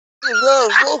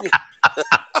smoking.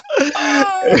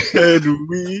 And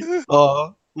we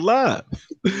are live.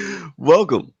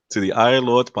 Welcome to the Iron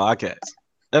Lords Podcast,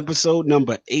 episode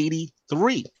number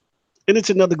 83. And it's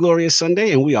another glorious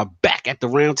Sunday, and we are back at the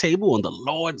round table on the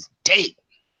Lord's Day.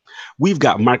 We've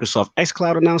got Microsoft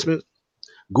xCloud announcement,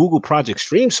 Google Project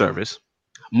Stream Service,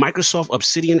 Microsoft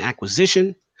Obsidian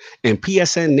acquisition, and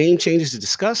PSN name changes to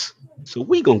discuss. So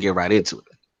we're going to get right into it.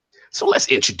 So let's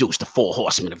introduce the four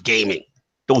horsemen of gaming,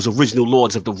 those original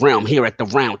lords of the realm here at the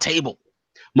round table.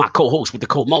 My co-host with the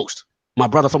co-most, my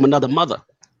brother from another mother,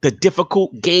 the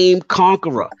difficult game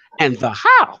conqueror, and the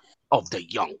how of the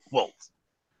young wolf.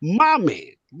 My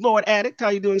man, Lord Addict, how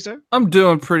you doing, sir? I'm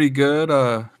doing pretty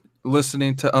good.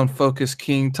 Listening to Unfocused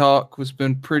King talk has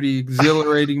been pretty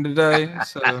exhilarating today.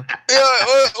 So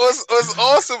What's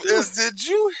awesome is, did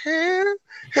you hear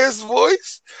his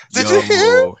voice? Did you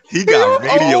hear? He got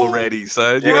radio ready,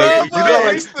 son. You know, you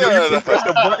press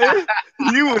the button.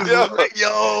 He was like,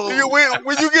 yo.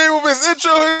 When you gave him his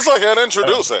intro, he was like, "And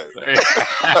introducing."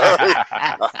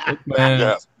 man,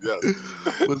 yes.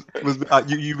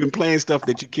 You've been playing stuff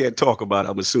that you can't talk about,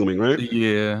 I'm assuming, right?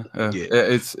 yeah.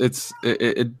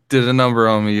 It did a number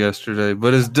on me yesterday,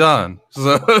 but it's done.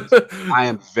 So I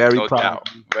am very proud.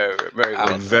 Very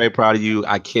I'm very proud of you.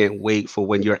 I can't wait for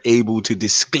when you're able to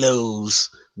disclose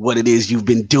what it is you've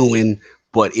been doing.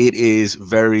 But it is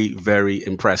very, very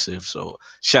impressive. So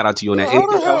shout out to you on that. How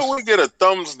the hell we get a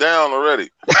thumbs down already?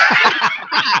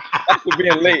 We're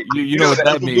being late. you know what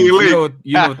that means.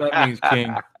 You know what that means,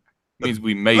 King. It means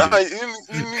we made it.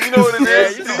 You know what it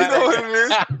is. You know what it is.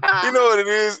 You know what it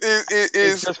is.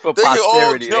 It's just for they can all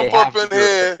posterity. jump up in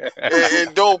here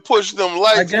and don't push them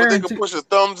likes, but they can push a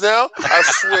thumbs down. I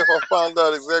swear, if I found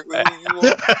out exactly who you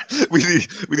are.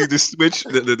 we need to switch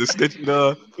the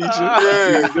snitching feature.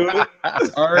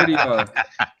 Yeah. Already.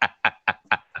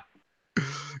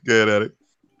 Get at it.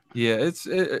 Yeah,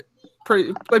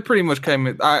 they pretty much came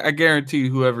in. I guarantee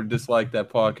you, whoever disliked that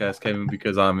podcast came in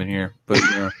because I'm in here. But you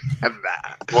know.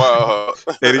 Wow.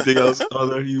 Anything else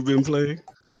other you've been playing?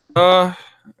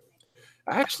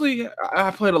 Actually,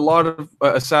 I played a lot of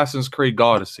Assassin's Creed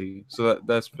Odyssey, so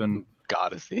that's been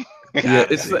Odyssey. Yeah,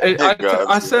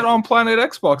 I said on Planet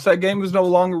Xbox that game is no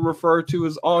longer referred to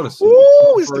as Odyssey.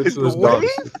 Ooh, It's referred it's to as the way?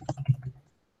 Odyssey.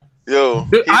 Yo,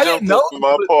 Dude, I didn't know.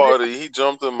 He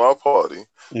jumped in my party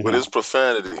with his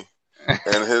profanity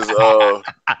and his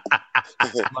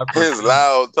his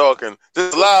loud talking.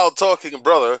 This loud talking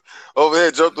brother over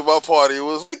here jumped in my party. It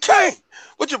was King.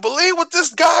 Would you believe what this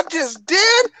guy just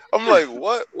did? I'm like,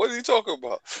 what? What are you talking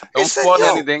about? Don't spoil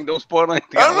anything. Don't spoil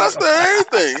anything. I'm not saying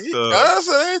anything. I'm not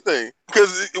saying anything.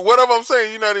 Because whatever I'm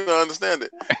saying, you're not even gonna understand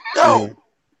it. Yo,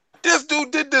 this dude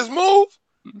did this move.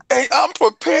 Hey, I'm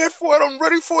prepared for it. I'm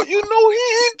ready for it. You know he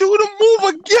ain't do the move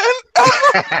again.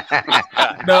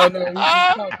 No, we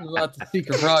talking about the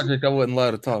secret project I wasn't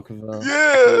allowed to talk about.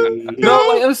 Yeah.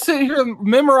 No, like, I'm sitting here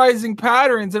memorizing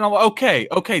patterns, and I'm like,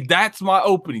 okay, that's my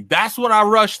opening. That's when I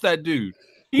rushed that dude.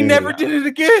 He never did it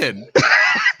again.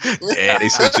 Yeah, they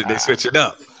switch it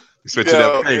up.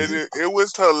 It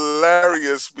was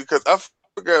hilarious because I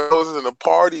forgot I was in a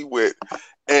party with,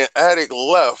 and Addict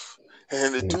left,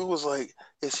 and the dude was like,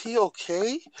 "Is he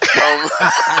okay?" I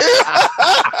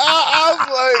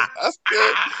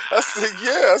said,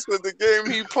 yeah. I said, the game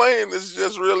he playing is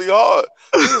just really hard.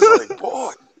 He was like,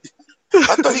 boy,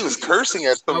 I thought he was cursing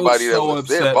at somebody that was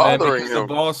there bothering him. The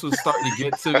boss was starting to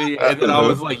get to me, and then I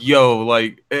was like, yo,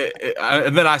 like,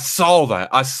 and then I saw that.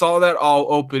 I saw that all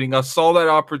opening. I saw that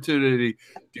opportunity.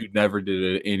 Dude never did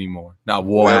it anymore. Not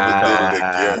one.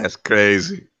 That's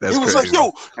crazy. He was like,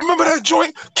 yo, remember that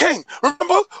joint? King,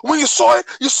 remember when you saw it?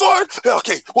 You saw it? Yeah,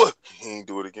 okay, what? He ain't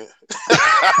do it again.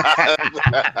 I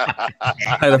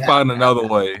had to find another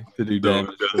way to do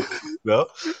damage. No?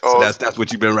 So that's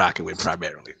what you've been rocking with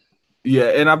primarily. Yeah,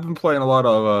 and I've been playing a lot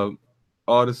of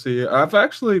Odyssey. I've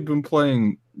actually been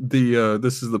playing the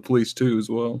This Is the Police 2 as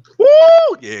well. Woo!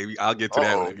 Yeah, I'll get to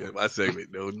that in my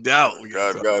segment, no doubt. We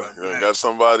got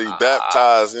somebody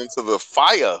baptized into the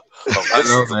fire of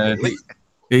know, man.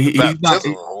 He's not,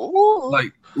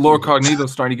 like Lord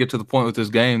Cognito's starting to get to the point with this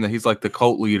game that he's like the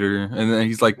cult leader, and then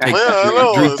he's like, drink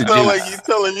the juice. Like he's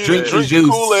telling you to drink the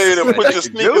Kool-Aid and put your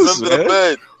sneakers under the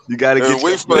bed. You gotta get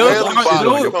wait for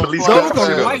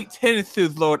the white tennis,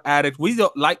 Lord Addict. We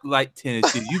don't like light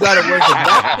tennis shoes. You gotta wear the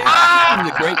black tennis and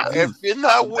the great If you're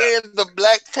not wearing the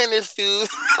black tennis shoes.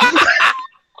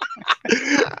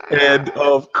 And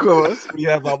of course, we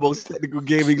have our most technical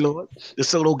gaming lord, the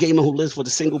solo gamer who lives for the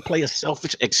single player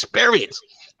selfish experience,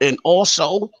 and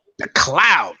also The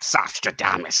cloud,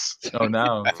 Nostradamus. Oh,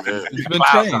 no. Man, It's been Wow,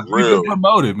 changed. You've real. been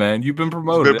promoted, man. You've been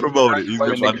promoted. He's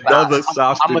been Wait, another I'm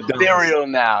Nostradamus. ethereal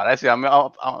now. That's it.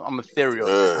 I'm ethereal.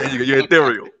 Yeah. You're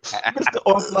ethereal. Mr.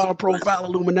 Offline Profile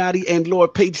Illuminati and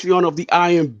Lord Patreon of the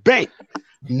Iron Bank.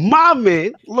 My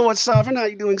man, Lord Sovereign, how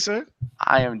you doing, sir?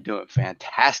 I am doing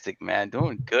fantastic, man.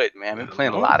 Doing good, man. I've been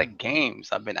playing a lot of games.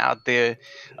 I've been out there.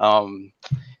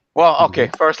 Well, okay.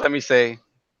 First, let me say,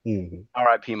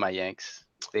 R.I.P. my Yanks.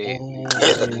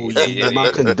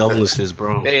 My condolences,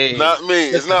 bro. Not me.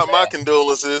 It's not my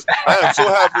condolences. I am so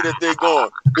happy that they're gone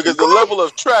because the level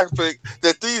of traffic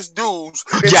that these dudes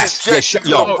Yes,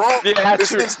 yo. That's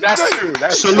true.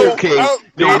 That's Salute, King.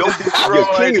 Yo,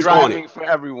 King is on it for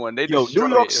everyone. They Yo, New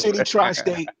York City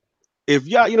Tri-State. If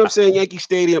y'all, you know what I'm saying, Yankee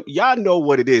Stadium, y'all know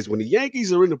what it is. When the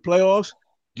Yankees are in the playoffs,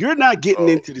 you're not getting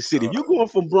into the city. If you're going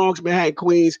from Bronx, Manhattan,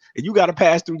 Queens, and you got to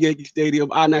pass through Yankee Stadium,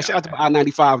 shout out to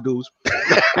I-95 dudes.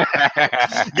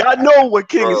 Y'all know what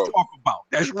King is talking about.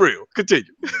 That's real.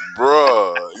 Continue.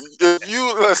 Bruh, if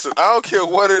you listen, I don't care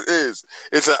what it is.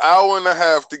 It's an hour and a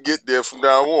half to get there from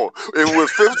now on. And with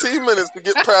 15 minutes to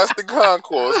get past the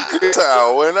concourse, it's an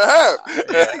hour and a half.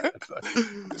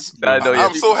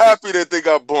 I'm so happy that they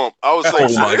got bumped. I was like,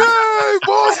 yay,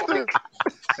 Boston.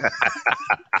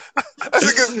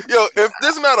 Yo, if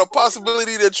there's not a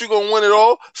possibility that you're going to win it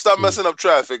all, stop messing up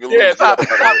traffic. And stop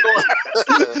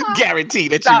Guarantee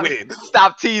that you win.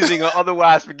 Stop teasing or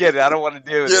otherwise forget it. I don't want to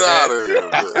deal with Get it. out of here.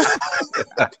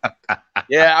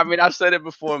 Yeah, I mean, I've said it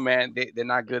before, man. They're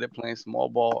not good at playing small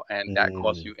ball, and that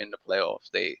costs you in the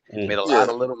playoffs. They made a lot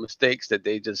of little mistakes that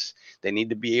they need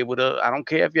to be able to. I don't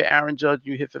care if you're Aaron Judge,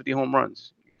 you hit 50 home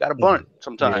runs. You got to bunt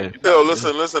sometimes. Yo,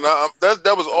 listen.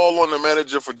 That was all on the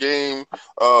manager for game.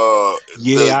 I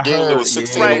game that was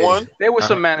 16-1. There was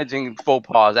some managing faux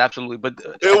pas, absolutely, but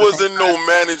it wasn't no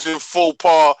managing faux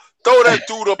pas. Throw that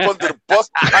dude up under the bus.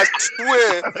 I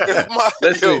swear.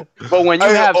 But when you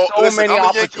have so many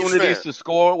opportunities to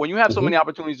score, many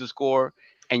opportunities to score,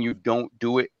 and you don't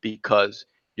do it because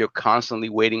you're constantly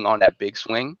waiting on that big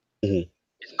swing,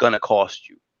 it's gonna cost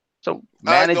you. So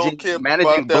managing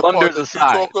blunders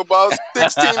aside, you talk about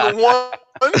 16-1.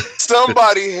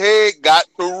 Somebody head got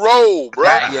to roll, bro.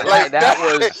 That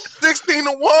was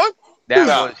 16-1.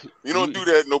 You don't do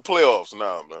that in no playoffs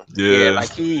now, man. Yeah,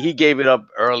 like he gave it up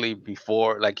early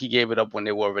before, like he gave it up when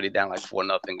they were already down like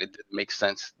 4-0. It makes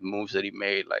sense. The moves that he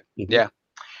made,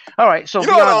 All right, so you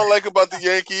know what I don't like about the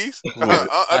Yankees?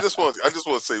 I just want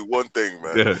to say one thing,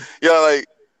 man. Like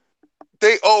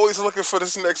they always looking for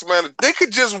this next man. They could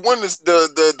just win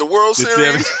the World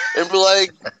Series and be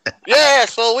like, yeah,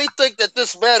 so we think that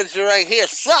this manager right here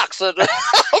sucks. And I'm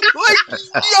like,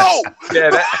 yo.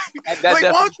 Yeah, that like, definitely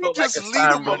why don't you felt just like a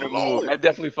leave him Steinbrenner alone? move. That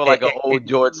definitely felt like an old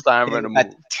George Steinbrenner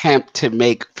move. Attempt to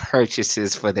make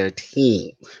purchases for their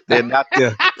team. They're not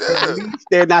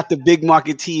they're not the big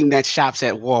market team that shops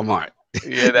at Walmart.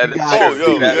 Yeah, that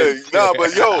is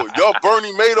but y'all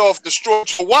Bernie Madoff destroyed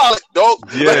your wallet, dog.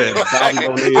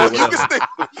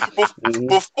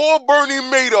 Before Bernie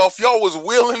Madoff, y'all was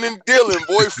wheeling and dealing,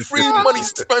 boy, free money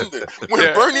spending.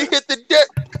 When Bernie hit the debt,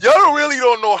 y'all really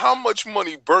don't know how much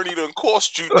money Bernie done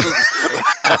cost you.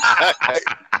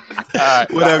 I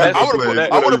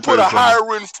would have put a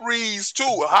hiring freeze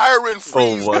too. A hiring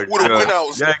freeze would have went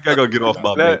out. Yeah, I gotta get off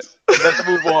my bed. Let's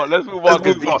move on.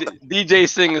 DJ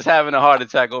Singh is having a heart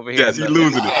attack over here. Yes, he's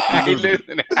losing it. He's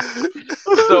losing it.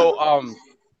 So,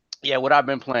 what I've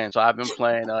been playing. So I've been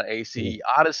playing AC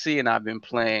Odyssey, and I've been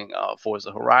playing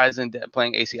Forza Horizon.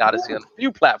 Playing AC Odyssey on a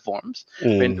few platforms.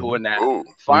 Been doing that.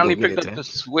 Finally picked up the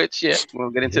Switch. Yeah, we'll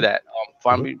get into that.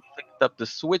 Finally picked up the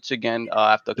Switch again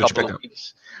after a couple of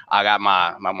weeks. I got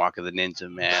my Mark of the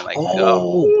Ninja, man. Like,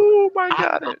 oh my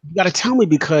God! You gotta tell me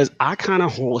because I kind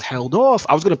of held off.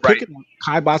 I was gonna pick it.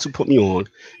 Kai Batsu put me on,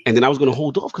 and then I was gonna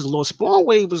hold off because Lord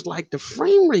Spawnwave was like the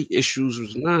frame rate issues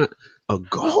was not a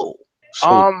go.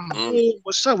 So,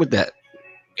 what's up with that?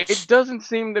 It doesn't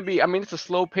seem to be. I mean, it's a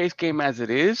slow-paced game as it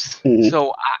is,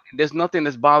 so there's nothing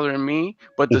that's bothering me.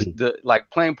 But the like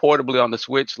playing portably on the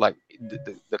Switch, like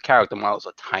the character models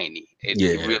are tiny.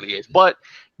 It really is. But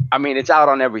I mean, it's out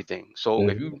on everything. So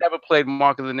if you've never played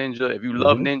Mark of the Ninja, if you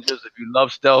love ninjas, if you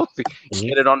love stealth,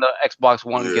 get it on the Xbox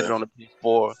One, get it on the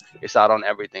PS4. It's out on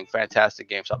everything. Fantastic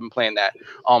game. So I've been playing that.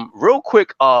 Real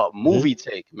quick, movie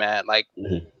take, man. Like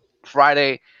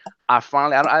Friday, I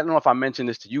don't know if I mentioned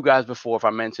this to you guys before, if I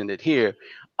mentioned it here.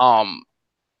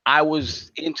 I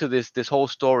was into this whole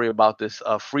story about this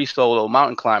free solo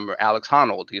mountain climber, Alex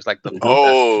Honnold. He's like the best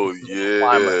climber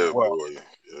in the world.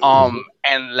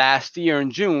 And last year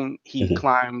in June, he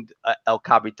climbed El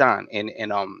Capitan in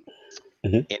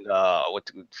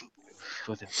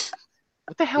was it,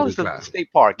 what the hell is the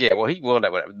state park? Yeah, well,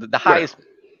 whatever. The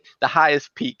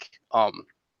highest peak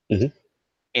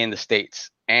in the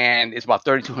States, and it's about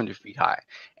 3,200 feet high,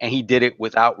 and he did it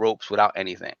without ropes, without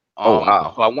anything.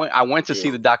 Wow! So I went to see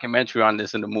the documentary on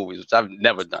this in the movies, which I've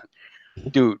never done.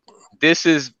 Dude, this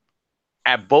is,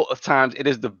 at both times, it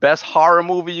is the best horror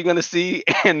movie you're gonna see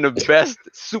and the best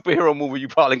superhero movie you're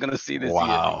probably gonna see this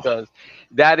year, because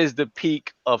that is the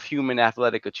peak of human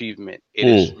athletic achievement. It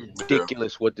is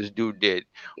ridiculous what this dude did.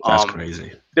 That's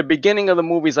crazy. The beginning of the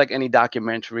movie is like any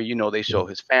documentary. You know, they show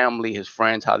his family, his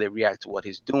friends, how they react to what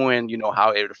he's doing. You know,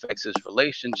 how it affects his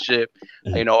relationship.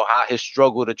 You know, how his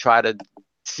struggle to try to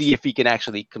see if he can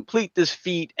actually complete this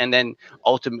feat, and then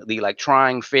ultimately like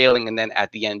trying, failing, and then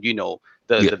at the end, you know,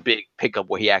 the big pickup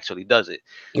where he actually does it.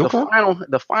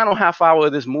 The final half hour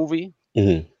of this movie,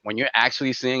 when you're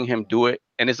actually seeing him do it,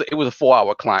 and it was a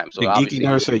 4-hour climb. So the geeky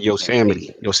nerd said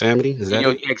Yosemite. Yosemite, is that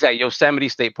it? Exactly, Yosemite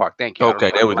State Park. Thank you.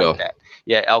 Okay, there we go. That.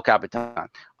 Yeah, El Capitan.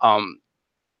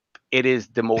 It is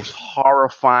the most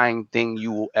horrifying thing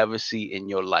you will ever see in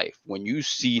your life when you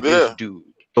see this dude.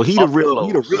 So he the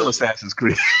real Assassin's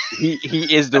Creed.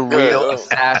 He is the real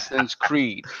Assassin's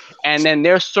Creed. And then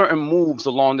there's certain moves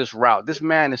along this route. This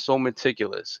man is so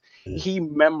meticulous. He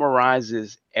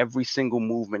memorizes every single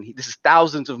movement. This is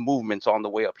thousands of movements on the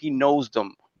way up. He knows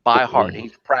them by heart.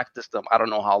 He's practiced them I don't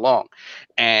know how long.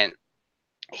 And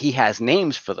he has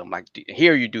names for them. Like,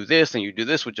 here you do this and you do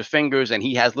this with your fingers, and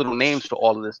he has little names for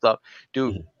all of this stuff.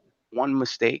 Dude, one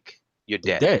mistake, you're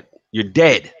dead. You're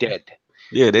dead. Dead.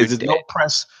 Yeah, there's no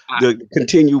press the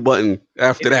continue button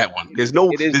after that one. There's no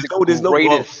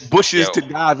bushes to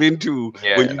dive into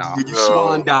when you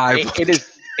swan dive.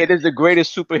 It is the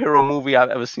greatest superhero movie I've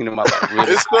ever seen in my life.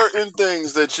 Really. It's certain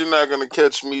things that you're not gonna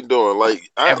catch me doing. Like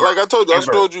I told you, I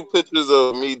showed you pictures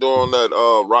of me doing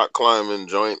that rock climbing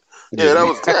joint. Yeah, that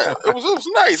was it was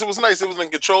nice. It was nice. It was in a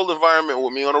controlled environment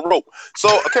with me on a rope.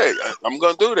 So okay, I'm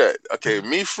gonna do that. Okay,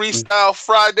 me freestyle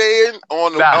Friday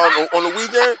on the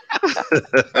weekend.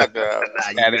 That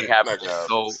didn't happen.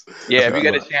 So yeah, if you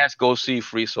get a chance, go see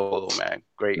Free Solo, man.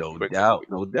 Great, no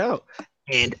doubt.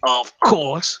 And of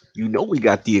course, you know we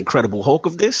got the Incredible Hulk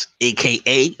of this,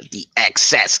 aka the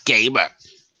Excess Gamer.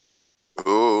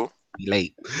 Ooh.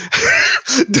 Late.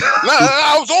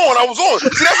 I was on.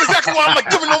 See, that's exactly why I'm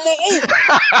not giving no more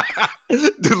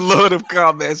ooh. The Lord of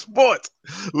Combat Sports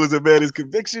was a man his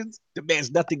convictions,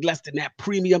 demands nothing less than that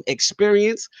premium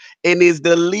experience, and is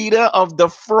the leader of the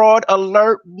Fraud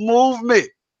Alert movement.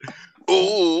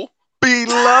 Ooh.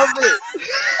 Beloved.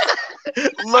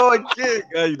 Lord King.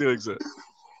 How you doing, sir?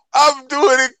 I'm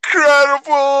doing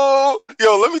incredible.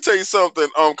 Yo, let me tell you something.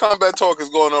 Combat Talk is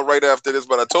going on right after this,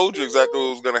 but I told you exactly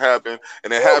what was going to happen,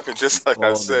 and it happened just like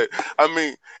I said. I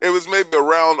mean, it was maybe a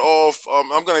round off.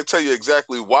 I'm going to tell you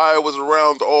exactly why it was a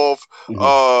round off.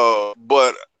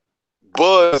 But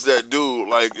Buzz, that dude,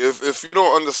 like, if you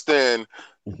don't understand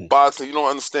boxing, you don't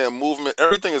understand movement.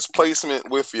 Everything is placement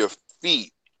with your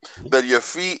feet. That your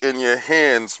feet and your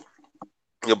hands,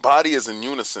 your body is in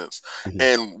unison.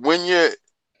 And when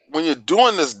you're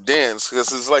doing this dance,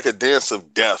 because it's like a dance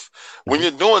of death, when you're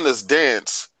doing this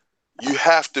dance, you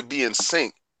have to be in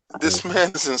sync. This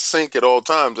man is in sync at all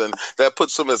times, and that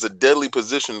puts him as a deadly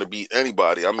position to beat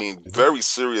anybody. I mean, very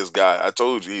serious guy. I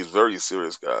told you, he's a very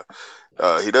serious guy.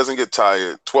 He doesn't get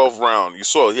tired. 12th round, you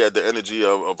saw he had the energy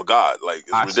of a god. Like,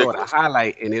 it's ridiculous. I saw the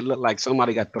highlight, and it looked like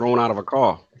somebody got thrown out of a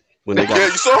car when they got. Yeah,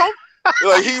 you saw him.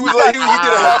 Like he was like he did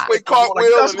a halfway cartwheel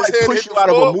and his head hit the out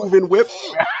of a moving whip.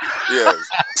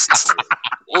 Yes.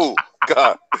 Oh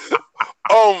God.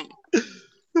 All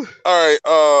right.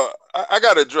 I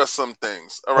gotta address some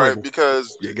things. All right,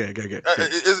 because go.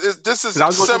 This is I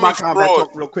was going to my combat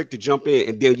talk real quick to jump in,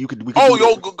 and then we could. Go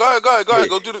ahead.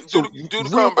 Go do the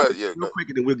combat. Yeah, real quick,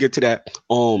 and then we'll get to that.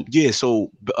 So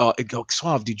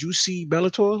Suave, did you see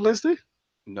Bellator, Leslie?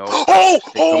 No.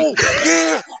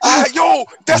 Yeah. Yo,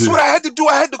 that's what I had to do.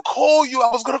 I had to call you. I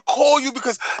was gonna call you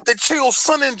because the Chael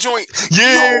Sonnen joint.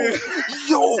 Yeah.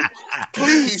 Yo,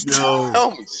 please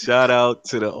tell me. Shout out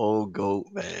to the old GOAT,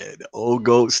 man. The old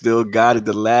GOAT still got it.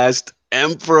 The last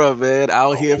emperor, man,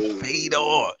 out here.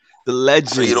 Fedor, the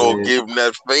legend. Fedor giving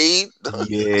that fade.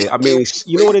 Yeah, I mean,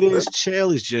 you know what it is?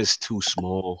 Chael is just too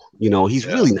small. You know, he's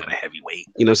really not a heavyweight.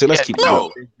 You know, so let's keep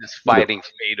going. Just fighting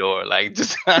Fedor, like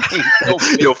just.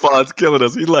 Yo, Fonz killing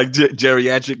us. He's like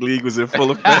geriatric league was in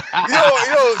full effect.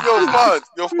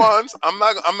 Yo, Fonz. I'm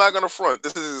not gonna front.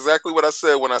 This is exactly what I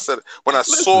said when I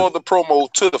saw the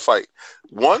promo to the fight.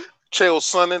 One, Chael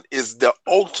Sonnen is the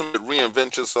ultimate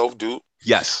reinvent yourself dude.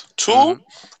 Yes. 2,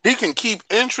 he can keep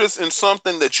interest in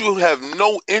something that you have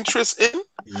no interest in.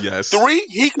 Yes. 3,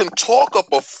 he can talk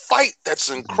up a fight that's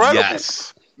incredible.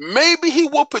 Yes. Maybe he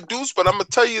will produce, but I'm gonna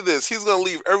tell you this: he's gonna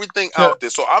leave everything out there.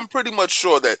 So I'm pretty much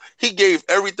sure that he gave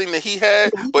everything that he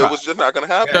had, but it was just not gonna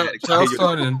happen. Chael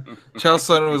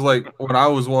Sonnen was like, when I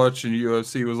was watching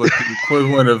UFC, was like the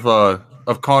equivalent of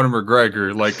Conor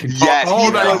McGregor. Like, yes, all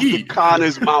he that was heat.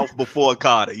 Connor's mouth before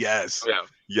Conor. Yes. Yeah.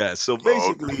 Yes. So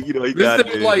basically, he This got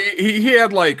thing, like he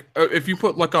had like if you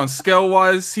put like on scale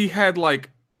wise, he had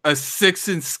like a 6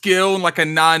 in skill and like a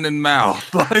 9 in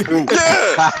mouth. Like,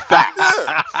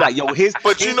 Yeah. Yo,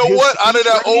 but you know what? Out of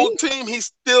that old team, he's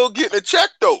still getting a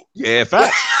check though. Yeah,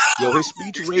 facts. Yo, his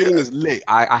speech rating is lit.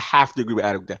 I have to agree with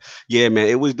Adam. Yeah, man,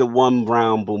 it was the 1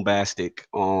 round bombastic.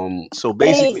 So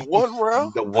basically, 1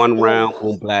 round. The 1 round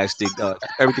bombastic.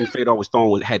 Everything Fedor was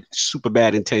throwing had super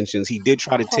bad intentions. He did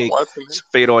try to take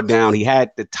Fedor down. He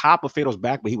had the top of Fedor's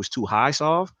back, but he was too high,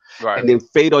 soft. Right. And then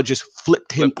Fedor just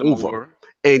flipped him over.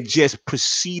 And just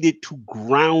proceeded to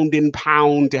ground and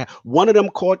pound. One of them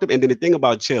caught them, and then the thing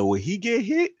about Chael, when he get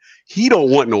hit, he don't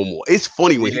want no more. It's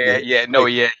funny when he's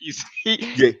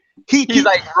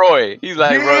like Roy. He's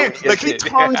like Roy. Like he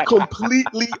turns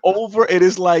completely over, and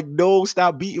it's like, no,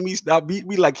 stop beating me.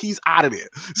 Like he's out of there.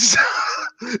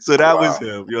 So that was him.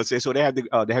 You know what I'm saying? So they have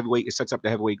the heavyweight. It sets up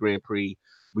the heavyweight Grand Prix.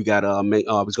 We got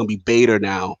it's gonna be Bader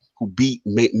now, who beat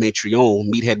Meathead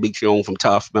Mitrione from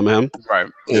Tough. Remember him? Right.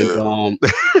 And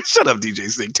shut up, DJ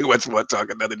Sing. Too much more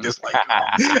talking. Another dislike.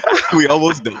 We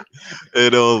almost done.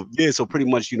 And so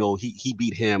pretty much, he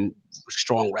beat him.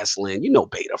 Strong wrestling,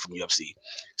 Bader from UFC.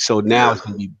 So now it's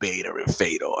gonna be Bader and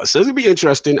Fedor. So it's gonna be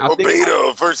interesting. I think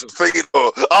Bader versus Fedor.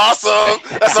 Awesome.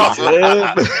 That's awesome.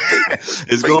 Yeah,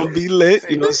 it's gonna be lit.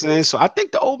 You know what I'm saying? So I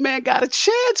think the old man got a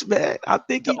chance, man. I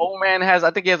think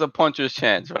he has a puncher's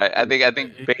chance, right? I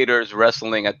think Bader's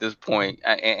wrestling at this point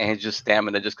and just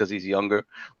stamina just because he's younger.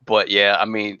 But yeah, I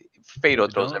mean, Fedor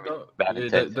throws everything bad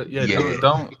intense.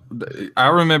 Don't. I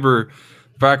remember.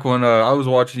 Back when I was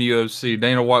watching UFC,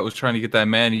 Dana White was trying to get that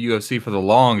man in UFC for the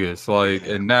longest.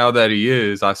 And now that he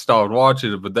is, I stopped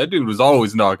watching it. But that dude was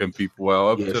always knocking people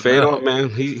out. Fedor,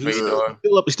 man, he's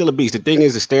still a beast. The thing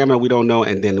is, the stamina we don't know,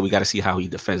 and then we got to see how he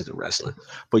defends the wrestling.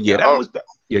 But yeah, that was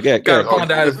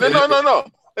No.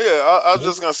 Yeah, I was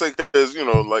just gonna say because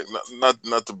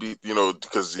not to be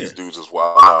because these dudes is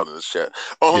wild out in the chat.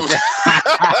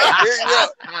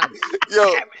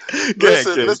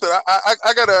 Listen. I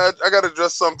gotta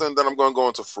address something that I'm gonna go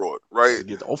into fraud. Right?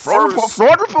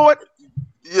 Fraud report.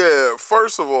 Yeah.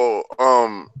 First of all,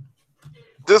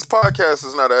 this podcast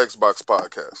is not an Xbox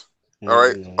podcast. All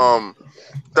right.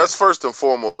 That's first and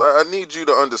foremost. I need you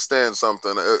to understand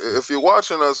something. If you're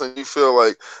watching us and you feel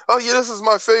like, oh yeah, this is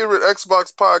my favorite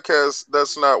Xbox podcast,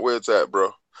 that's not where it's at,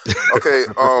 bro. Okay.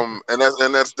 And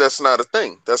that's not a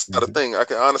thing. That's not a thing. I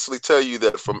can honestly tell you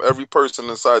that from every person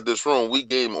inside this room, we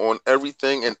game on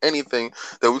everything and anything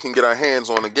that we can get our hands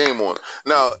on a game on.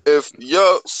 Now, if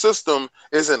your system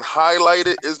isn't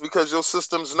highlighted, it's because your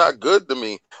system's not good to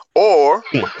me, or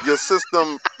your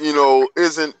system,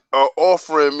 isn't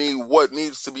offering me what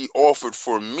needs to be offered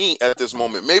for me at this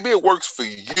moment. Maybe it works for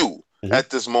you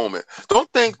at this moment.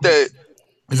 Don't think that.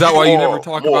 Is that why you never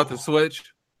talk about the Switch?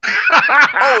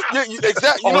 Oh yeah,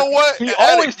 exactly. You know what? He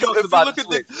always talks about the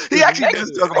Switch. He actually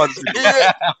does talk about the Switch.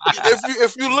 Yeah.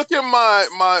 If you look at my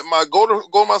go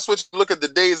to my Switch, look at the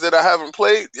days that I haven't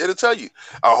played, it'll tell you.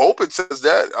 I hope it says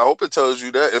that. I hope it tells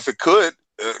you that. If it could,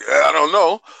 I don't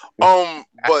know.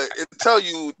 But it tell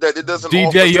you that it doesn't.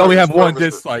 DJ, you only have one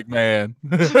dislike, man.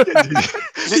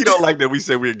 He don't like that we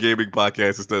say we're a gaming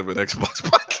podcast instead of an Xbox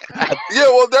podcast. Yeah,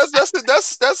 well, that's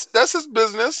his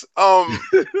business.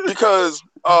 Because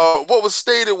what was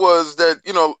stated was that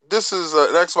this is an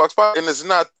Xbox podcast, and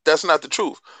that's not the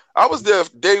truth. I was there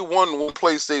day one when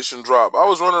PlayStation dropped. I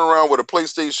was running around with a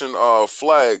PlayStation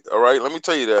flag. All right, let me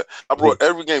tell you that. I brought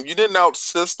every game. You didn't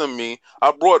out-system me.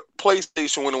 I brought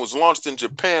PlayStation when it was launched in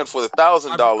Japan for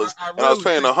 $1,000, and I was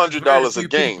paying $100 a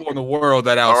game. People in the world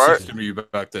that out-system you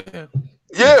back then.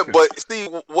 Yeah, but see,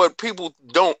 what people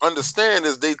don't understand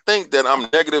is they think that I'm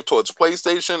negative towards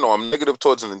PlayStation or I'm negative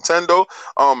towards Nintendo.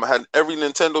 I had every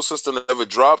Nintendo system that ever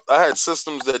dropped. I had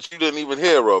systems that you didn't even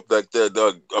hear of, like the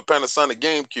Panasonic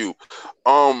GameCube.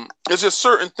 It's just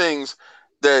certain things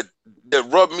that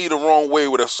rub me the wrong way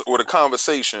with a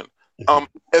conversation.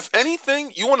 If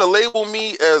anything, you want to label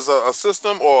me as a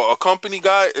system or a company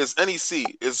guy, is NEC,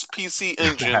 is PC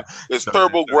Engine, is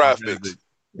Turbo Graphics.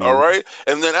 All right,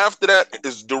 and then after that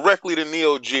is directly to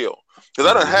Neo Geo, because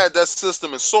I done had that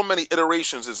system in so many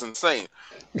iterations. It's insane.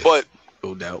 But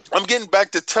No doubt. I'm getting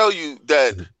back to tell you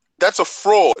that that's a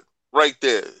fraud right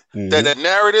there. That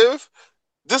narrative.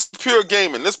 This is pure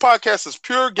gaming. This podcast is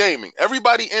pure gaming.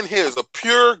 Everybody in here is a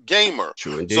pure gamer.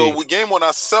 True indeed. So we game on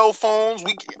our cell phones.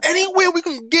 We anywhere we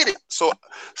can get it. So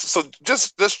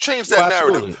just let's change that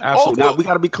narrative. Absolutely. Now we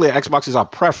got to be clear. Xbox is our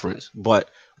preference,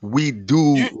 but we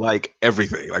do like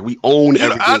everything. Like we own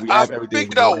everything. We have everything. I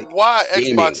figured out why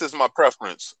Xbox is my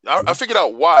preference. I figured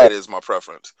out why it is my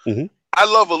preference. I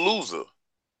love a loser.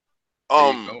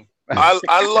 I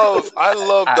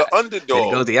love the underdog.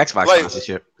 There goes the Xbox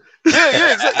sponsorship.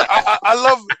 Yeah, exactly.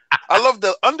 I love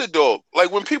the underdog.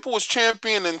 Like when people was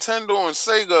championing Nintendo and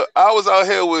Sega, I was out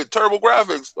here with Turbo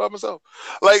Graphics by myself.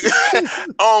 Like,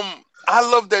 I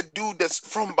love that dude that's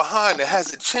from behind that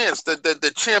has a chance,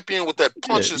 the champion with that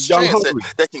puncher's chance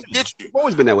that can get you. We've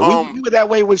always been that way. We were that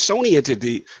way when Sony entered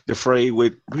the fray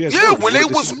with. When they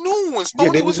was new, when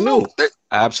Sony was new.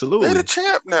 Absolutely, they're the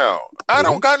champ now. I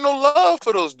don't got no love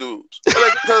for those dudes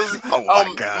because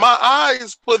my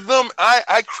eyes for them.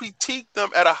 I critique them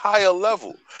at a higher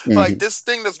level. Like this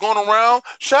thing that's going around.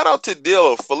 Shout out to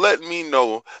Dilla for letting me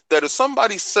know that if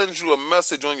somebody sends you a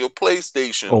message on your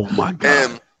PlayStation,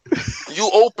 and you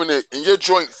open it and your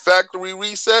joint factory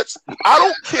resets, I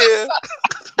don't care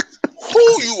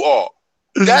who you are.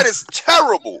 That is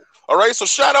terrible. All right, so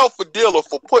shout out for Dilla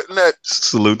for putting that.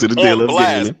 Salute to the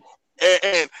Dilla.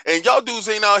 And y'all dudes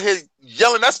ain't out here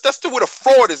yelling. That's where the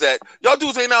fraud is at. Y'all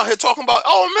dudes ain't out here talking about,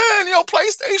 oh man,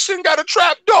 PlayStation got a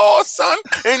trap door, son.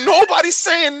 Ain't nobody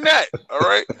saying that. All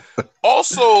right.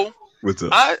 Also, what's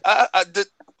up? I did,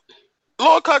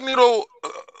 Lord Cognito,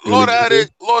 Lord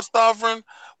Addict, Lord Sovereign.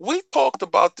 We talked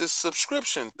about this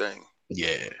subscription thing.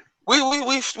 Yeah.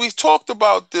 We talked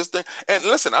about this thing, and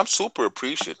listen, I'm super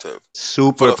appreciative.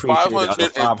 Super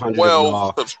appreciative.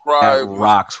 512 subscribers that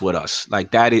rocks with us. Like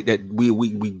that. That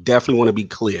we definitely want to be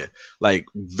clear. Like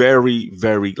very,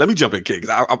 very. Let me jump in, kid.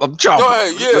 Because I'm jumping. Go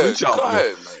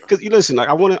ahead, man. Because you listen, like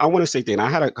I want to say things. I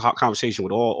had a conversation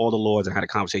with all the lords. I had a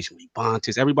conversation with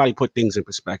Ebontis. Everybody put things in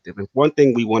perspective. And one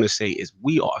thing we want to say is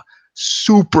we are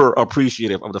super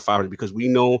appreciative of the 500 because we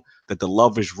know that the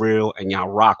love is real and y'all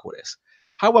rock with us.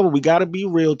 However, we got to be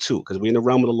real too, because we're in the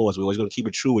realm of the Lords. We're always going to keep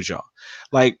it true with y'all.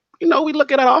 Like, we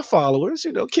looking at our followers.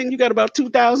 King, you got about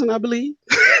 2,000, I believe.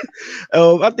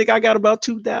 I think I got about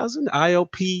 2,000.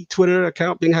 ILP Twitter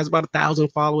account thing has about 1,000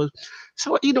 followers.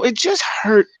 So, it just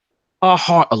hurt our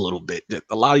heart a little bit that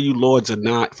a lot of you Lords are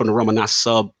not from the realm, are not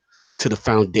sub to the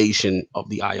foundation of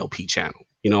the ILP channel.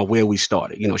 Where we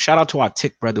started. Shout out to our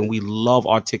Tick brethren. We love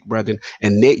our Tick brethren.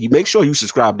 And you make sure you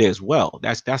subscribe there as well.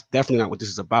 That's definitely not what this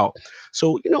is about.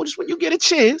 So, just when you get a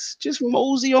chance, just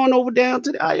mosey on over down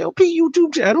to the ILP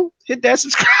YouTube channel, hit that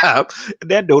subscribe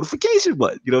and that notification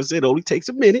button. You know what I'm saying? It only takes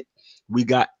a minute. We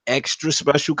got extra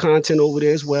special content over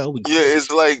there as well.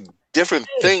 It's like different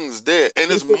things there, and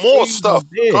there's more stuff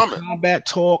coming. Combat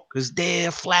Talk is there.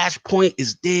 Flashpoint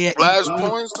is there.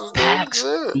 Flashpoints is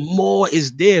there. More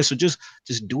is there. So just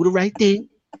do the right thing.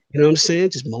 You know what I'm saying?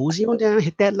 Just mosey on down,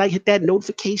 hit that like, hit that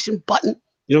notification button.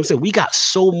 You know what I'm saying? We got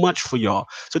so much for y'all.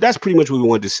 So that's pretty much what we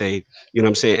wanted to say. You know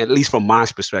what I'm saying? At least from my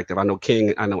perspective. I know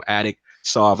King, I know Addict,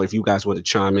 Sarv, if you guys want to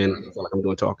chime in, I feel like I'm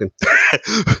doing talking.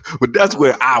 But that's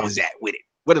where I was at with it.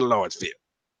 What did the Lords feel?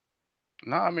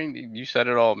 No, I mean, you said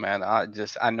it all, man. I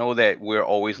know that we're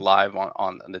always live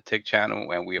on the Tick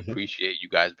channel, and we appreciate you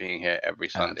guys being here every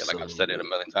Sunday. Absolutely. Like I've said it a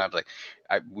million times. Like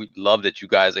we love that you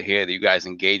guys are here, that you guys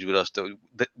engage with us.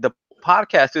 The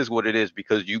podcast is what it is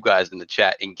because you guys in the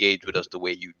chat engage with us the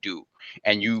way you do,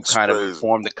 and you kind of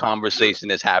inform the conversation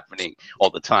that's happening all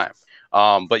the time.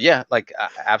 But yeah, like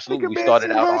absolutely, we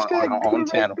started out on our own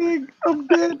channel. Yeah, yo,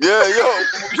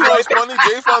 you know what's funny?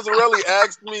 Jay Fonzarelli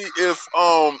asked me if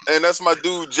and that's my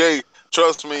dude Jay.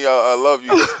 Trust me, I love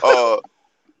you.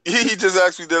 He just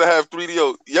asked me, did I have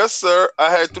 3DO? Yes, sir.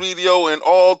 I had 3DO in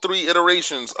all 3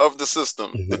 iterations of the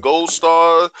system. The Gold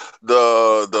Star,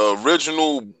 the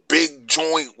original big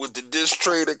joint with the disc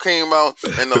tray that came out,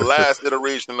 and the last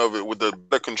iteration of it with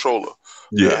the controller.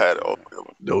 Yeah, I had it all.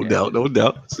 No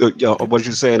doubt. So, yo, what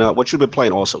you saying? What you been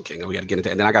playing also, King? We got to get into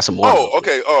that. And then I got some more. Oh,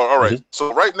 okay. Oh, all right.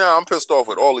 So right now I'm pissed off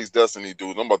with all these Destiny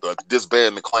dudes. I'm about to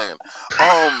disband the clan.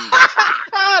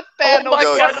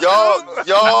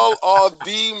 Y'all are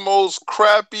the most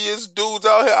crappiest dudes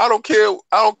out here. I don't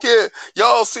care.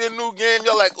 Y'all see a new game,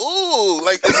 y'all like, ooh,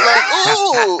 like it's like,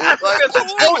 ooh, like,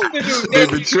 ooh. They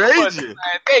betrayed you.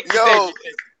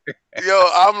 Yo,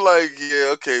 I'm like,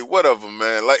 yeah, okay, whatever,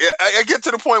 man. Like, I get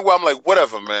to the point where I'm like,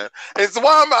 whatever, man. It's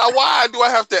why do I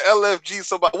have to LFG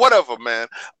somebody? Whatever, man.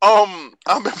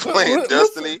 I've been playing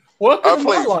Destiny. Welcome I to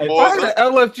my played life. Forza. I had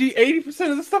an LFG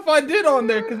 80% of the stuff I did on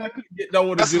there because I couldn't get no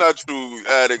one to That's do. not true,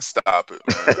 Addict. Stop it,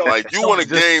 man. Like, you want a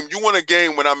game? You want a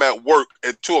game when I'm at work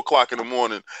at 2:00 in the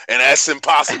morning, and that's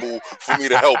impossible for me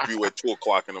to help you at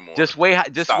 2:00 in the morning. Just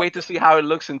wait to see how it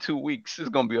looks in 2 weeks. It's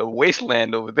gonna be a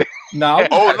wasteland over there. No.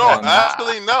 Oh no!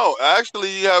 Actually,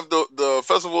 you have the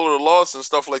Festival of the Lost and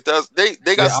stuff like that.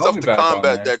 They got stuff to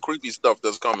combat that creepy stuff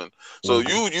that's coming. So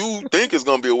you think it's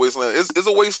gonna be a wasteland? It's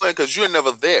a wasteland because you're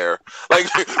never there. Like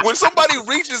when somebody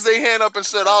reaches their hand up and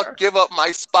said, "I'll give up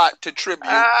my spot to tribute,"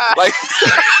 like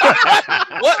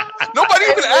what? Nobody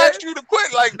even asked you to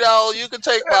quit. Like, no, you can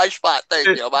take my spot. Thank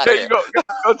you. There you go.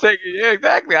 Go take it. Yeah,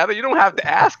 exactly. You don't have to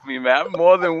ask me, man. I'm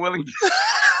more than willing. Dude,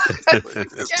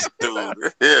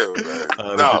 yeah, man.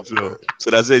 No.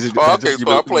 So that's it. Okay,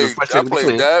 so I played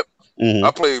that. Mm-hmm.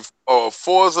 I played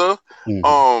Forza.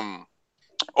 Mm-hmm.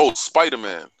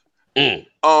 Spider-Man. Where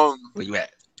you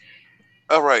at?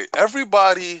 All right,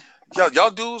 everybody,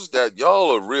 y'all dudes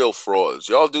y'all are real frauds.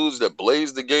 Y'all dudes that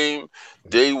blazed the game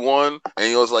day one, and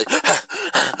you was like,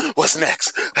 what's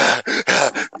next?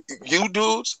 You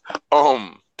dudes,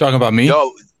 talking about me?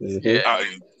 Y'all, Yeah.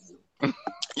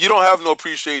 You don't have no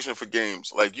appreciation for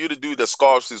games. Like, you the dude that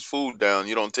scarfs his food down.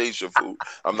 You don't taste your food.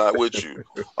 I'm not with you.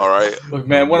 All right. Look,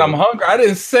 man, when I'm hungry, I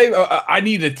didn't say I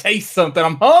need to taste something.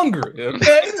 I'm hungry.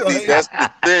 Okay. That's the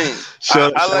thing.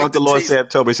 Shout I like out to Lord Sam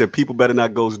Toby. He said people better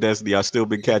not Ghost Destiny. I've still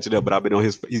been catching up, but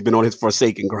he's been on his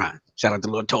Forsaken grind. Shout out to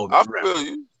Lord Toby. I feel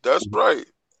you. That's right.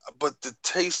 But the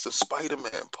taste of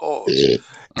Spider-Man, pause,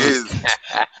 is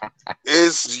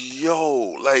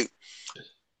like.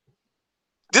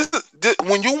 This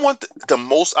when you want the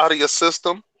most out of your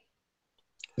system,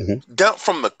 down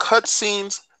from the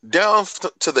cutscenes down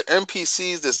to the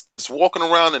NPCs that's walking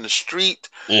around in the street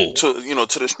to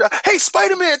the shop. Hey,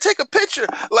 Spider-Man, take a picture.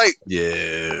 Like,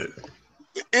 yeah,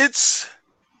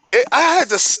 I had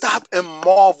to stop and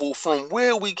marvel from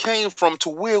where we came from to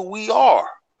where we are.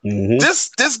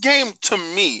 This game to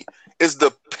me is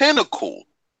the pinnacle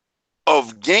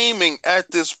of gaming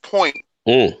at this point.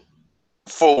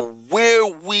 For where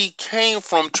we came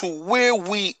from to where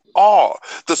we are.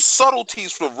 The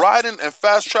subtleties for riding and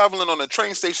fast traveling on the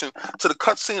train station to the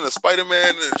cutscene of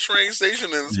Spider-Man in the train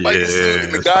station and Spidey suit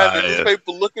and the guy in the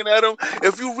newspaper looking at him.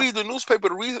 If you read the newspaper,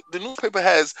 the newspaper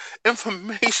has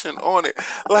information on it.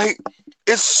 Like,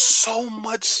 it's so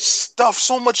much stuff,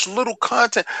 so much little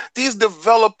content. These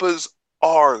developers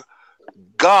are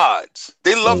gods.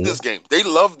 They love this game. They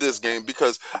love this game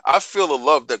because I feel the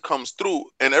love that comes through.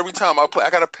 And every time I play,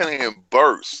 I gotta play in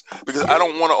bursts because I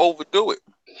don't want to overdo it.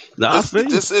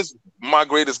 This is my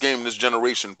greatest game this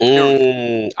generation.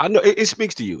 Period. I know it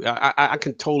speaks to you. I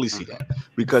can totally see that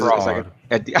because it's like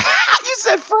you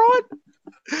said fraud.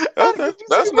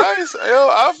 That's nice.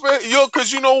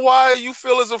 Because you know why you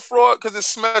feel as a fraud? Because it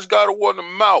smashed God of War in the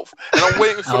mouth. And I'm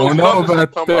waiting for those numbers to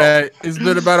come out. It's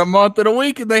been about a month and a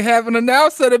week, and they haven't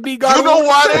announced that it be God of War. You know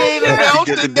why they ain't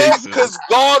announced it yet? Because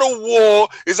God of War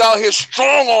is out here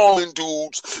strong-arming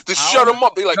dudes to shut them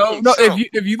up. They like, no.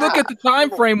 If you look at the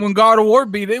time frame when God of War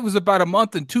beat, it was about a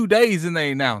month and 2 days, and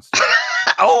they announced it.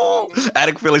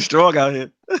 Addict feeling strong out here.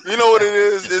 You know what it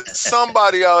is? It's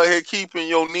somebody out here keeping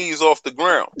your knees off the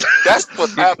ground. That's what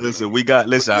happened. Listen,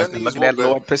 I'm looking at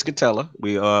Lord Piscatella.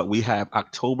 We have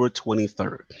October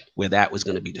 23rd, where that was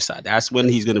going to be decided. That's when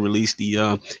he's going to release the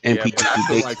NPC. I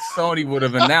feel like Sony would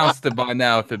have announced it by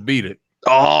now if it beat it.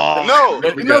 Oh no!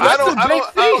 That's a big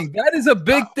thing. That is a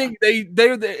big thing.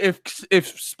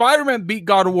 If Spider-Man beat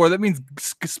God of War, that means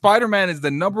Spider-Man is the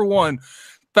 #1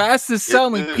 fastest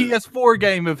selling PS4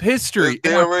 game of history.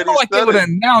 And I feel like they would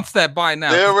announce that by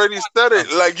now. They already said it.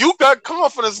 Like, you got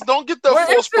confidence. Don't get that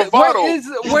false bravado. You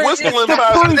whistling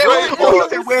past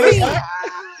the grave.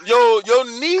 Your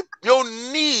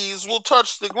knees will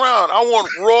touch the ground. I want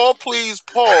raw, please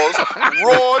pause.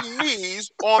 Raw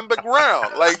knees on the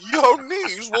ground. Like, your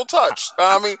knees will touch.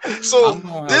 I mean, so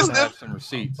this have some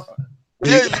receipts.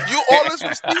 Yeah, all this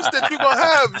receipts that you're gonna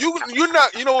have, you're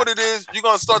not. You know what it is? You're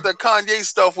gonna start that Kanye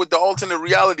stuff with the alternate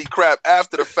reality crap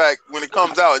after the fact when it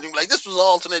comes out, and you're like, "This was an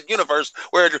alternate universe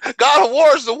where God of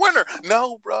War is the winner."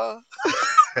 No, bro.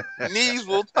 Knees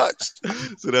will touch.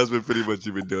 So that's been pretty much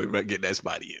you've been doing, right? Getting that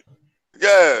spotty in.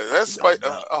 Yeah, that's like,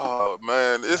 oh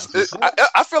man,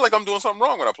 I feel like I'm doing something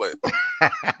wrong when I play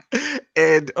it.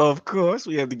 And of course,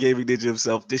 we have the gaming ninja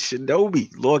himself, the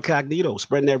Shinobi, Lord Cognito,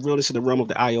 spreading that realness in the realm of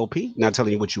the IOP. Not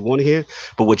telling you what you want to hear,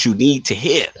 but what you need to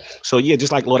hear. So yeah,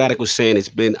 just like Lord Attic was saying,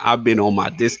 I've been on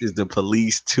my This Is the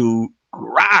Police 2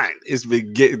 grind. It's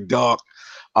been getting dark.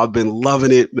 I've been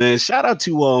loving it, man. Shout out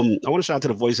to I want to shout out to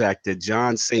the voice actor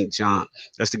John St. John.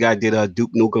 That's the guy who did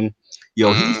Duke Nukem.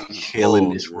 Yo, he's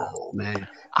killing this role, man.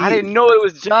 I didn't know it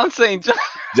was John St. John.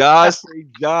 John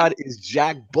St. John is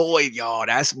Jack Boyd, y'all.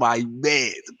 That's my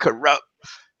man. Corrupt.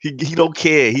 He don't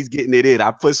care. He's getting it in.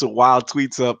 I put some wild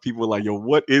tweets up. People were like, yo,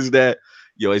 what is that?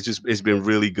 Yo, it's been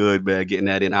really good, man, getting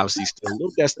that in. Obviously, still a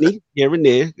little Destiny here and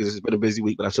there because it's been a busy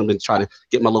week, but I've still been trying to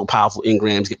get my little powerful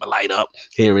engrams, get my light up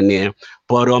here and there.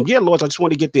 But yeah, Lords, I just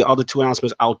want to get the other two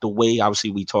announcements out the way.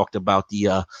 Obviously, we talked about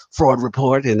the fraud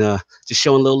report and just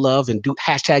showing a little love and do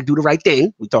the right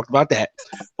thing. We talked about that.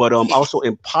 But also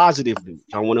in positive news,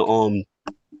 I want to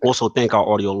also thank our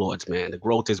audio lords, man. The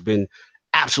growth has been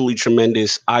absolutely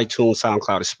tremendous. iTunes,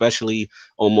 SoundCloud especially,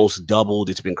 almost doubled.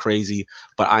 It's been crazy.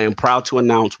 But I am proud to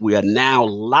announce we are now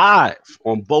live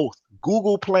on both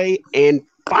Google Play and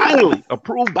finally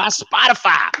approved by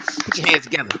Spotify. Put your hands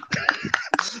together.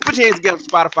 Put your hands together,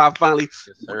 Spotify, finally.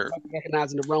 Yes, sir.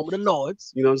 Recognizing the realm of the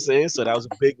Lords. You know what I'm saying? So that was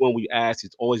a big one we asked.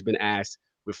 It's always been asked.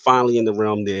 We're finally in the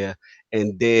realm there.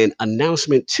 And then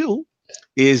announcement 2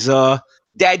 is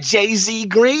that Jay-Z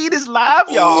Green is live,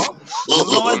 y'all.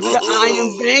 Lords of the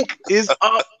Iron Bank is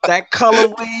up. That color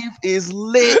wave is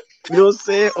lit. You know what I'm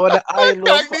saying? On the Iron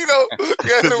Lord.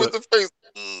 Yeah, it was the face.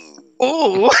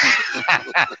 Oh,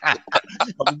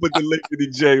 I'm gonna put the link to the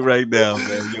J right now,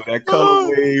 man. Yo, that color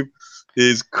wave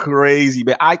is crazy,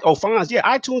 man. Fonz, yeah,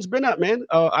 iTunes been up, man.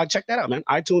 I checked that out, man.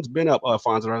 iTunes been up,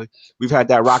 Fonz. Really, we've had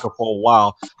that rocker for a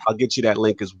while. I'll get you that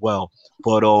link as well.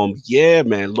 But yeah,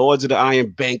 man, Lords of the Iron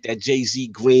Bank, that Jay-Z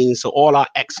Green. So all our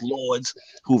ex-lords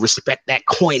who respect that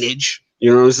coinage,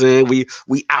 you know what I'm saying?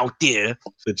 We out there.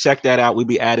 So check that out. We'll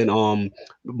be adding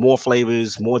more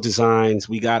flavors, more designs.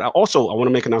 We got also, I want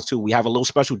to make an announcement too. We have a little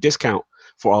special discount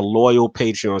for our loyal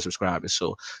Patreon subscribers.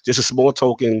 So just a small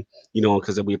token, you know,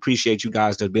 because we appreciate you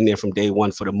guys that have been there from day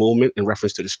one for the movement in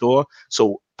reference to the store.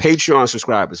 So Patreon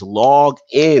subscribers, log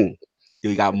in.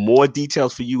 We got more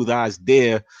details for you guys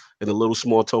there. And a little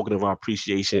small token of our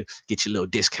appreciation, get your little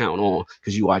discount on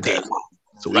because you are day one.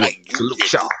 So right,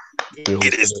 salute y'all.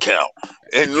 It is count.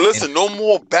 And listen, no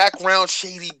more background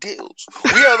shady deals. We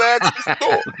have access to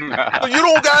store. So you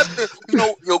don't got to,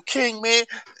 yo, King, man.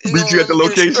 Meet you at the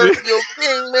location. Yo,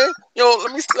 King, man. Yo,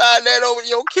 let me slide that over to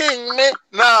your King, man.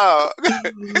 Nah.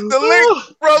 Hit the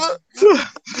link, brother.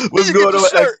 What's going on,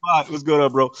 Xbox? What's going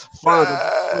on, bro? Fine.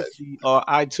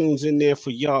 iTunes in there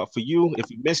for y'all, for you. If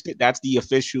you missed it, that's the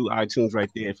official iTunes right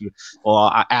there. If you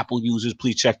our Apple users,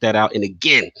 please check that out. And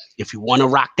again, if you want to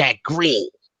rock that green,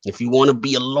 if you want to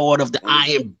be a Lord of the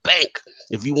Iron Bank,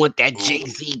 if you want that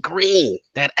Jay-Z green,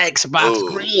 that Xbox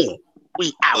green,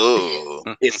 we out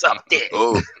there. It's up there.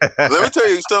 Let me tell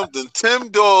you something. Tim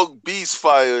Dog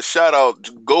Beastfire, shout out.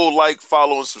 Go like,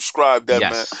 follow, and subscribe that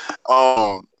man.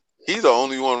 He's the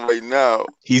only one right now.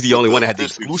 He's the only one that had the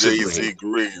exclusive Jay-Z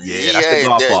green. Yeah, that's the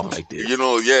golf ball right there. You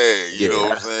know what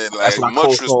I'm saying? Like, that's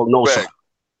much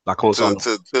respect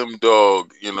to Tim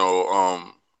Dog.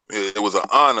 It was an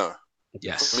honor.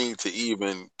 Yes. For me to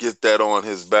even get that on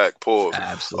his back porch.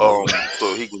 Absolutely.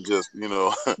 So he can just,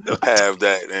 have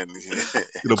that and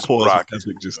the pause rock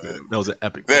epic just there. That was an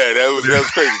epic. Yeah, that was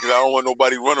crazy because I don't want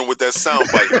nobody running with that sound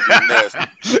bite.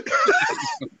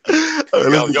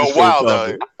 Yo, wild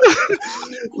out.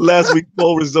 Last week,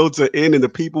 poll results are in, and the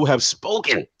people have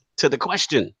spoken to the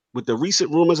question. With the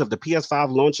recent rumors of the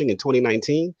PS5 launching in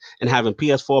 2019 and having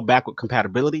PS4 backward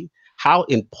compatibility, how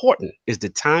important is the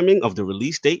timing of the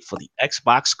release date for the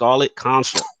Xbox Scarlet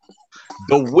console?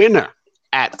 The winner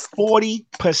at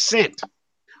 40%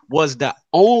 was the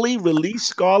only release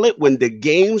Scarlet when the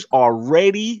games are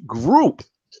ready group.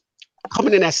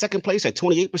 Coming in at second place at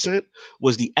 28%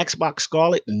 was the Xbox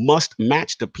Scarlet must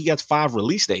match the PS5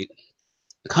 release date.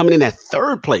 Coming in at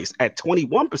third place at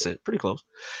 21%, pretty close.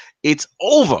 It's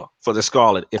over for the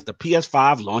Scarlet if the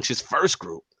PS5 launches first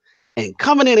group. And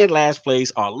coming in at last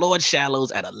place, our Lord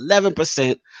Shallows at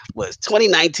 11% was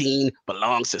 2019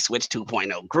 belongs to Switch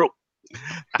 2.0 group.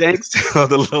 Thanks to all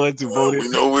the Lords who voted. We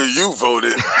know where you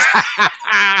voted.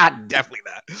 Definitely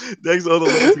not. Thanks to all the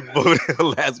Lords who voted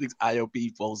on last week's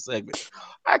IOP poll segment.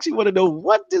 I actually want to know,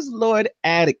 what does Lord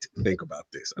Addict think about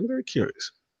this? I'm very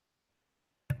curious.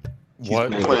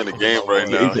 What? He's playing the game right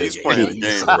now. He's playing the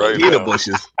game right right now. now.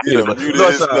 Bushes. He done muted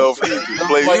himself. He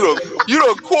play. You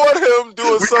done caught him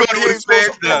doing something he ain't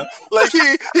supposed to do. Like he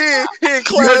in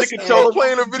class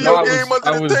playing a video game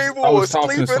under the table I or was talking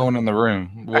sleeping. to someone in the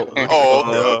room. Oh, okay. All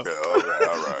right.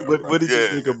 What did you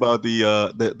think about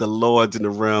the lords in the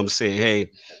realm saying,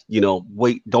 "Hey,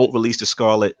 wait, don't release the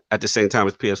Scarlet at the same time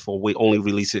as PS4. We only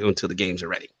release it until the games are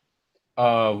ready."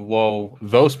 Well,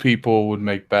 those people would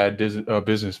make bad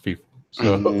business people.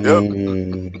 So,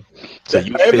 So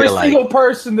you every feel single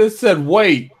person that said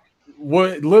wait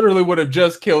would have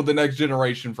just killed the next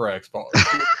generation for Xbox.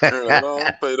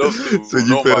 So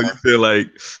you feel like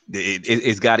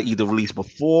it's got to either release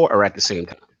before or at the same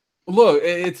time. Look,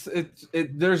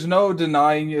 there's no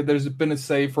denying it. There's been a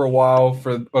say for a while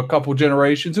for a couple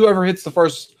generations. Whoever hits the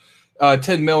first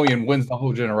 10 million wins the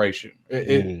whole generation.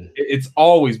 It's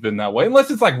always been that way,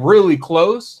 unless it's like really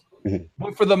close.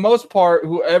 But for the most part,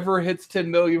 whoever hits 10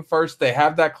 million first, they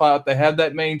have that clout, they have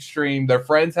that mainstream. Their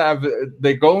friends have.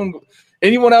 They go and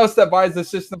anyone else that buys the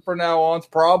system from now on is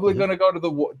probably going to go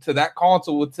to that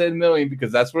console with 10 million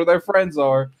because that's where their friends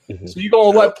are. So you're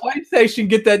going to let PlayStation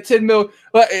get that 10 million.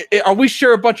 Are we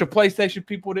sure a bunch of PlayStation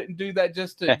people didn't do that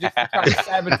just to kind of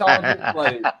sabotage it?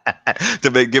 Like,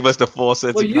 to give us the false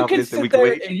sense of confidence that we can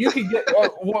wait? And you can get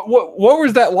what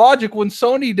was that logic when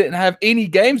Sony didn't have any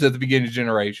games at the beginning of the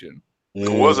generation? It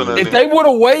wasn't. If they would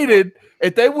have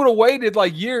waited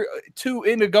like year 2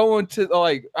 into going to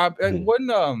like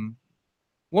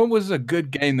when was a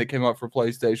good game that came out for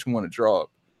PlayStation when it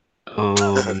dropped?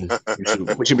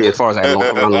 Which should be as far as I know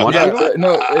around launch.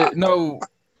 No.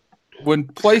 When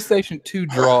PlayStation 2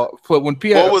 dropped, when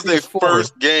PS4, what was their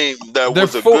first game that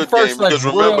was a good game? Because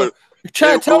remember,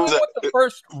 Chad, tell me what the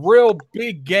first real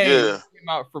big game came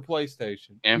out for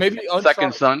PlayStation. Maybe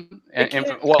Second Son.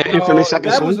 Infinite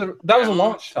Second Son. That was a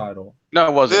launch title. No,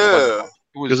 it wasn't. Yeah.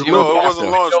 It wasn't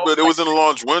launched, but it was in the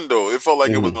launch window. It felt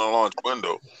like it was in the launch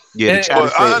window. Yeah, the chat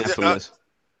said Infamous.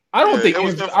 I don't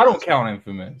count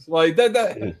Infamous like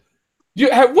that.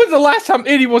 When's the last time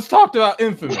anyone's talked about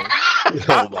Infamous?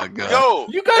 Oh my god! Yo,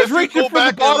 you guys reaching for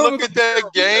the bottom and look at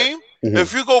that game.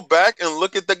 If you go back and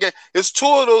look at the game, it's two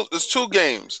of those. It's two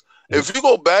games. If you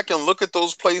go back and look at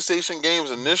those PlayStation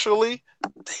games initially,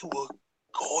 they were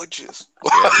gorgeous.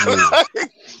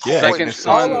 Second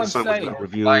Son. All I'm saying,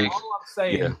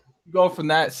 you go from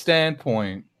that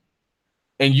standpoint,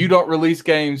 and you don't release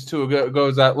games till it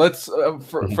goes out. Let's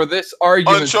for this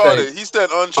argument. Uncharted. He said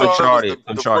Uncharted.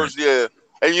 The first, yeah.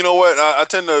 And you know what? I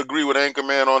tend to agree with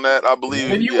Anchorman on that. I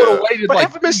believe. And you would have waited. But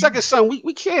Infamous Second Son,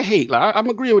 we can't hate. Like, I'm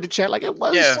agreeing with the chat. Like it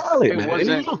was solid, man.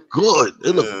 It looked good.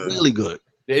 It looked really good.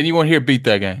 Did anyone here beat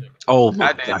that game? Oh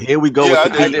my God! Here we go. Yeah,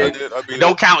 with I did.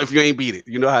 Don't count if you ain't beat it.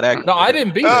 You know how that goes. No, I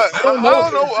didn't beat it. I don't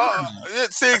know.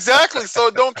 See, exactly. So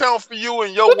it don't count for you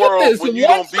in your world when you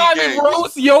don't beat games. It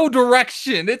rolls your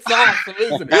direction. It's awesome,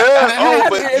 isn't it? Yeah,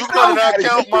 but you gotta not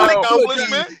count my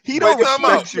accomplishment. He don't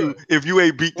respect you if you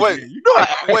ain't beat the game. You know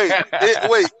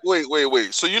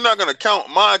wait. So you're not gonna count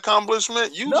my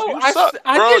accomplishment? You suck,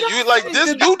 bro. You like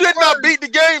this? You did not beat the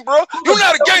game, bro. You're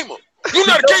not a gamer. You're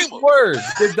not a gamer.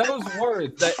 Those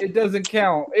words that it doesn't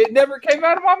count. It never came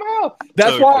out of my mouth.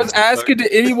 That's why I was asking,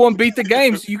 did anyone beat the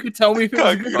game so you could tell me if it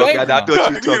was a good game? I thought you were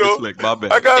talking slick. My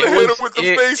bad. I gotta hit him with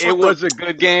the face. It was a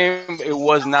good game. It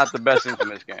was not the best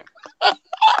Infamous game.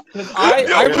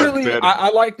 I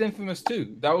liked Infamous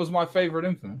too. That was my favorite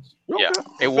Infamous. Yeah,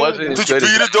 it wasn't. Did you beat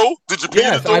it though?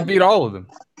 Yes, I beat all of them.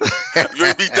 You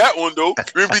ain't beat that one though.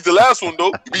 You ain't beat the last one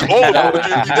though. You beat all of them, but you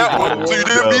didn't beat that one. So you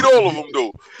didn't beat all of them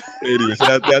though. Anyway,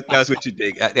 so that's what you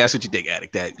think. That's what you think,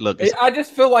 Addict. That look. I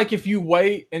just feel like if you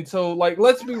wait until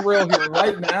let's be real here.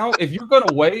 Right now, if you're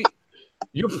gonna wait,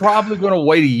 you're probably gonna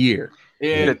wait a year.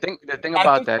 And the thing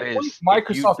about that is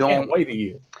Microsoft can't wait a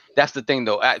year. That's the thing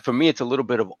though. For me, it's a little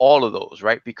bit of all of those,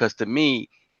 right? Because to me,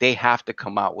 they have to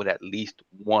come out with at least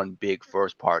one big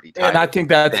first party title. And I think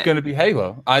that's going to be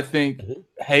Halo. I think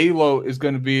Halo is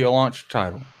going to be a launch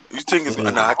title. You think it's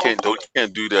I can't do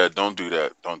that. Don't do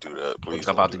that. Please.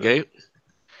 About the gate.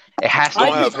 It has to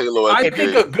have Halo at I the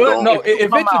think gate. If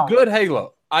it's a good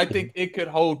Halo, I think it could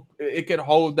hold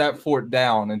that fort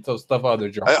down until stuff other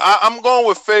drops. I'm going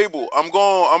with Fable. I'm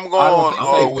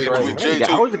going with J2. I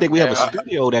don't even think we have a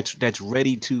studio that's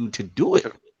ready to do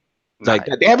it. Like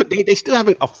they still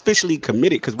haven't officially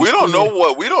committed because we don't know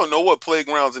what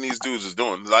Playgrounds and these dudes is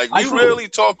doing. Like we rarely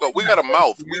talk. We got a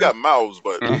mouth. We got mouths,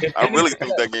 but I really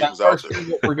think that game's out there.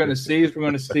 What we're gonna see.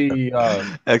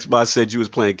 Xbox said you was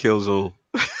playing Killzone.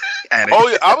 Oh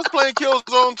yeah, I was playing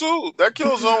Killzone too. That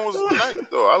Killzone was nice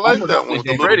though. I like that one.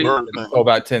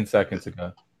 About 10 seconds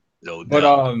ago. No But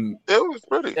doubt. It was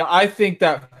pretty. I think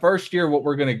that first year, what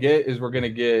we're gonna get is we're gonna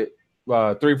get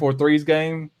 343's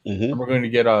game, and we're gonna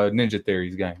get Ninja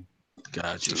Theory's game.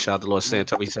 Gotcha. Shout out to Lord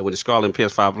Santo. He said when the Scarlet and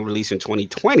PS5 will release in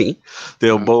 2020,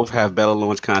 they'll both have better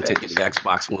launch content in the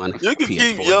Xbox One. You can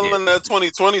keep PS4 yelling that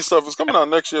 2020 stuff. It's coming out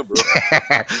next year, bro.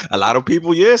 A lot of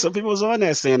people, some people was on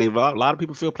that saying a lot of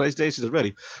people feel PlayStation is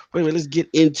ready. Wait a minute, let's get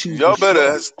into Y'all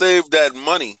better save that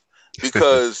money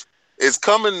because it's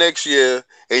coming next year,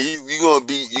 and you're gonna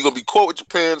be caught with your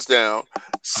pants down.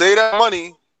 Save that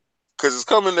money because it's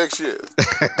coming next year.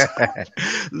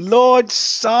 Lord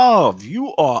Solve,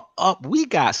 you are up. We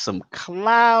got some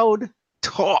cloud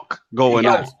talk going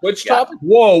on. Switch topic?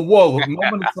 Whoa.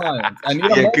 Moment of silence. I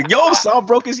need Solve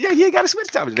broke his. Yeah, he ain't got a switch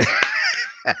topic. No,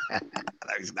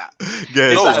 he's not.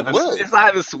 It's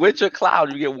either Switch or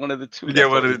Cloud. You get one of the two. Yeah,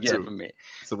 one of the two. For me.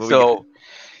 So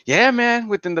yeah, man.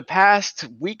 Within the past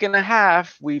week and a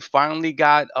half, we finally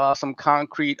got some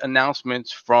concrete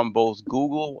announcements from both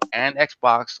Google and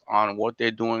Xbox on what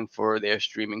they're doing for their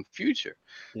streaming future.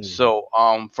 So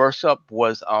first up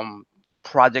was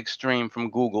Project Stream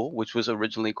from Google, which was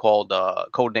originally called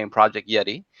codename Project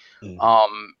Yeti.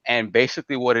 And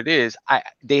basically what it is,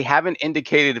 they haven't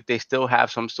indicated if they still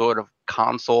have some sort of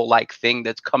console-like thing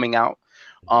that's coming out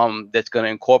that's going to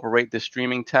incorporate the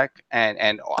streaming tech,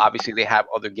 and obviously they have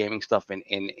other gaming stuff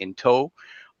in tow.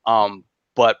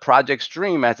 But Project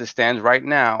Stream, as it stands right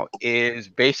now, is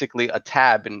basically a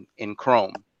tab in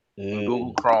Chrome.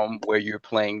 Google Chrome, where you're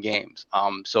playing games.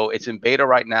 So it's in beta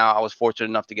right now. I was fortunate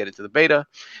enough to get into the beta,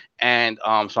 and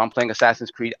so I'm playing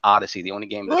Assassin's Creed Odyssey, the only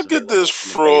game that's Look at this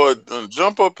fraud.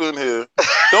 Jump up in here.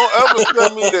 Don't ever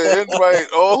send me the invite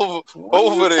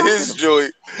over to his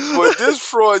joint. But this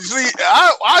fraud, see,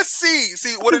 I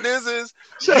see what it is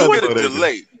you get a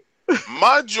delay.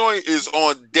 My joint is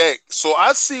on deck, so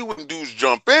I see when dudes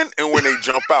jump in and when they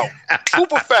jump out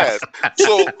super fast.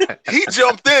 So he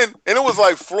jumped in, and it was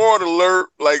like fraud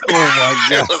alert. Like, oh my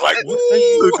god, it was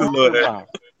like, wow.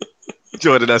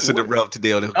 Joining us in the realm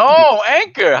today on the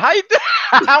Anchor, how you doing?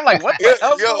 I'm like, what the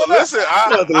hell? Yo, listen,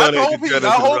 I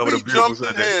hope he jumped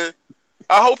in here.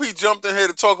 I hope he jumped in here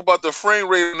to talk about the frame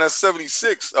rate on that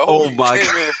 76. I hope he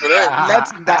came in for that.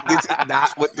 That's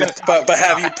not what this. But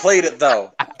have you played it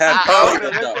though?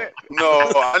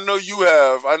 No, I know you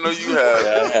have. Yeah,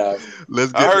 I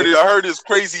have. I heard his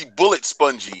crazy bullet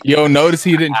spongy. Yo, notice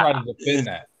he didn't try to defend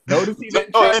that. Notice he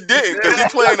didn't. No, he didn't, because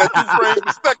he's playing at 2 frames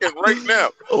a second right now.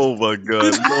 Oh my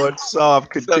god, Lord Solve,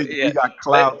 continue. We got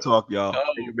cloud talk, y'all.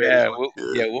 Oh man,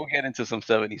 we'll get into some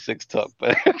 76 talk,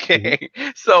 but okay.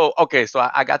 So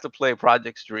I got to play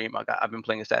Project Stream. I've been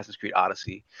playing Assassin's Creed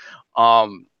Odyssey.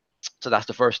 So that's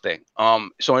the first thing.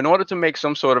 So in order to make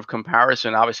some sort of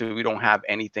comparison, obviously we don't have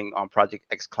anything on Project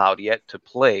xCloud yet to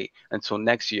play until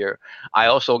next year. I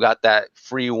also got that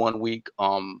free 1 week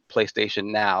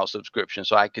PlayStation Now subscription,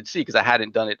 so I could see, because I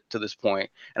hadn't done it to this point,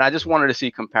 and I just wanted to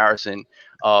see comparison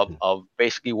of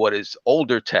basically what is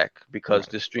older tech, because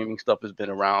the streaming stuff has been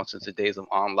around since the days of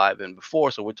OnLive and before.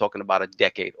 So we're talking about a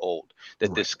decade old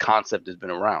that this concept has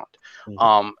been around.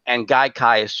 And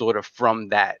Gaikai is sort of from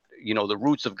that. The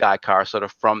roots of Gaikai are sort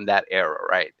of from that era,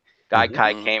 right?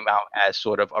 Gaikai came out as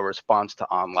sort of a response to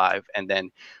OnLive, and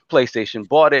then PlayStation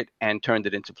bought it and turned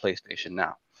it into PlayStation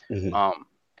Now.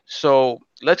 So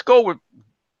let's go with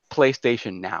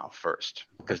PlayStation Now first,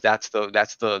 because that's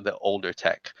the older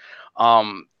tech.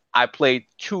 I played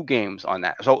 2 games on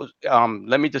that. So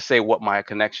let me just say what my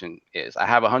connection is. I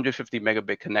have a 150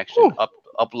 megabit connection,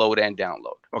 upload and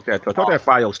download. Okay, so talk that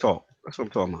Fios talk. That's what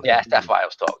I'm talking about. Yeah, that's that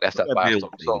Fios talk. That's that Fios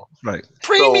talk. So, right.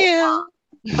 Premium.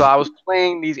 So I was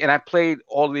playing these, and I played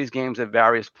all of these games at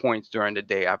various points during the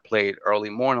day. I played early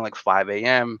morning, like 5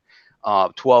 a.m.,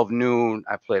 12 noon.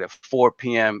 I played at 4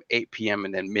 p.m., 8 p.m.,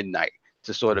 and then midnight,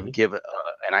 to sort of give an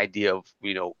idea of,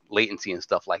 latency and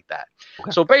stuff like that.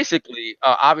 So basically,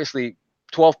 obviously,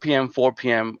 12 p.m., 4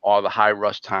 p.m. are the high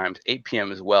rush times, 8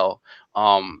 p.m. as well.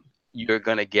 You're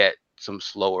going to get some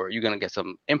slower. You're going to get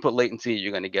some input latency.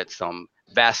 You're going to get some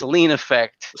Vaseline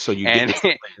effect. So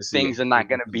things are not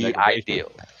going to be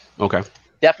ideal. Okay.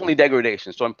 Definitely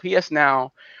degradation. So on PS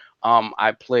Now,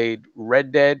 I played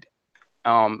Red Dead,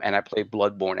 and I played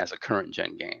Bloodborne as a current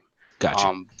gen game.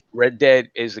 Gotcha. Red Dead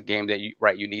is a game that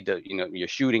you need to, you're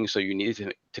shooting, so you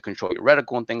need to control your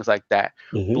reticle and things like that.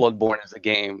 Bloodborne is a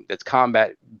game that's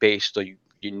combat based, so you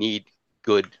need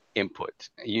good input.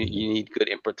 You need good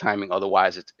input timing,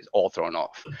 otherwise it's all thrown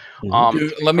off.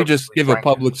 Let me just give a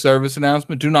public service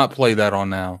announcement. Do not play that on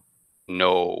Now.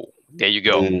 No. There you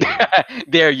go.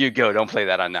 There you go. Don't play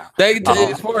that on Now.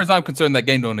 As far as I'm concerned, that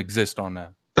game don't exist on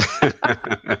Now. Is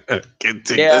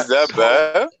that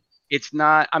bad? It's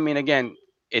not. I mean, again,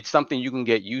 it's something you can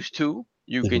get used to.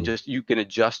 You can you can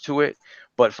adjust to it.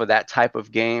 But for that type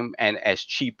of game, and as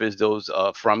cheap as those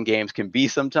from games can be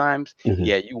sometimes,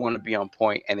 yeah, you want to be on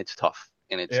point, and it's tough.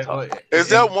 And it's tough. Is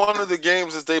that one of the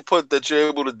games that they put that you're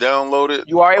able to download it?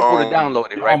 You are able to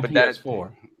download it, right? On But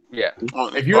PS4. Yeah.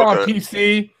 If you're on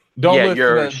PC, don't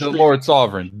listen to the Lord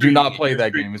Sovereign. Do not play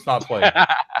that game. It's not playable.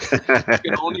 You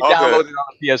can only download it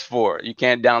on the PS4. You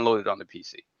can't download it on the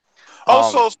PC.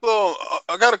 Also, so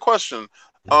I got a question.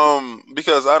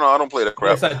 Because I don't play that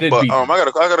crap. Yes, I did. But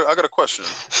I got a question.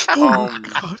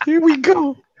 Here we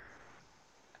go.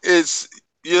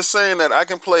 You're saying that I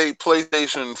can play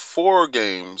PlayStation 4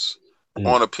 games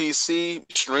on a PC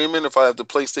streaming if I have the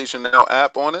PlayStation Now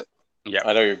app on it? Yeah,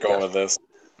 I know you're going with this.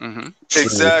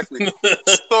 Exactly.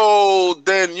 So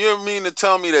then you mean to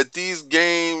tell me that these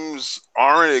games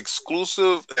aren't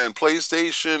exclusive and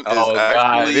PlayStation is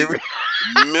actually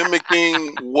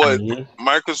mimicking what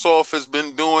Microsoft has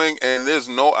been doing, and there's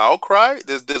no outcry?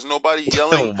 There's nobody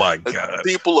yelling. Oh my God!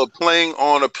 People are playing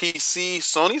on a PC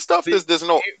Sony stuff. There's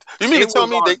no. You mean to tell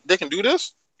me they can do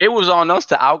this? It was on us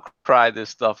to outcry this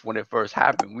stuff when it first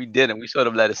happened. We didn't. We sort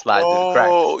of let it slide through the cracks.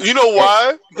 Oh, you know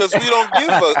why? Because we don't give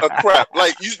a crap.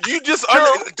 Like you just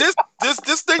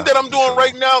this thing that I'm doing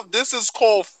right now. This is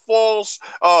called false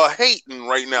hating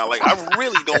right now. Like I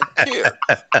really don't care.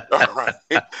 All right,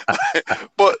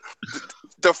 but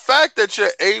the fact that you're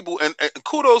able, and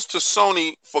kudos to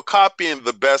Sony for copying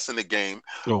the best in the game.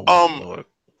 Oh,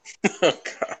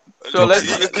 so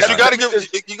you gotta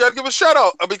give a shout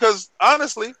out, because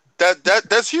honestly,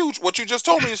 that's huge. What you just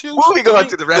told me is huge. Before we go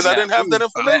into the rest, because I didn't have that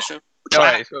information. All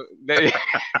right,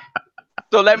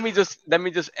 so let me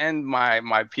just end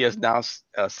my PS Now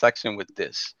section with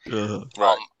this.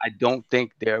 Right. I don't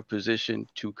think they're positioned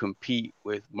to compete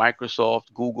with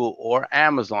Microsoft, Google, or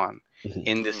Amazon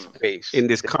in this space. In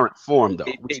this current form, though,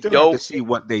 we still have to see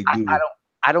what they do.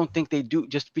 I don't think they do,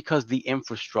 just because the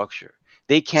infrastructure.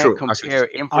 They can't compare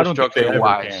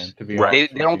infrastructure-wise. They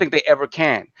don't think they ever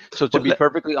can. So to be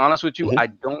perfectly honest with you, I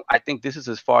think this is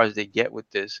as far as they get with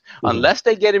this, unless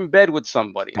they get in bed with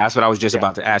somebody. That's what I was just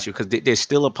about to ask you, because there's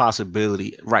still a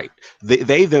possibility, right?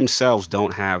 They themselves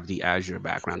don't have the Azure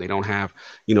background. They don't have,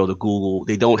 the Google.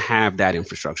 They don't have that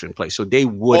infrastructure in place. So they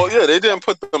would. Well, yeah, they didn't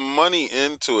put the money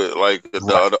into it like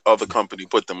the other company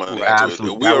put the money into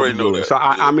it. We already know that. So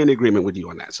I'm in agreement with you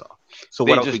on that. So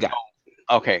what else we got?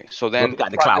 Okay, so then we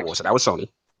got the Cloud Wars. So that was Sony.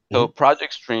 So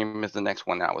Project Stream is the next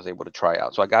one that I was able to try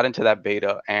out. So I got into that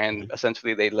beta, and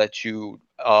essentially they let you.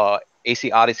 AC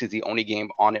Odyssey is the only game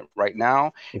on it right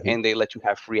now, and they let you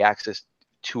have free access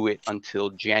to it until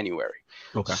January.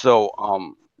 Okay. So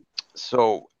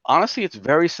so honestly, it's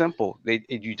very simple.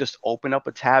 You just open up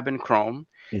a tab in Chrome.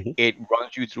 It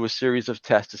runs you through a series of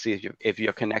tests to see if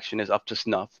your connection is up to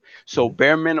snuff. So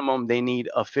bare minimum, they need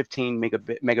a 15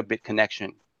 megabit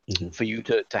connection for you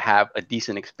to have a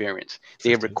decent experience.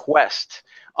 They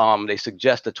they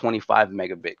suggest a 25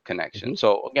 megabit connection.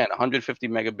 So again, 150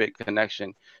 megabit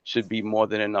connection should be more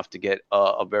than enough to get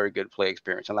a very good play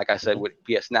experience. And like I said, with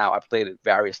PS Now, I've played it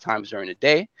various times during the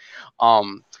day.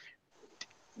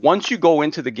 Once you go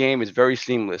into the game, it's very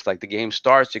seamless. Like the game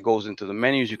starts, it goes into the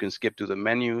menus. You can skip through the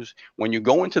menus. When you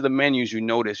go into the menus, you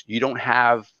notice you don't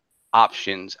have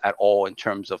options at all in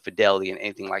terms of fidelity and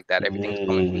anything like that. Everything's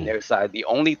coming from their side. The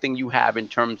only thing you have in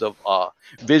terms of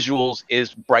visuals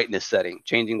is brightness setting,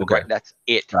 changing the bright. That's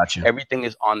it. Gotcha. Everything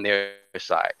is on their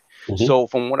side. So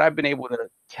from what I've been able to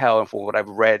tell and for what I've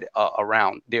read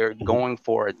around, they're going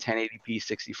for a 1080p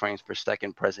 60 frames per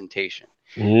second presentation.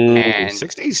 And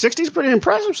 60 is pretty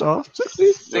impressive. So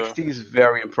 60 is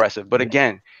very impressive. But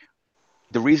again,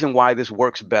 the reason why this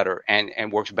works better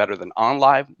and works better than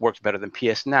OnLive, works better than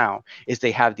PS Now, is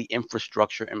they have the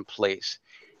infrastructure in place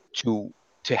to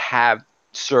have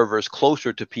servers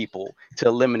closer to people to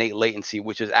eliminate latency,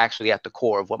 which is actually at the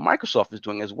core of what Microsoft is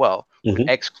doing as well with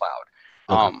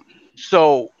xCloud.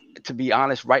 So to be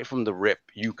honest, right from the rip,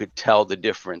 you could tell the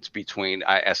difference between,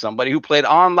 as somebody who played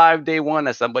OnLive day one,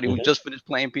 as somebody who just finished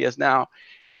playing PS Now,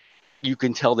 you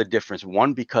can tell the difference.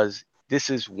 One, because this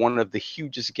is one of the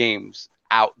hugest games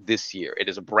out this year. It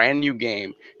is a brand new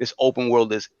game. This open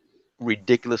world is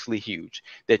ridiculously huge.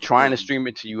 They're trying to stream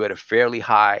it to you at a fairly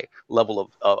high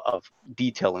level of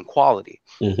detail and quality.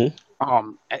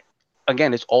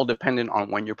 Again, it's all dependent on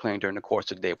when you're playing during the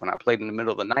course of the day. When I played in the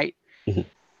middle of the night,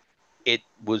 it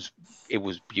was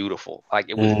beautiful. Like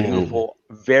it was beautiful.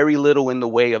 Very little in the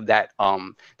way of that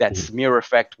that smear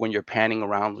effect when you're panning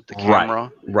around with the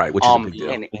camera. Right, which is a big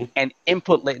deal. And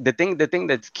input the thing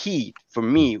that's key for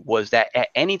me was that at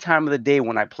any time of the day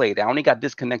when I played, I only got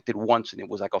disconnected once, and it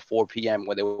was like a 4 p.m.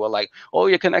 where they were like, "Oh,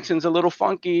 your connection's a little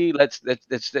funky. Let's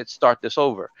start this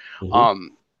over."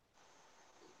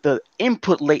 The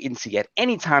input latency at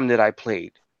any time that I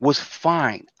played was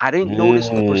fine. I didn't notice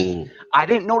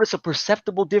a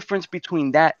perceptible difference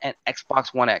between that and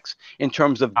Xbox One X in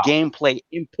terms of gameplay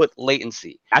input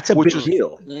latency. That's a big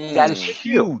deal. That is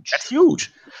huge. That's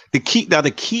huge. The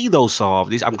key though,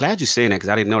 Solve, I'm glad you're saying that because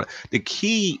I didn't know that. The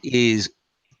key is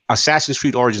Assassin's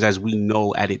Creed Origins, as we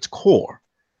know at its core,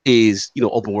 is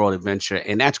open world adventure,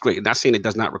 and that's great. I'm not saying it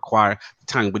does not require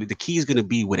time, but the key is going to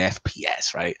be with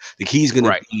FPS, right? The key is going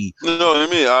to be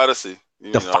Odyssey.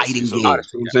 The fighting game. You know what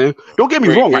I'm saying? Don't get me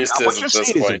wrong. What you're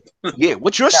saying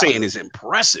what you're saying is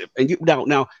impressive. And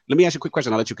now let me ask you a quick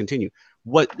question. I'll let you continue.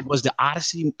 What was the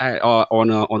Odyssey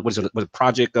on what is it? Was it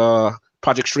Project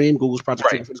Stream? Google's Project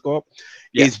Stream, what it's called?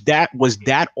 Yeah. Was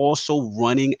that also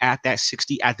running at that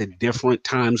 60 at the different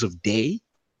times of day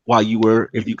while you were,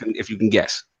 if you can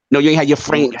guess? No, you ain't had your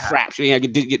frame, your fraps. You ain't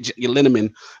had your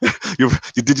Linneman, your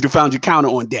digital found your counter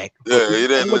on deck. Yeah, you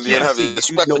didn't have your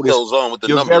spectacles on with the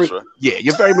numbers, right? Yeah,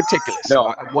 you're very meticulous.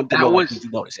 No,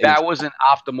 that was in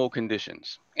optimal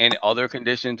conditions. In other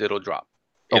conditions, it'll drop.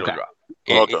 It'll drop.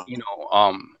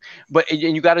 But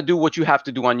you got to do what you have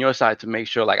to do on your side to make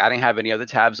sure. Like, I didn't have any other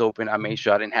tabs open. I made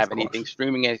sure I didn't have anything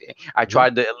streaming. I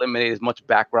tried to eliminate as much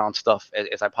background stuff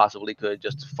as I possibly could,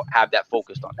 just to have that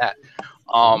focused on that.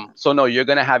 So no, you're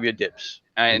gonna have your dips,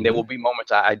 and there will be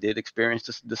moments I did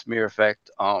experience the smear effect.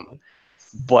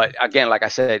 But again, like I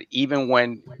said, even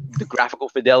when the graphical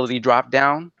fidelity dropped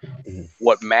down,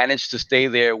 what managed to stay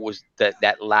there was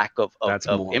that lack of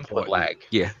input lag.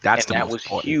 Yeah, that was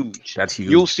huge. That's huge.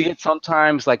 You'll see it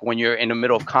sometimes, like when you're in the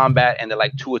middle of combat and there are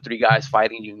like 2 or 3 guys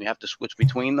fighting you, and you have to switch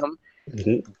between them.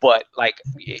 But like,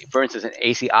 for instance, in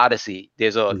AC Odyssey,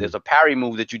 there's a parry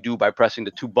move that you do by pressing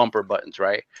the 2 bumper buttons,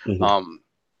 right?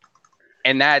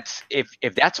 And that's if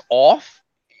that's off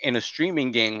in a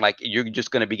streaming game, like, you're just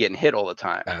going to be getting hit all the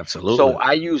time. Absolutely. So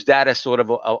I use that as sort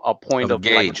of a point of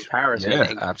like comparison.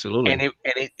 Yeah, absolutely.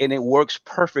 And it works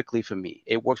perfectly for me.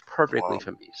 It works perfectly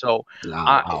for me. So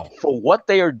for what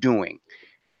they are doing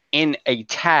in a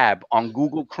tab on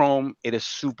Google Chrome, it is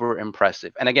super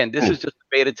impressive. And again, this is just a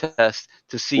beta test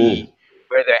to see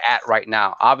where they're at right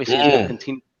now. Obviously, it's going to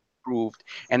continue improved.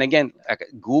 And again,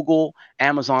 Google,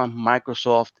 Amazon,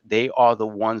 Microsoft, they are the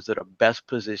ones that are best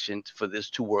positioned for this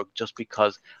to work just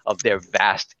because of their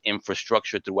vast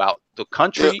infrastructure throughout the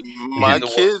country. Yeah, my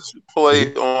kids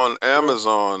play on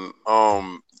Amazon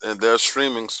and their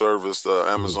streaming service, the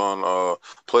Amazon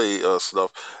Play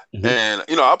stuff. And,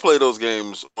 I play those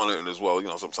games on it as well.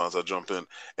 Sometimes I jump in.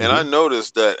 And I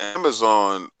noticed that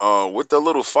Amazon, with the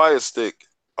little Fire Stick,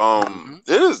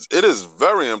 it is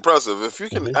very impressive. If you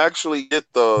can actually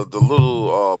get the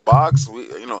little box,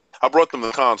 I brought them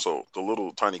the console, the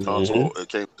little tiny console. It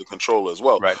came with the controller as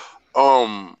well. Right.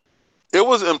 It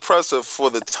was impressive for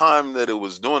the time that it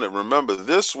was doing it. Remember,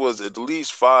 this was at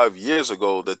least 5 years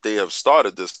ago that they have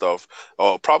started this stuff.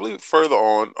 Probably further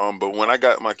on. But when I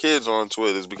got my kids onto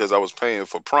it, is because I was paying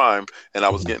for Prime and I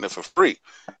was getting it for free.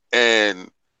 And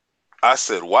I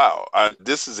said, wow,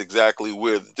 this is exactly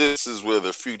where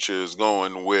the future is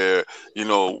going, where,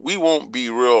 we won't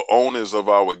be real owners of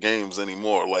our games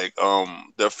anymore. Like,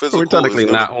 they're physical. We're technically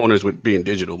not owners with being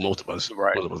digital, most of us.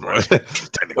 Right.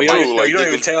 Well, you don't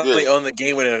even technically own the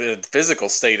game in a physical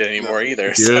state anymore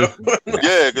either. Yeah,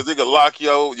 yeah, because they can lock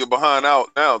your behind out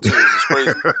now, too. It's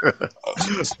crazy.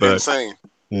 It's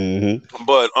insane.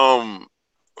 But,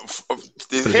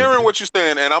 hearing what you're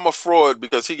saying, and I'm a fraud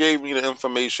because he gave me the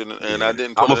information and I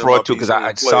didn't. I'm a fraud too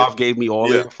because Sav gave me all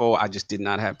the info. I just did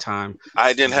not have time.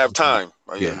 I didn't have time.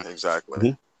 Yeah,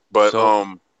 exactly. But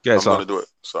I'm gonna do it.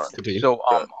 Sorry. Continue. So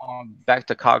back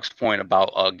to Cog's point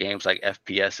about games like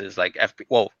FPSs, like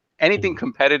anything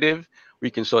competitive, we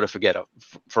can sort of forget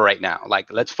for right now.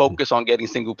 Like, let's focus on getting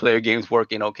single player games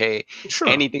working. Okay. Sure.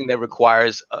 Anything that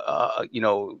requires,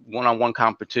 one-on-one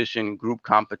competition, group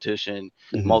competition,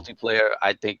 multiplayer,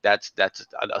 I think that's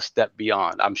a step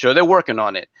beyond. I'm sure they're working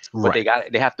on it, but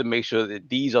they have to make sure that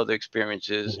these other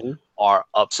experiences are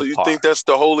up. So you think that's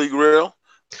the holy grail?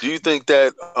 Do you think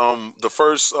that the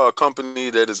first company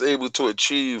that is able to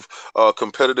achieve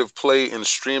competitive play in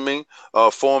streaming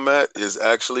format is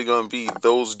actually going to be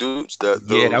those dudes? That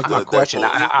was my question.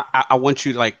 I want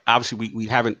you to, like, obviously we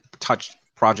haven't touched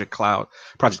Project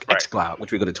X Cloud,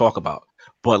 which we're going to talk about.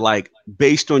 But like,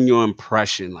 based on your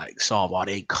impression, like, Solve, are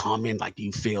they coming? Like, do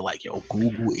you feel like, yo,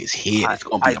 Google is here? It's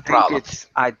gonna be a problem.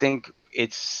 I think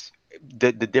it's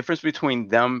the difference between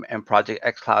them and Project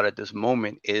xCloud at this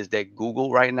moment is that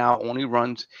Google right now only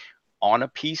runs on a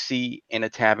PC in a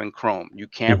tab in Chrome. You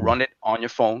can't run it on your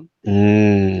phone.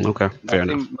 Okay, fair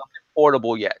enough. Nothing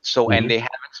portable yet. So, and they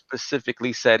haven't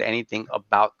specifically said anything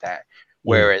about that.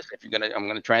 Whereas if I'm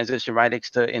gonna transition right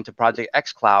into Project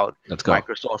xCloud, let's go.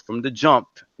 Microsoft from the jump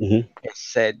has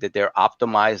said that they're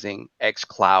optimizing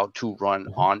xCloud to run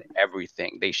on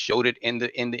everything. They showed it in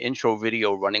the intro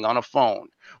video, running on a phone,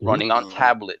 running on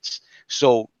tablets.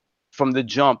 So from the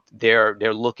jump, they're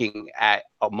looking at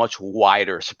a much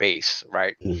wider space,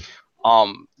 right?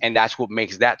 And that's what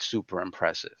makes that super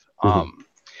impressive.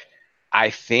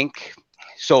 I think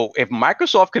so. If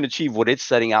Microsoft can achieve what it's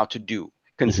setting out to do,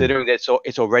 considering that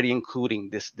it's already including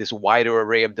this wider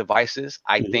array of devices,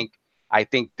 I think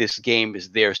this game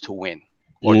is theirs to win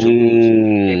or to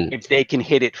lose if they can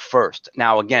hit it first.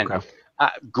 Now, again,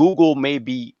 Google may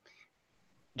be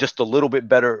just a little bit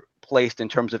better placed in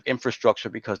terms of infrastructure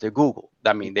because they're Google.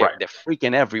 I mean, they're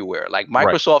freaking everywhere. Like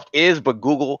Microsoft is, but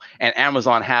Google and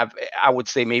Amazon have, I would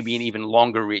say, maybe an even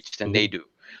longer reach than they do.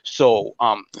 So,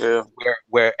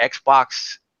 where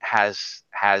Xbox has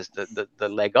the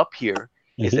leg up here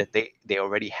is that they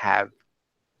already have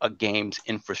a games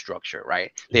infrastructure,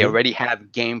 right? They already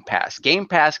have Game Pass. Game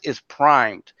Pass is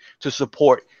primed to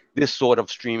support this sort of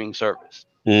streaming service.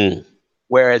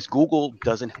 Whereas Google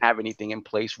doesn't have anything in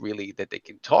place really that they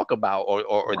can talk about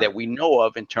or that we know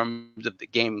of in terms of the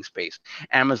gaming space.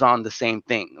 Amazon, the same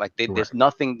thing. Like there's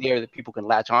nothing there that people can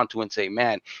latch onto and say,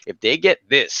 man, if they get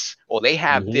this or they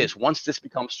have this, once this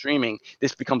becomes streaming,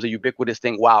 this becomes a ubiquitous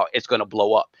thing. Wow, it's going to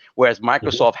blow up. Whereas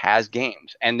Microsoft has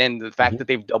games. And then the fact that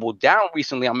they've doubled down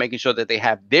recently on making sure that they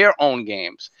have their own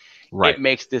games, it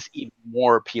makes this even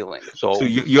more appealing. So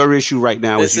your issue right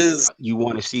now is you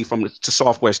want to see from the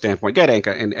software standpoint. Get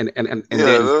Anchor and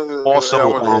then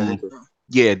also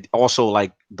also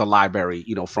like the library,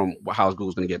 from how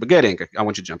Google's going to get. But get Anchor. I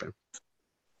want you to jump in.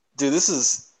 Dude, this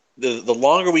is the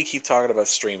longer we keep talking about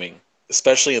streaming,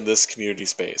 especially in this community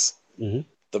space,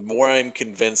 the more I'm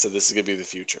convinced that this is going to be the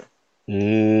future.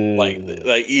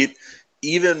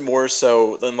 Even more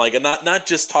so than not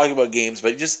just talking about games,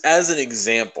 but just as an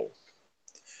example.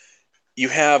 You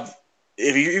have,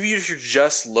 if you're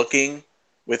just looking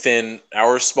within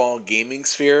our small gaming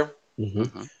sphere,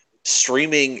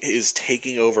 streaming is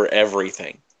taking over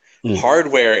everything.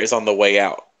 Hardware is on the way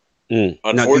out.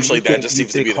 Unfortunately, that just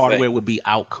seems to be the hardware thing. Would be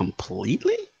out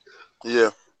completely?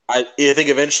 Yeah. I think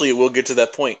eventually it will get to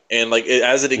that point. And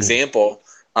as an example,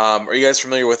 are you guys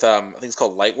familiar with, I think it's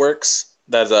called Lightworks,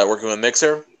 that's working with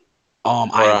Mixer?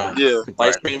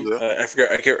 Livestream?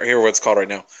 I can't remember what it's called right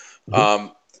now.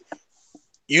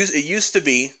 It used to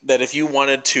be that if you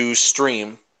wanted to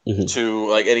stream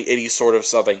to any sort of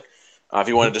something, if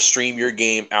you wanted to stream your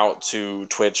game out to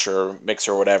Twitch or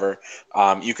Mixer or whatever,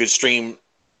 you could stream.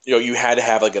 You had to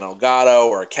have an Elgato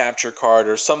or a capture card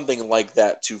or something like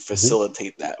that to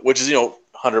facilitate that, which is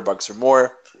 $100 or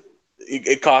more.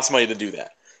 It costs money to do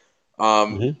that.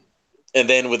 And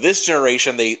then with this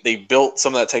generation, they built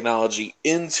some of that technology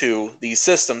into these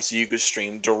systems so you could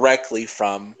stream directly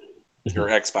from your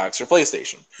Xbox or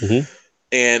PlayStation.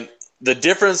 And the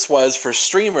difference was for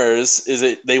streamers is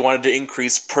that they wanted to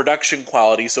increase production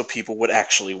quality so people would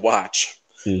actually watch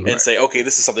and say, okay,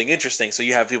 this is something interesting. So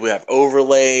you have people who have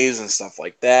overlays and stuff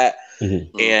like that.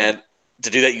 And to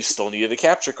do that, you still needed a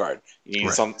capture card. You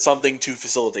need something to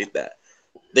facilitate that.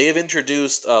 They have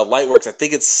introduced Lightworks. I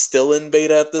think it's still in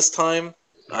beta at this time.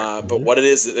 But what it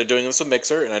is, they're doing this with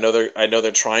Mixer, and I know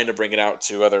they're trying to bring it out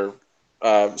to other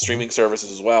streaming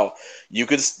services as well. You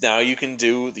can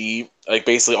do the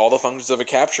basically all the functions of a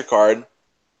capture card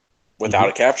without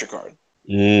a capture card.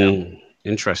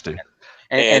 Interesting.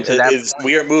 And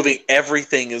we are moving.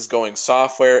 Everything is going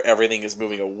software. Everything is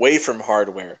moving away from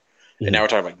hardware. And now we're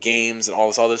talking about games and all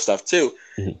this other stuff too.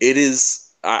 It is.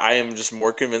 I am just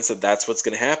more convinced that that's what's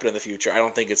going to happen in the future. I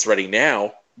don't think it's ready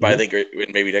now, but I think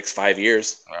in maybe next 5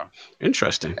 years. Yeah.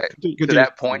 Interesting. To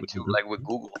that point too, like with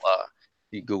Google,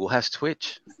 Google has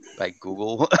Twitch. Like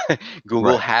Google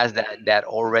has that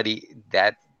already,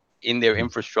 that in their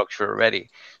infrastructure already.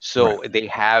 So they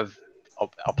have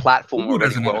a platform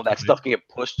already where all that stuff can get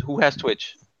pushed. Who has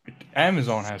Twitch?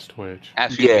 Amazon has Twitch.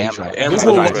 Amazon.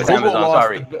 Google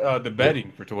lost the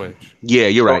betting for Twitch. Yeah,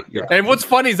 you're right. And what's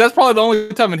funny is that's probably the only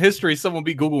time in history someone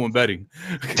beat Google in betting.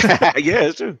 Yeah,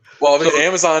 it's true. Well, I mean,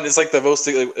 Amazon is the most.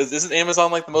 Isn't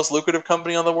Amazon the most lucrative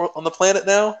company on the world, on the planet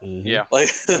now? Yeah,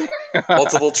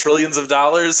 multiple trillions of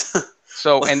dollars.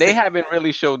 So, and they haven't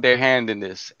really showed their hand in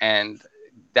this, and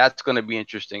that's going to be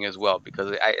interesting as well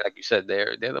because, like you said,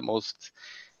 they're the most,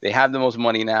 they have the most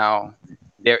money now.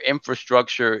 Their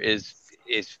infrastructure is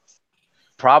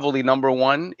probably number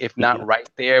one, if not right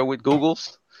there with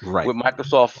Google's, Right. with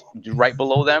Microsoft right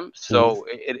below them. So,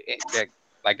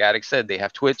 like Addict said, they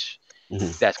have Twitch.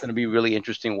 That's going to be really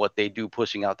interesting what they do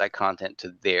pushing out that content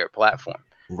to their platform.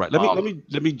 Right.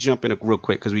 Let me jump in real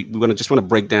quick because we want to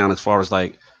break down as far as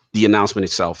like the announcement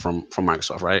itself from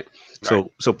Microsoft, right?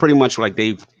 So pretty much like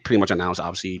they've pretty much announced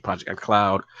obviously Project X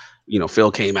Cloud. You know,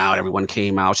 Phil came out, everyone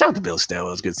came out. Shout out to Bill Stell.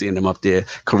 It was good seeing them up there.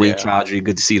 Kareem Chaudhry,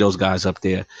 good to see those guys up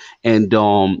there. And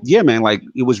yeah, man, like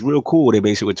it was real cool. They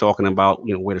basically were talking about,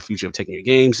 you know, where the future of taking your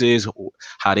games is,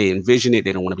 how they envision it.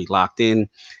 They don't want to be locked in.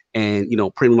 And, you know,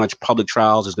 pretty much public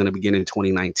trials is going to begin in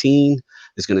 2019.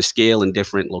 It's going to scale in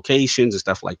different locations and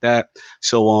stuff like that.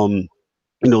 So,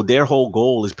 you know, their whole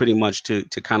goal is pretty much to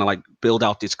kind of like build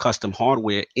out this custom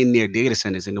hardware in their data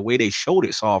centers. And the way they showed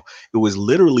it off, it was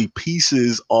literally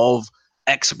pieces of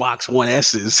Xbox One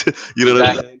S's, you know what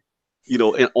I mean? You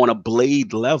know, on a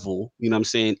blade level, you know what I'm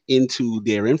saying, into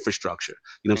their infrastructure.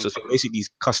 You know, so basically these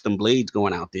custom blades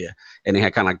going out there, and they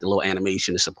had kind of like the little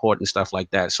animation and support and stuff like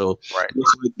that. So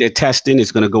they're testing.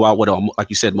 It's going to go out with, like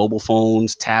you said, mobile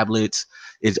phones, tablets.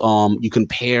 Is you can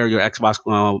pair your Xbox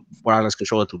wireless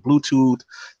controller through Bluetooth.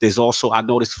 There's also, I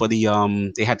noticed for the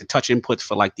they had the touch inputs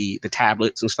for like the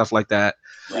tablets and stuff like that.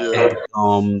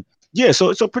 And,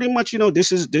 so pretty much, you know,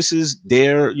 this is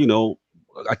their, you know,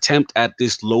 attempt at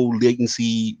this low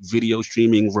latency video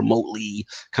streaming remotely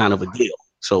kind of a deal.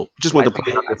 So just wanted to put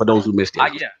it out there for those who missed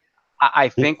it. I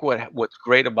think what's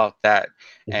great about that,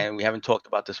 and we haven't talked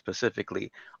about this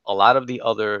specifically, a lot of the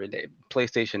other,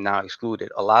 PlayStation now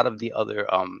excluded, a lot of the other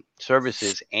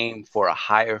services aim for a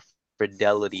higher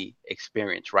fidelity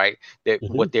experience, right?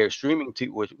 What they're streaming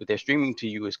to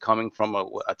you is coming from a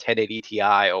 1080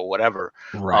 Ti or whatever,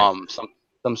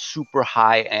 some super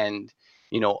high end,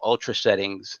 you know, ultra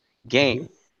settings game.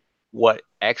 What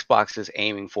Xbox is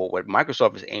aiming for, what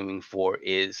Microsoft is aiming for,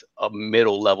 is a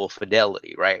middle level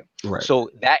fidelity, right? So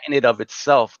that in and of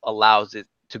itself allows it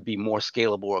to be more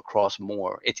scalable across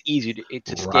more. It's easy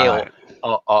to scale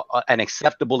an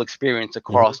acceptable experience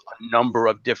across a number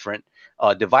of different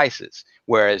devices.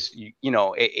 Whereas, you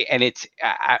know,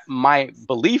 my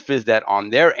belief is that on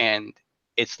their end,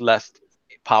 it's less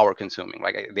power consuming.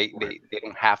 Like they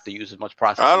don't have to use as much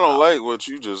processing. I don't like what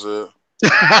you just said.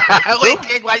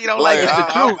 Why you don't like it? It's the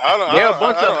truth. There are a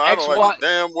bunch of I don't like the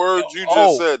damn words you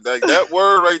just said. Like that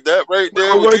word right there,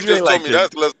 what you just told me,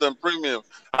 that's less than premium.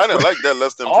 I didn't like that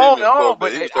less than premium. No,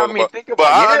 but I mean, think about it. But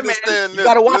I understand this. You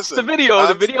gotta watch the video.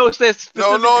 The video says no.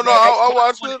 I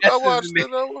watched it.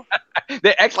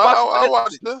 The Xbox. I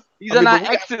watched it. These are not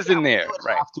X's in there,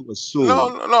 right? Have to assume.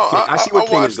 No. I see where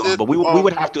King is going, but we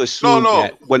would have to assume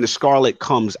that when the Scarlet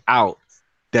comes out,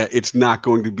 that it's not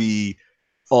going to be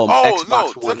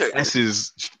Xbox One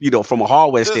S's, you know, from a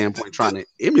hardware standpoint, trying to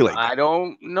emulate. I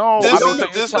don't know.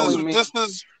 This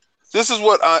is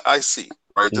what I see,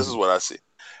 right? This is what I see.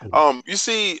 You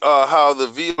see how the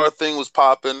VR thing was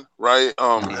popping, right?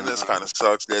 And this kind of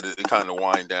sucks that it kind of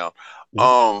wind down.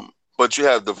 But you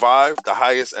have the Vive, the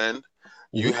highest end.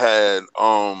 You had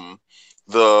what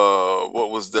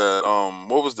was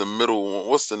the middle one?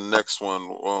 What's the next one?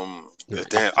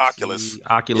 Oculus.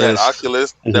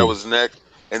 Oculus. That was next.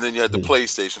 And then you had the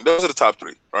PlayStation. Those are the top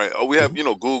three, right? We have, you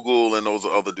know, Google and those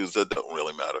are other dudes that don't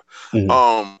really matter.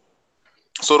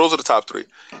 So those are the top three.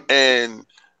 And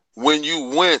when you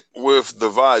went with the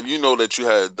Vive, you know that you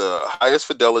had the highest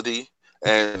fidelity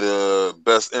and the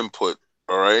best input,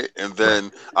 all right? And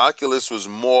then Oculus was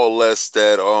more or less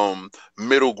that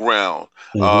middle ground.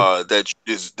 That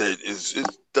is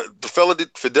the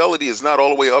fidelity is not all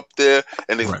the way up there,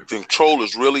 and the control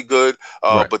is really good,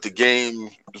 but the game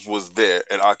was there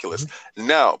at Oculus.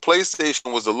 Now,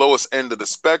 PlayStation was the lowest end of the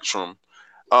spectrum,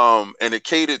 and it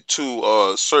catered to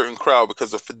a certain crowd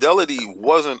because the fidelity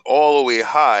wasn't all the way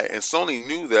high, and Sony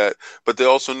knew that, but they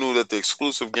also knew that the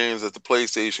exclusive games that the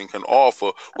PlayStation can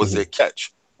offer was their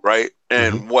catch. Right.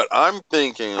 And what I'm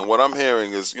thinking and what I'm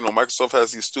hearing is, you know, Microsoft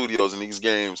has these studios and these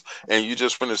games, and you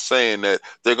just finished saying that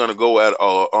they're going to go at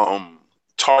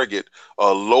target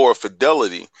a lower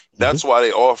fidelity. That's why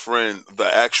they're offering the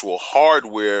actual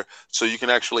hardware, so you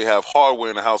can actually have hardware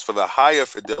in the house for the higher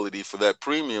fidelity for that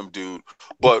premium dude.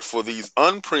 But for these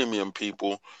unpremium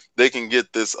people, they can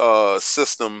get this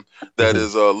system that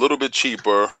is a little bit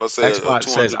cheaper. Let's say Xbox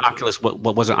says Oculus. What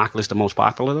wasn't Oculus the most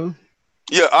popular though?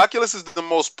 Yeah, Oculus is the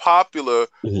most popular,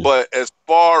 but as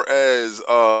far as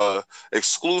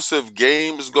exclusive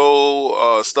games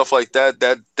go, stuff like that,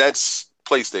 that's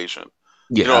PlayStation.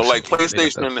 Yeah, like absolutely.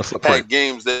 PlayStation had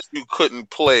games that you couldn't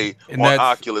play on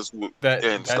Oculus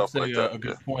and stuff like that. That's a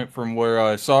good point from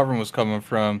where Sovereign was coming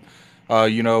from.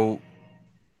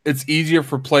 It's easier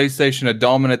for PlayStation to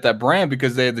dominate that brand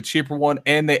because they have the cheaper one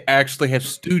and they actually have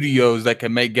studios that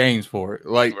can make games for it.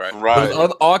 Like those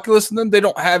other Oculus and them, they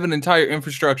don't have an entire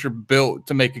infrastructure built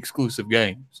to make exclusive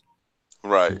games.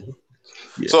 Right.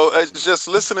 Yeah. So just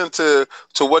listening to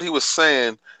what he was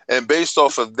saying, and based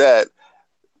off of that,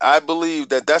 I believe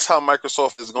that that's how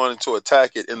Microsoft is going to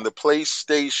attack it in the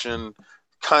PlayStation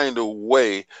kind of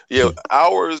way. Yeah,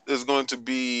 ours is going to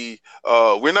be.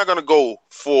 We're not going to go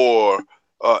for.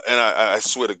 And I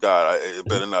swear to God, it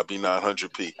better not be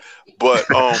 900p. But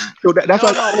so that's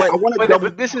why I want to.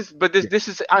 But this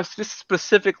is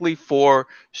specifically for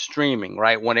streaming,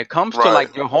 right? When it comes to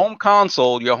like your home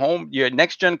console, your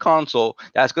next gen console,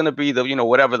 that's going to be the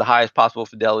whatever the highest possible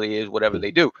fidelity is, whatever they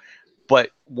do.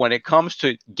 But when it comes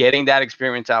to getting that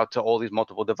experience out to all these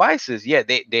multiple devices, yeah,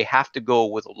 they have to go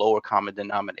with a lower common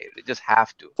denominator. They just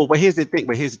have to. Well, but here's the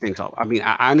thing, Tom. I mean,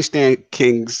 I understand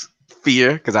King's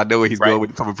fear because I know where he's going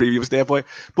with from a premium standpoint.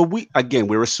 But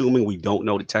we're assuming we don't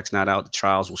know. The tech's not out. The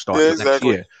trials will start next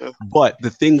year. Yeah. But the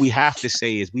thing we have to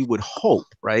say is we would hope,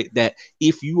 right, that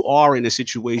if you are in a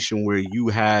situation where you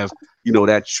have,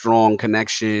 that strong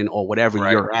connection or whatever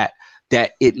you're at,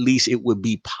 that at least it would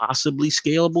be possibly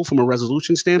scalable from a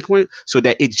resolution standpoint, so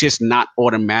that it's just not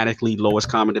automatically lowest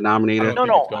common denominator.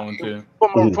 No.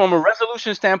 From a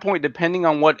resolution standpoint, depending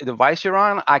on what device you're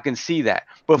on, I can see that.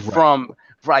 But from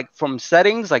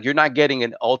settings, like you're not getting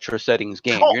an ultra settings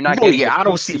game. You're not getting. I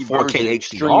don't see 4K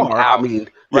HDR. I mean,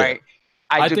 right.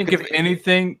 I think if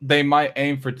anything, they might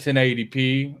aim for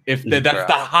 1080p. If that's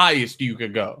the highest you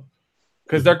could go.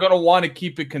 Because they're going to want to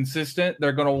keep it consistent.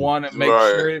 They're going to want to make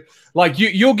sure, like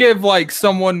you'll give like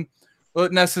someone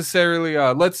necessarily,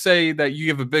 let's say that you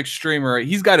give a big streamer,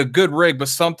 he's got a good rig, but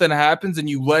something happens and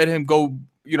you let him go,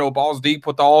 balls deep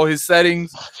with all his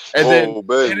settings, and then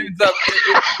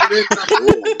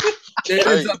it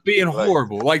ends up being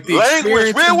horrible. Like the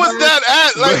language, where was that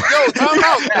at? Like, yo, time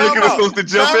out. Supposed to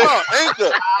jump in.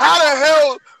 Anchor, how the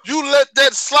hell you let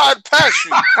that slide past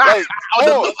you? Like,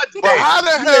 but how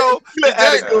the hell did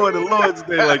that go on the Lord's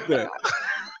Day like that?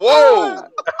 Whoa,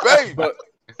 baby. But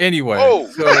anyway,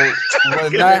 so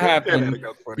when that happened,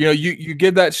 you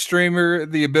give that streamer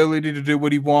the ability to do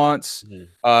what he wants.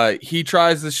 He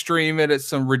tries to stream it at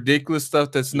some ridiculous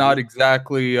stuff that's not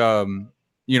exactly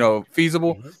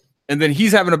feasible. And then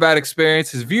he's having a bad experience.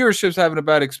 His viewership's having a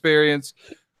bad experience.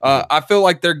 I feel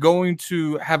like they're going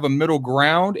to have a middle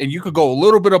ground, and you could go a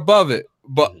little bit above it,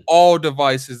 but all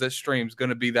devices that stream's going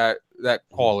to be that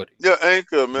quality. Yeah,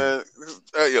 Anchor, man.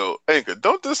 Anchor,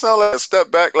 don't this sound like a step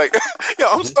back? Like,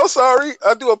 I'm so sorry.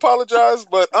 I do apologize,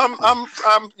 but I'm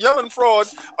yelling fraud.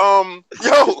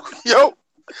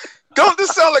 Don't this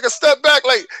sound like a step back?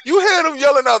 Like, you hear them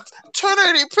yelling out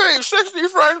 1080p, 60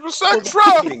 frames per second.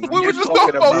 Bro, we were just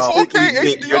talking about 4K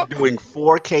HDR. You're doing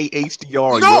 4K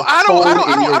HDR. No, I don't.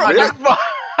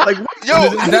 Like,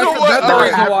 that's the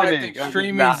reason why I think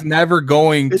streaming is never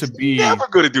going to be. Never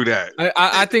going to do that.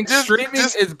 I think streaming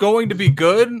is going to be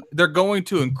good. They're going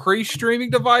to increase streaming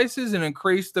devices and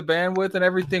increase the bandwidth and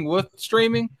everything with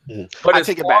streaming. But I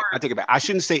take it back. I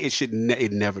shouldn't say it should.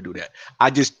 It never do that.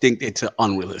 I just think it's an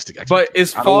unrealistic. But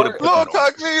as far Lord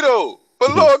Cognito,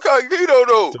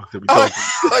 though,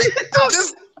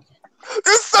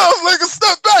 this sounds like a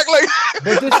step back. Like,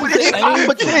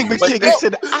 it's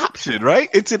an option, right?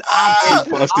 It's an option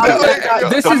for us to do.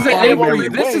 This is aimed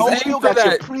for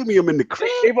that premium in the crib.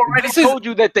 They've already told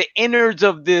you that the innards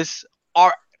of this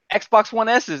are Xbox One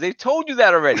S's. They've told you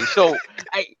that already. So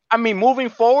I mean, moving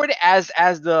forward as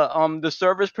the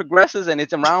service progresses and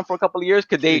it's around for a couple of years,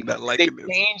 could they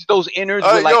change those innards?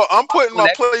 I'm putting my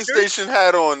PlayStation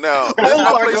hat on now.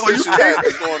 My PlayStation hat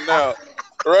is on now.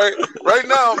 Right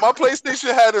now, my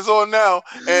PlayStation hat is on now,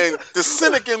 and the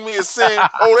cynic in me is saying,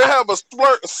 they have a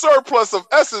surplus of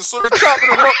S's, so they're chopping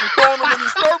them up and throwing them in the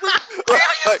servers.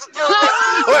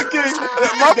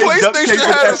 My PlayStation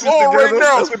hat is on right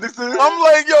now. I'm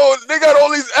like, they got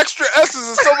all these extra S's,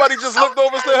 and somebody just looked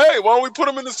over and said, hey, why don't we put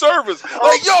them in the servers?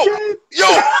 Like, I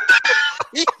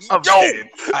am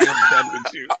done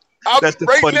with you.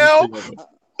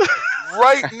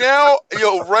 Right now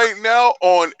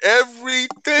on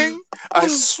everything, I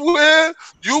swear,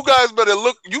 you guys better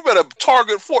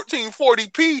target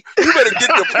 1440p. You better get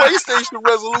the PlayStation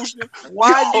resolution.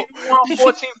 Why do you want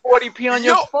 1440p on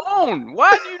your phone?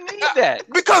 Why do you need that?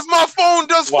 Because my phone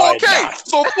does 4K.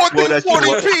 So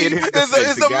 1440p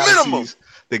is a minimum.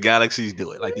 The Galaxies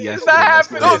do it. Like the S.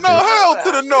 No, hell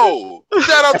to the no.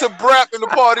 Shout out to Brap in the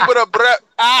party. What up, Brap?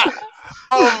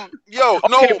 Yo, okay,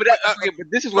 no, but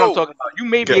this is what I'm talking about. You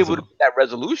may be able to get that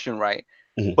resolution right,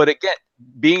 but again,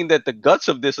 being that the guts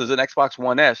of this is an Xbox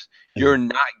One S, you're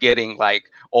not getting like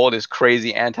all this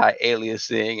crazy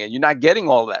anti-aliasing, and you're not getting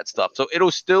all that stuff. So it'll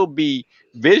still be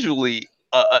visually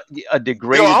a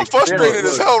degraded. Yo, I'm frustrated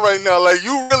as hell right now. Like,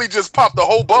 you really just popped the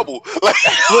whole bubble. Like,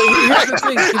 here's the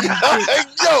thing.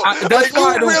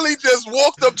 You really just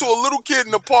walked up to a little kid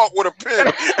in the park with a pen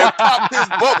and popped his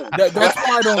bubble. That's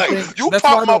why I don't think you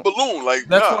popped my balloon. Like,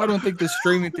 that's why I don't think the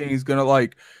streaming thing is gonna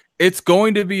like. It's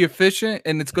going to be efficient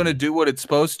and it's going to do what it's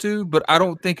supposed to, but I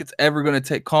don't think it's ever going to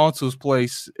take console's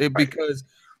place because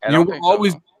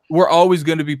we're always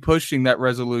going to be pushing that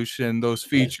resolution, those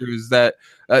features that,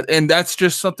 and that's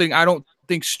just something I don't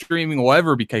think streaming will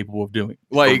ever be capable of doing.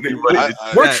 Like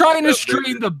we're trying to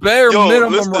stream the bare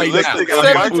minimum now. If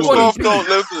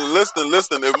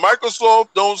Microsoft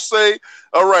don't say,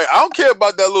 all right, I don't care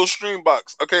about that little stream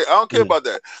box. Okay, I don't care about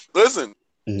that. Listen,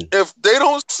 if they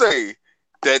don't say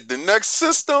that the next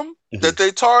system that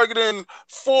they targeting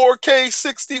 4K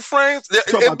 60 frames,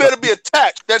 it better be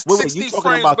attacked. That 60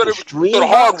 frames better be to the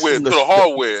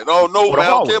hardware. No, man, I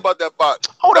don't care about that box.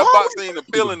 That box ain't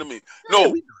appealing to me.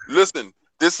 No, listen,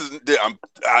 this is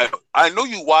I know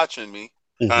you watching me.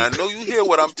 And I know you hear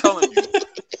what I'm telling you.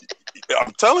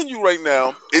 I'm telling you right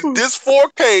now, this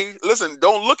 4K, listen,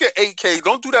 don't look at 8K.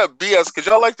 Don't do that BS because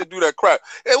y'all like to do that crap.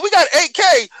 Hey, we got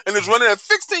 8K and it's running at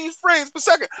 16 frames per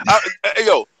second.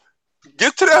 Yo,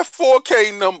 get to that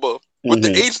 4K number with the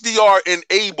HDR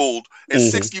enabled and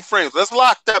 60 frames. Let's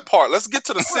lock that part. Let's get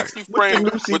to the 60 frames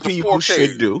with the 4K.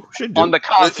 Should do. On the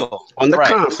console. On the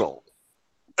console.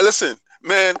 Listen,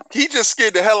 man, he just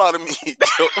scared the hell out of me.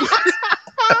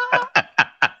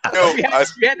 Yo, I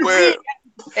swear.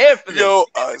 Yo,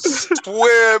 I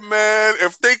swear, man,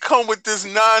 if they come with this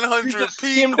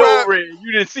 900p crap,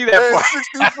 you didn't see that part.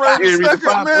 60 frames a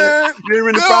second, man. You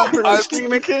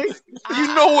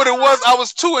know what it was? I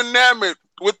was too enamored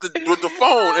with the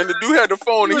phone, and the dude had the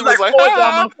phone, and he was like,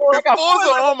 Forza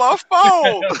on my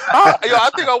phone. Yo,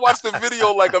 I think I watched the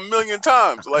video like 1,000,000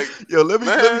 times. Like, yo, let me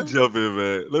jump in,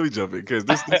 man. Let me jump in because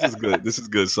this is good. This is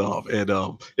good stuff. And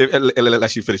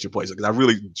let you finish your points because I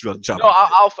really jump. No,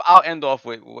 I'll end off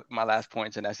with my last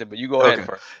points, and that's it. But you go ahead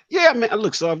first. Yeah, man.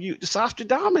 Look, Sof,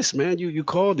 Sostradamus, man. You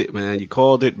called it, man. You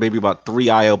called it maybe about 3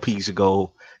 ILPs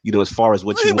ago. You know, as far as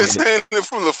what you've been saying it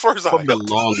from the first from the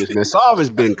longest, man. Sof has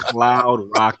been cloud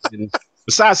rocking.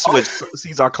 Besides Switch,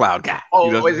 he's our cloud guy. Oh,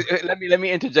 you know? let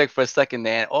me interject for a second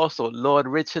there. And also, Lord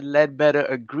Richard Ledbetter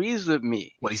agrees with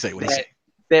me. What do you say?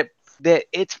 That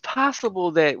it's possible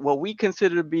that what we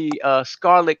consider to be a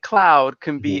Scarlet Cloud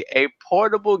can be a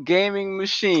portable gaming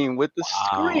machine with the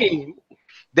screen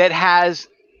that has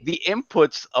the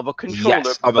inputs of a controller.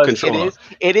 Yes, of a controller.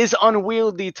 It is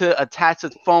unwieldy to attach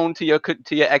a phone to your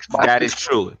Xbox. That is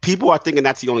true. People are thinking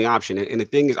that's the only option. And the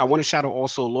thing is, I want to shout out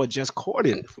also Lord Jess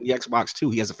Corden from the Xbox too.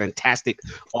 He has a fantastic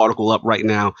article up right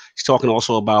now. He's talking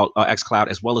also about xCloud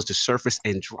as well as the Surface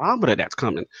Andromeda that's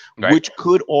coming, which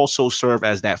could also serve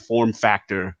as that form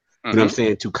factor. You know what I'm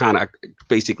saying? To kind of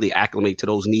basically acclimate to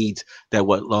those needs that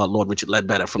what Lord Richard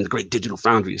Ledbetter from the Great Digital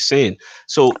Foundry is saying.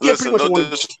 So, listen, no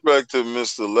disrespect to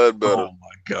Mr. Ledbetter. Oh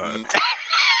my God.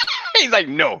 He's like,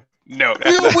 no. You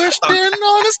wish on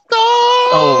a star.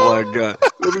 Oh my God.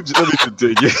 Let me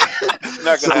continue.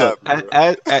 Not gonna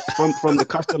happen. From the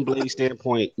custom blade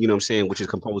standpoint, you know what I'm saying, which is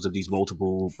composed of these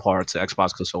multiple parts,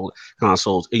 Xbox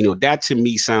consoles, you know, that to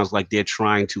me sounds like they're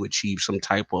trying to achieve some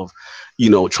type of, you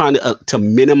know, trying to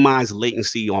minimize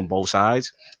latency on both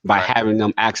sides by having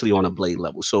them actually on a blade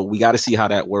level. So we got to see how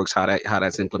that works, how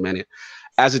that's implemented.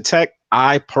 As a tech,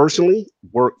 I personally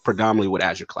work predominantly with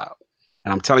Azure Cloud.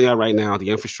 And I'm telling you right now,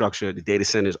 the infrastructure, the data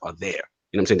centers are there. You know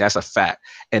what I'm saying? That's a fact.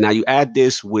 And now you add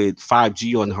this with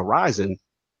 5G on the horizon.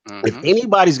 If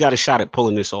anybody's got a shot at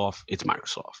pulling this off, it's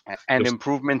Microsoft. And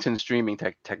improvements in streaming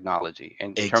technology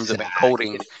in terms of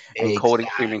encoding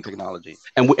streaming technology.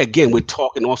 And we're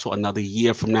talking also another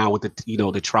year from now with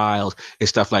the trials and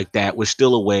stuff like that. We're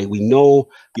still away. We know,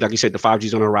 like you said, the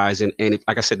 5G's on the horizon. And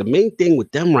like I said, the main thing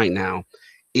with them right now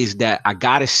is that I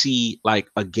got to see like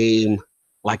a game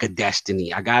like a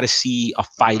Destiny. I got to see a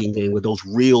fighting game with those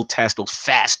real tests, those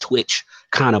fast twitch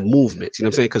kind of movements. You know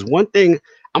what I'm saying? Because one thing,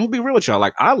 I'm going to be real with y'all,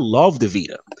 like I love the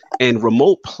Vita and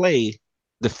remote play,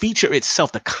 the feature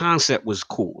itself, the concept was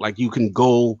cool. Like you can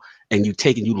go and you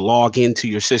log into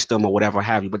your system or whatever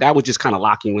have you, but that was just kind of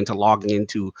locking you into logging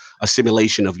into a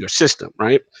simulation of your system,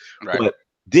 right? But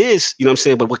This, you know what I'm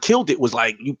saying? But what killed it was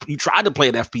like you tried to play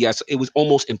an FPS, it was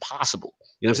almost impossible.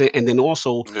 You know what I'm saying? And then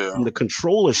also from the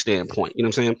controller standpoint, you know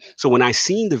what I'm saying? So when I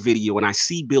seen the video and I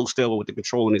see Bill Stiller with the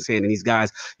controller in his hand and these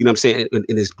guys, you know what I'm saying,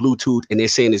 in his Bluetooth, and they're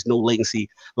saying there's no latency,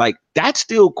 like that's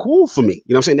still cool for me.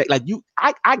 You know what I'm saying? Like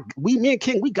me and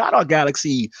King, we got our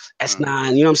Galaxy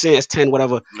S9, you know what I'm saying, S10,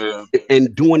 whatever. Yeah.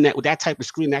 And doing that with that type of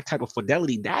screen, that type of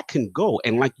fidelity, that can go.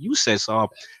 And like you said, Saab,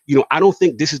 you know, I don't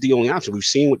think this is the only option. We've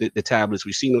seen with the tablets,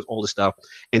 we've seen all the stuff.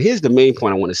 And here's the main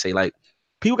point I want to say, like,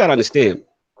 people got to understand,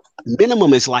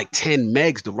 minimum is like 10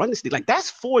 megs to run this thing. Like,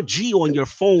 that's 4G on your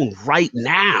phone right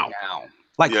now.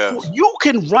 Like, you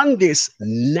can run this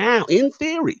now, in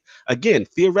theory. Again,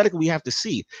 theoretically, we have to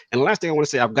see. And the last thing I want to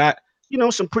say, I've got, you know,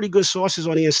 some pretty good sources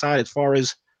on the inside as far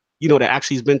as, you know, that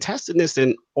actually has been testing this.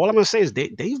 And all I'm going to say is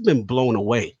they've been blown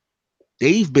away.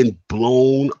 They've been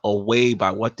blown away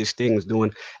by what this thing is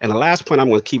doing. And the last point I'm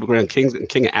going to keep it around, King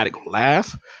and Attic going to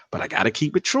laugh, but I got to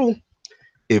keep it true.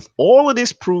 If all of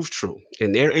this proves true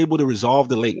and they're able to resolve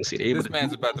the latency, this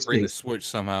man's about to bring the Switch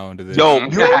somehow into this. Yo,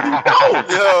 you already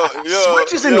know.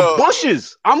 Switch is in the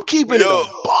bushes. I'm keeping it a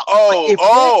buck.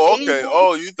 Okay.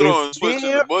 Oh, you throwing Switch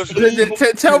in the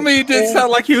bushes? Tell me it didn't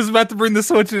sound like he was about to bring the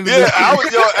Switch into this.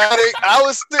 I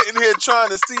was sitting here trying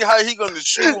to see how he going to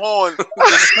shoehorn the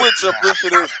Switch up into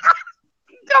this.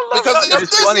 Because if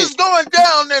this is going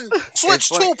down, then Switch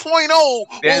 2.0 will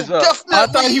definitely. I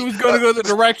thought he was going to go the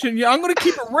direction. Yeah, I'm going to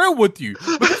keep it real with you.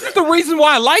 But this is the reason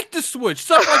why I like the Switch.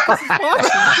 Stuff like this is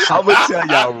possible. I'm going to tell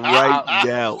y'all right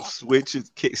now, Switch is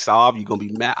Saab, you're going to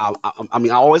be mad. I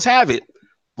mean, I always have it.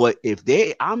 But if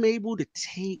I'm able to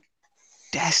take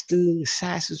Destiny,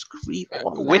 Assassin's Creed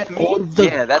with me,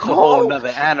 that's a whole nother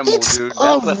animal, dude.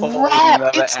 That's a whole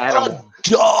nother animal.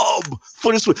 Dub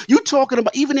for this one. You talking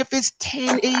about even if it's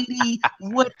 1080,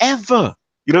 whatever.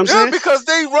 You know what I'm saying? Yeah, because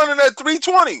they running at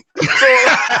 320. So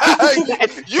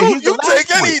you take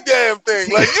any damn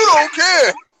thing. Like, you don't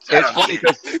care. It's funny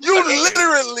because you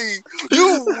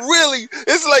really,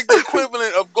 it's like the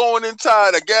equivalent of going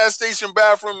inside a gas station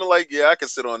bathroom and like, yeah, I can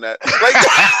sit on that. Like,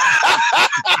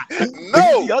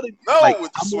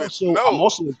 I'm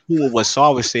also doing what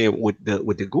Saul was saying with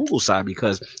the Google side,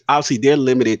 because obviously they're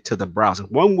limited to the browser.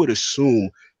 One would assume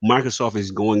Microsoft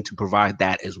is going to provide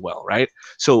that as well, right?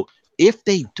 So if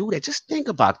they do that, just think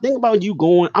about you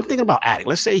going. I'm thinking about Attic.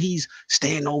 Let's say he's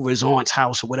staying over his aunt's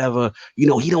house or whatever. You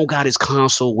know, he don't got his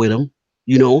console with him,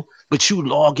 you know, but you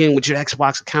log in with your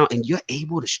Xbox account and you're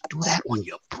able to do that on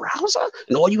your browser.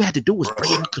 And all you had to do was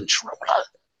bring a controller.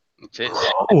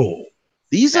 Bro,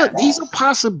 these are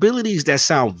possibilities that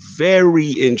sound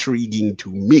very intriguing to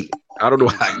me. I don't know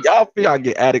how y'all feel. I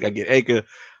get Attic, I get Anchor.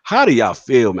 How do y'all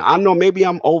feel, man? I know maybe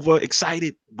I'm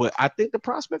overexcited, but I think the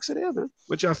prospects are there, man.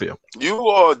 What y'all feel? You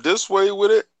are this way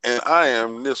with it, and I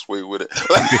am this way with it.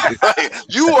 Like,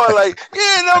 you are like,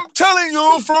 yeah, and I'm telling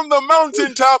you from the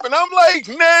mountaintop, and I'm like,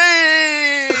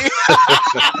 nay,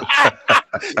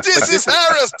 this is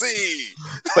heresy.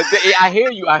 But I hear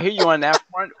you on that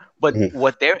front. But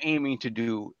what they're aiming to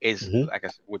do is, like I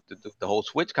said, with the whole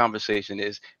Switch conversation,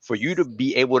 is for you to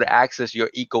be able to access your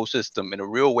ecosystem in a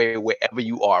real way wherever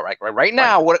you are. Right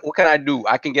now, what can I do?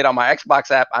 I can get on my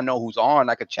Xbox app. I know who's on.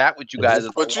 I can chat with you guys.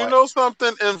 But you know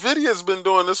something? NVIDIA's been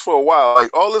doing this for a while. Like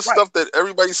all this stuff that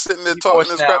everybody's sitting there talking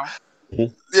this crap.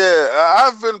 Yeah,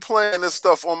 I've been playing this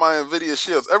stuff on my NVIDIA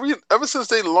Shields. Ever since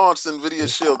they launched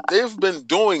NVIDIA Shield, they've been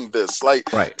doing this. Like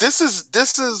this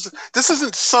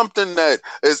isn't something that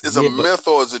is a myth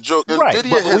or is a joke.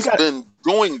 NVIDIA has been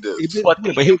doing this. But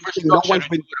no one's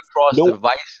been across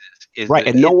devices.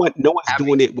 And no one's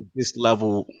doing it with this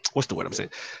level. What's the word I'm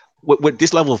saying? With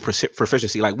this level of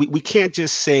proficiency. Like we can't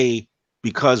just say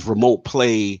because remote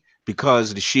play,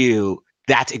 because the Shield,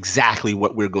 that's exactly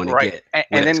what we're going to get.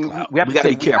 And then we got to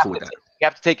be careful with that. You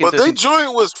have to take it. But their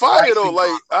joint was fire though. Like,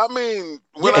 I mean,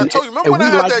 when I told you, remember when I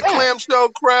had that clamshell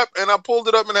crap and I pulled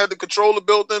it up and had the controller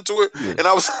built into it, and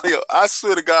I was like, I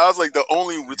swear to God, I was like the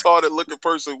only retarded looking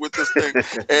person with this thing,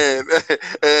 and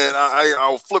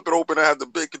I'll flip it open. I have the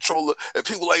big controller, and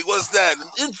people like, what's that?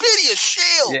 NVIDIA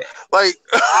Shield. Yeah. Like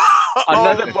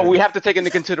but we have to take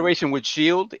into consideration with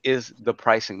Shield is the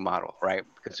pricing model, right?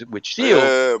 Because with Shield,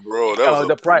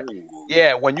 the price.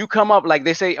 Yeah, when you come up, like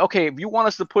they say, okay, if you want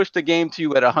us to push the game to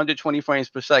you at 120 frames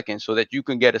per second so that you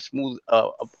can get a smooth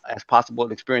as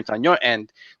possible experience on your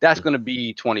end, that's going to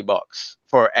be $20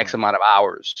 for X amount of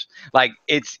hours. Like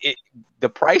the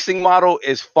pricing model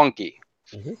is funky.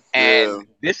 And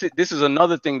this is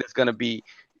another thing that's going to be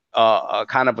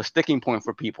kind of a sticking point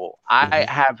for people. I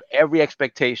have every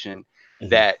expectation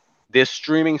that this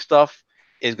streaming stuff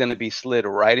is going to be slid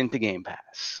right into Game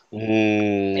Pass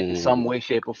in some way,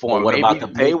 shape, or form. But what about the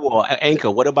paywall?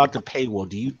 Anchor, what about the paywall?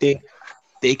 Do you think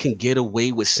they can get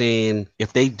away with saying,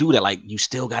 if they do that, like, you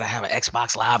still got to have an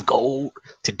Xbox Live Gold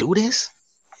to do this?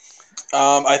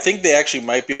 I think they actually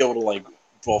might be able to, like,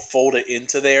 fold it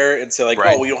into there and say, like,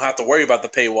 oh, we don't have to worry about the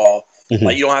paywall.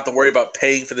 Like, you don't have to worry about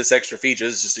paying for this extra feature.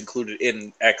 It's just included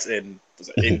in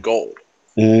Gold.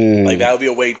 Like, that would be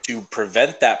a way to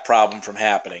prevent that problem from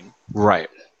happening. Right.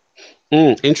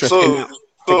 Interesting.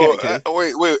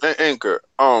 Wait, Anchor.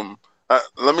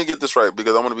 Let me get this right,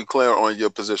 because I want to be clear on your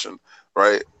position,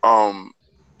 right?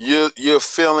 You're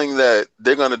feeling that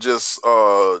they're gonna just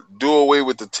do away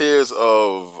with the tiers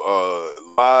of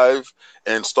Live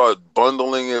and start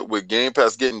bundling it with Game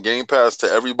Pass, getting Game Pass to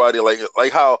everybody,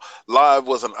 like how Live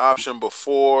was an option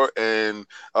before, and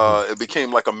it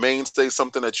became like a mainstay,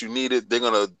 something that you needed. They're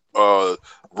gonna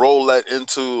roll that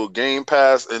into Game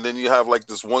Pass, and then you have like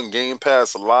this one Game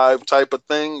Pass Live type of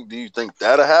thing. Do you think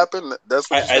that'll happen? That's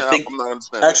what I think. I'm not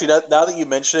understanding. Actually, now that you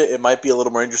mention it, it might be a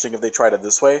little more interesting if they tried it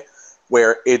this way,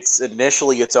 where it's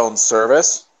initially its own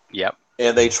service. Yep.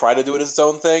 And they try to do it as its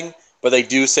own thing, but they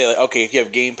do say, like, okay, if you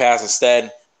have Game Pass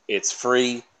instead, it's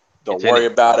free. Don't worry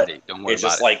about it. It's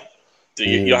just like,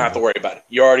 you don't have to worry about it.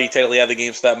 You already technically have the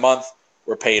games for that month.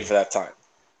 We're paying for that time.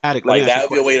 Attic, like, that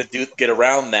would be a way to get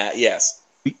around that, yes.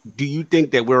 Do you think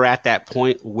that we're at that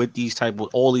point with these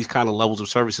all these kind of levels of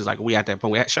services? Like, we at that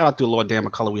point. Shout out to Lord Dan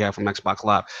McCullough we have from Xbox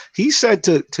Live. He said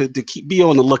to be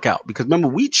on the lookout, because remember,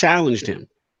 we challenged him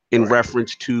in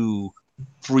reference to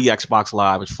free Xbox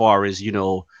Live, as far as,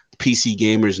 PC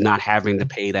gamers not having to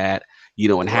pay that,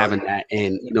 and having that.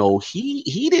 And,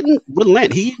 he didn't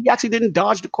relent. He actually didn't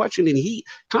dodge the question, and he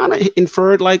kind of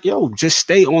inferred, like, just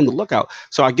stay on the lookout.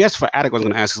 So I guess for Attic, I was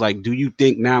going to ask is, like, do you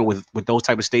think now with those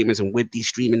type of statements and with these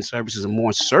streaming services and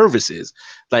more services,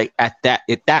 like at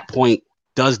that point,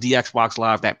 does the Xbox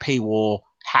Live, that paywall,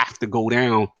 have to go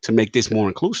down to make this more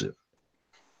inclusive?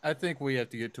 I think we have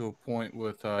to get to a point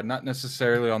with not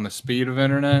necessarily on the speed of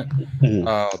internet,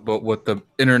 but what the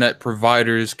internet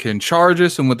providers can charge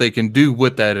us and what they can do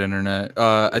with that internet.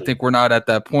 I think we're not at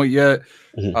that point yet.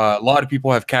 A lot of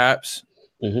people have caps.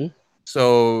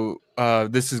 So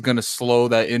this is going to slow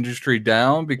that industry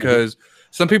down, because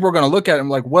some people are going to look at it and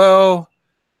like, well,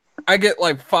 I get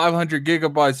like 500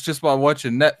 gigabytes just by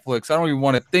watching Netflix. I don't even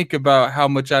want to think about how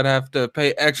much I'd have to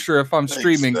pay extra if I'm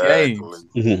streaming games.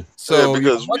 So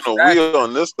because we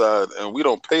on this side and we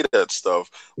don't pay that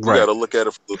stuff. We got to look at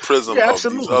it from the prism of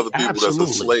these other people that's a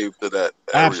slave to that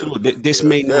area. Absolutely. This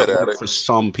may not work for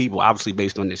some people, obviously,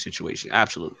 based on this situation.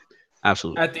 Absolutely.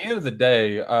 At the end of the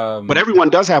day, but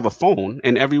everyone does have a phone,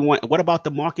 and everyone. What about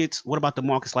the markets? What about the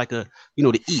markets like the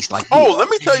East? Like, let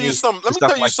me tell you some. Let me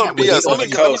tell you some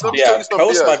BS.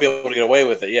 Coast might be able to get away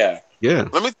with it. Yeah.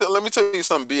 Let me tell you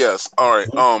some BS. All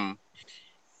right.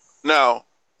 Now,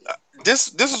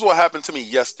 this is what happened to me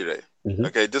yesterday.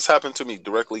 Okay, this happened to me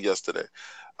directly yesterday.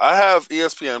 I have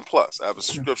ESPN Plus. I have a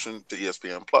subscription to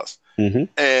ESPN Plus,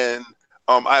 and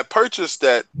I purchased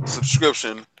that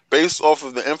subscription based off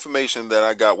of the information that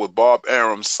I got with Bob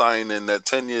Arum signing that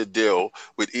 10-year deal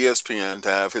with ESPN to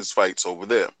have his fights over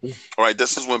there. All right,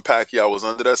 this is when Pacquiao was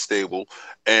under that stable,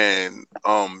 and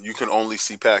you can only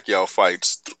see Pacquiao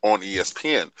fights on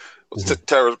ESPN.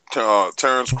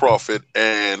 Terrence Crawford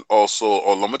and also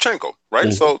Lomachenko,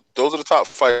 right? So those are the top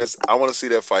fights. I want to see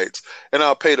their fights, and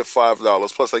I'll pay the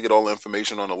 $5. Plus, I get all the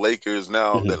information on the Lakers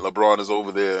now that LeBron is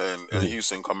over there, and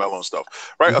Houston, Carmelo and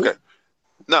stuff, right? Okay.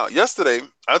 Now, yesterday,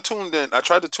 I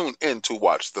tried to tune in to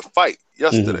watch the fight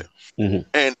yesterday.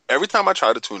 And every time I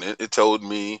tried to tune in, it told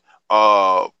me,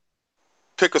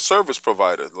 pick a service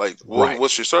provider. Like,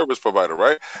 what's your service provider,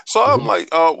 right? So I'm like,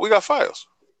 we got Fios.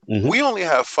 We only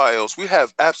have Fios. We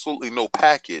have absolutely no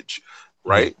package,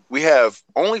 right? We have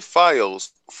only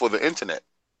Fios for the internet.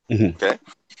 Okay?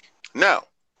 Now,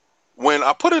 when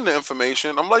I put in the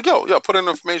information, I'm like, put in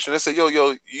the information. They say,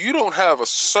 you don't have a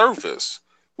service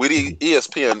with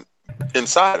ESPN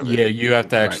inside of it. Yeah, you have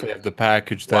to actually have the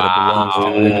package that it belongs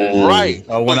to. Right.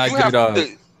 When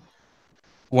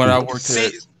I worked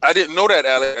at... I didn't know that,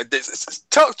 Alex.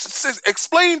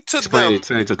 Explain to them. Alex,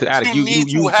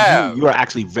 you are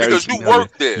actually very because you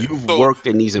worked there. You've worked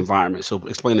in these environments, so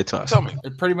explain it to us. Tell me.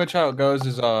 Pretty much how it goes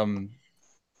is,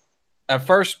 at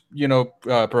first,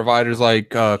 providers like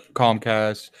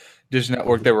Comcast, Dish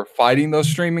Network, they were fighting those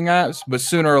streaming apps, but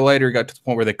sooner or later it got to the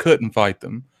point where they couldn't fight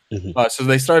them. So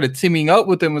they started teaming up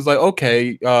with them. It was like,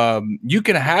 okay, you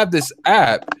can have this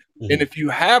app, and if you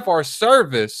have our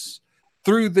service,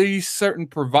 through these certain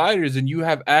providers, and you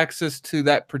have access to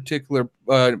that particular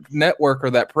network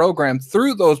or that program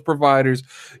through those providers,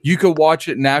 you could watch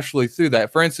it naturally through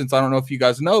that. For instance, I don't know if you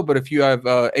guys know, but if you have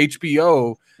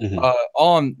HBO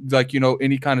on, like,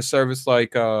 any kind of service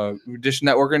like Dish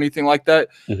Network or anything like that,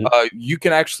 you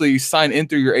can actually sign in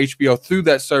through your HBO through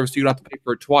that service. So you don't have to pay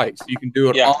for it twice. You can do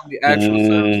it on the actual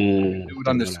service. You can do it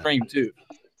on the stream too.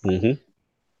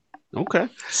 Okay.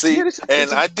 See,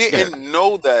 I didn't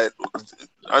know that.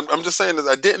 I'm just saying that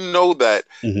I didn't know that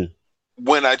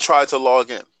when I tried to log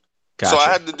in. Gotcha. So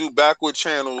I had to do backward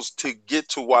channels to get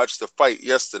to watch the fight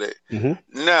yesterday.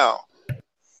 Now,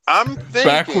 I'm thinking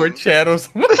backward channels.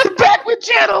 Backward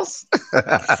channels.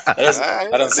 That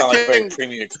doesn't sound like a very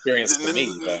premium experience to me.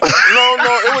 No,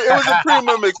 it was a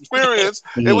premium experience.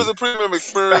 It was a premium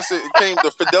experience.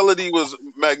 The fidelity was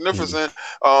magnificent,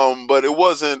 but it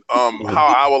wasn't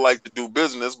how I would like to do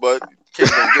business. But King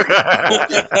gonna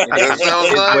get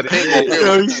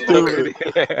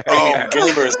it.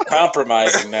 Gamer's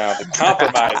compromising now. The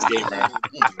compromised gamer.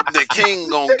 The King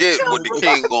gonna get what the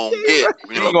King gonna get.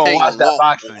 You gonna watch that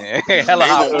boxing?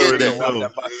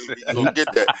 Gonna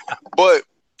get that. But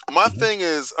my thing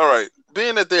is, all right,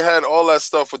 being that they had all that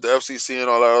stuff with the FCC and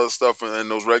all that other stuff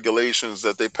and those regulations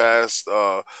that they passed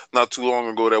not too long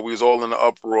ago, that we was all in the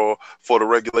uproar for the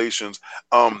regulations.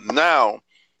 Now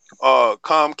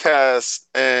Comcast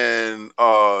and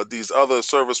these other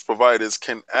service providers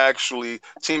can actually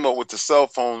team up with the cell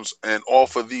phones and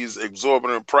offer these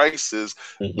exorbitant prices.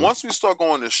 Once we start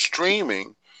going to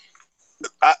streaming,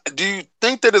 do you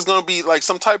think that there's going to be like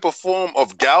some type of form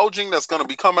of gouging that's going to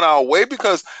be coming our way?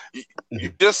 Because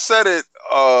you just said it.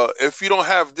 If you don't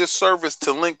have this service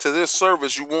to link to this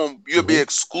service, you'll be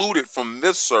excluded from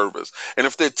this service. And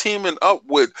if they're teaming up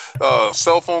with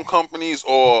cell phone companies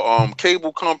or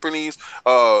cable companies,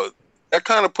 that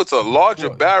kind of puts a larger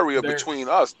barrier between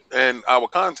us and our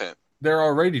content. They're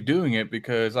already doing it,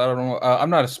 because I don't know.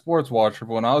 I'm not a sports watcher,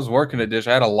 but when I was working at Dish,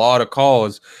 I had a lot of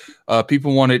calls.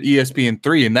 People wanted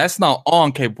ESPN3, and that's not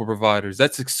on cable providers.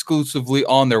 That's exclusively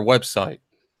on their website.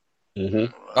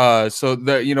 So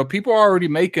that people are already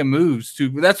making moves to.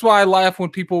 That's why I laugh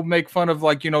when people make fun of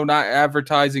not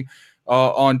advertising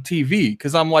on TV,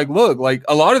 because I'm like, look, like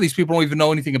a lot of these people don't even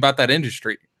know anything about that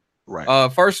industry.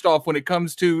 Right. First off, when it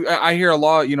comes to, I hear a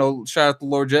lot. Shout out to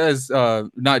Lord Jez,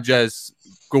 not Jez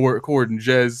Gordon,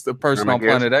 Jez, the person on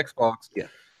Planet Xbox. Yeah.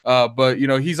 But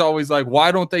he's always like,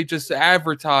 why don't they just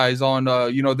advertise on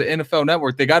the NFL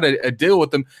Network? They got to deal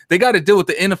with them. They got to deal with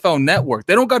the NFL Network.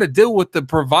 They don't got to deal with the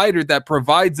provider that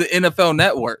provides the NFL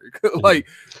Network.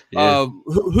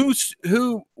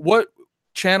 What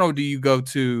channel do you go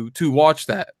to watch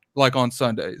that? Like on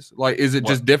Sundays, like is it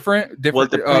just different? Well,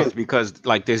 it depends, because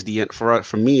like there's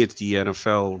for me it's the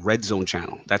NFL Red Zone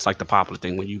channel. That's like the popular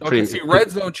thing when you see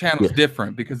Red Zone channel is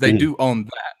different because they do own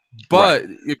that. But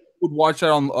if you would watch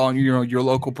that on your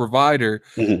local provider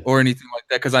or anything like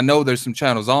that, because I know there's some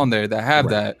channels on there that have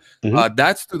that.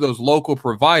 That's through those local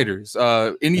providers.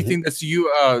 Anything that's you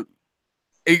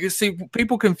see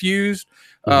people confused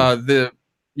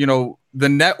the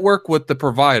network with the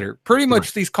provider. Pretty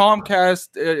much these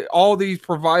Comcast, all these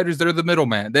providers, they're the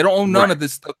middleman. They don't own none of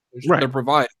this stuff they're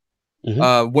providing.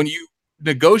 When you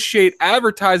negotiate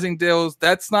advertising deals,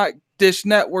 that's not Dish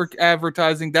Network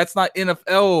advertising. That's not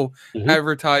NFL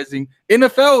advertising.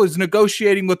 NFL is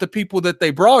negotiating with the people that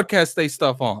they broadcast their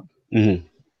stuff on. And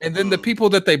then the people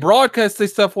that they broadcast their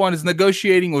stuff on is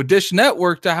negotiating with Dish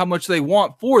Network to how much they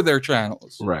want for their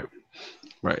channels.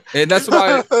 Right, and that's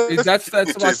why that's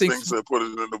what I think. Put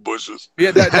it in the bushes.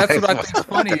 Yeah, that's what I think is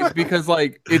funny, is because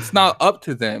like it's not up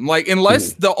to them. Like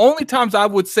unless the only times I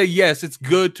would say yes, it's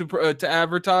good to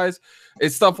advertise.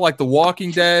 It's stuff like The Walking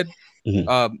Dead.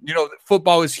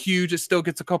 Football is huge. It still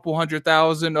gets a couple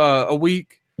 100,000 a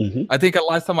week. I think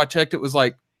last time I checked, it was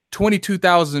like 22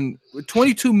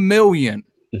 million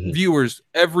viewers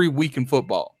every week in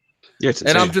football. Yeah,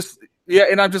 and I'm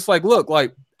just like, look,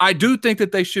 like. I do think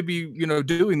that they should be,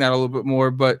 doing that a little bit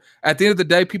more. But at the end of the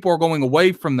day, people are going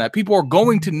away from that. People are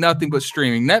going to nothing but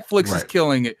streaming. Netflix is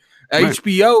killing it.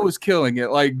 HBO is killing it.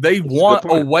 Like they want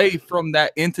away from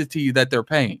that entity that they're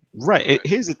paying. Right. And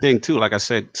here's the thing too. Like I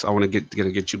said, so I want to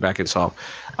get you back in soft.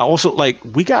 I also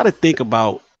we got to think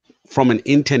about from an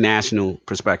international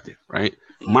perspective, right?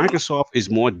 Microsoft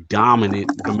is more dominant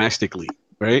domestically,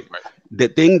 right? The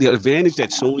advantage that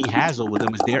Sony has over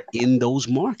them is they're in those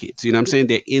markets. You know what I'm saying?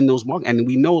 They're in those markets. And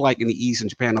we know, like in the East and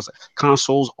Japan,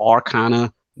 consoles are kind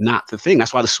of not the thing.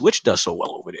 That's why the Switch does so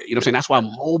well over there. You know what I'm saying? That's why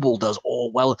mobile does all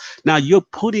well. Now you're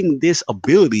putting this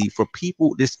ability for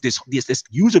people, this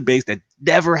user base that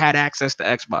never had access to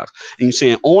Xbox. And you're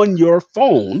saying on your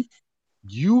phone,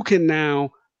 you can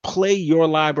now play your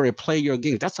library, play your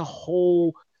games. That's a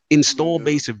whole install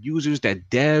base of users that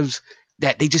devs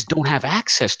that they just don't have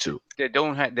access to. They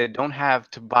don't have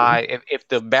to buy. If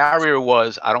the barrier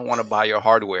was, I don't want to buy your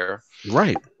hardware.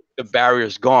 Right. The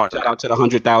barrier's gone. Shout out to the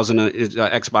 100,000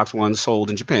 Xbox One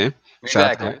sold in Japan.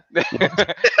 Exactly.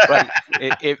 But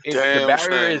if the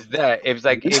barrier is that, it's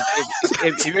like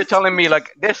if you're telling me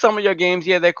like there's some of your games,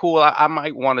 yeah, they're cool. I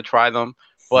might want to try them,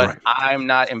 but I'm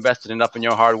not invested enough in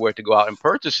your hardware to go out and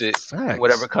purchase it. Facts.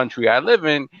 Whatever country I live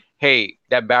in, hey,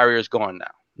 that barrier is gone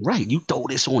now. Right. You throw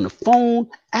this on the phone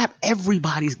app.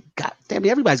 Everybody's got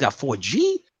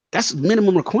 4G. That's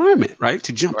minimum requirement, right?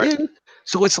 To jump in.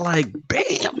 So it's like,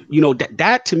 bam,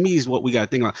 that to me is what we got to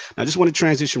think about. Now, I just want to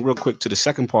transition real quick to the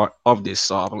second part of this,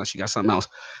 Saab, unless you got something else,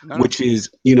 which is,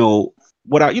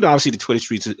 obviously the Twitter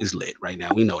streets is lit right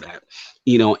now. We know that,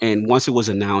 and once it was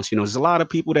announced, there's a lot of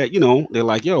people that, they're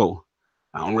like, yo,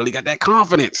 I don't really got that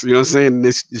confidence, what I'm saying,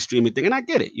 this streaming thing. And I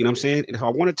get it, what I'm saying? And if I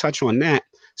want to touch on that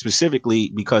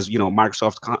specifically because,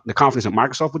 Microsoft, the confidence in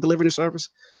Microsoft with delivering the service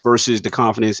versus the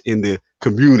confidence in the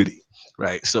community,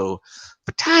 right? So,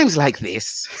 for times like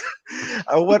this,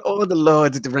 I want all the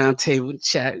lords at the round table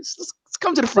chat. Let's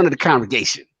come to the front of the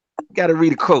congregation. Got to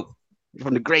read a quote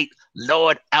from the great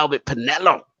Lord Albert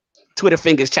Pinello. Twitter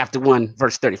Fingers, chapter 1,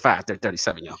 verse 35 to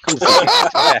 37, y'all. Come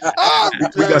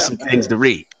to we got some things to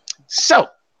read. So,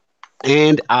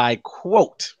 and I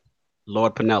quote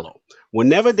Lord Pinello.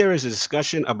 Whenever there is a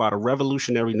discussion about a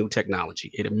revolutionary new technology,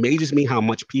 it amazes me how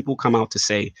much people come out to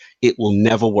say it will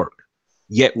never work.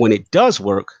 Yet when it does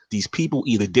work, these people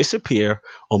either disappear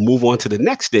or move on to the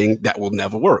next thing that will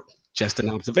never work. Just an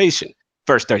observation.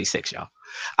 Verse 36, y'all.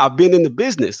 I've been in the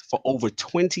business for over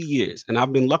 20 years, and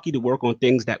I've been lucky to work on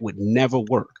things that would never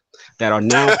work, that are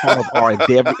now part of our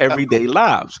everyday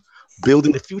lives.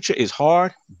 Building the future is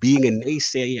hard. Being a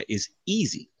naysayer is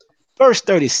easy. Verse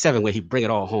 37, where he bring it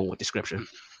all home with the scripture.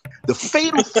 The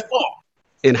fatal flaw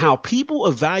in how people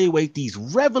evaluate these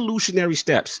revolutionary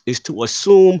steps is to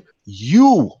assume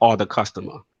you are the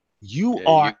customer. You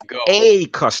are a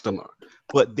customer.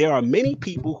 But there are many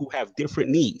people who have different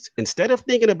needs. Instead of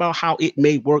thinking about how it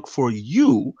may work for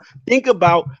you, think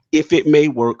about if it may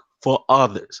work for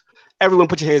others. Everyone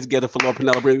put your hands together for Lord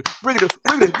Pinello. Bring the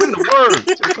word.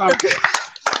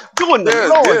 Doing the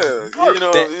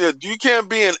Lord. You can't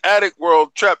be in addict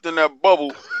world trapped in that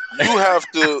bubble. You have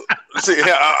to see.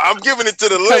 I'm giving it to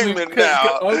the layman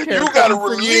now. Okay, you got to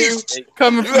release.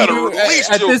 Coming from you,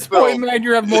 at this point, man,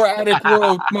 you have more addict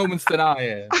world moments than I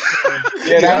am.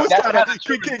 Yeah, that's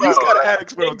King, you got an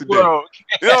addict world today. I'm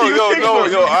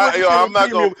not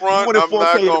gonna front.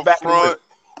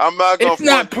 I'm not gonna. It's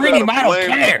not premium. I don't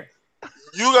care.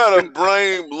 You gotta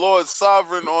blame Lord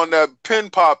Sovereign on that pin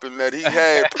popping that he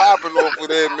had popping off of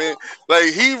there, man. Like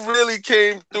he really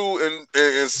came through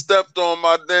and stepped on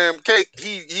my damn cake.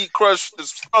 He crushed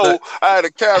his flow. I had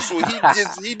a castle.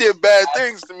 He did bad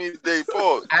things to me today.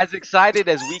 Pause. As excited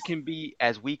as we can be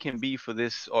for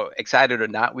this, or excited or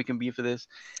not we can be for this,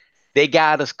 they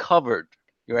got us covered.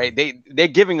 Right, they're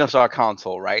giving us our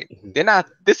console, right? They're not.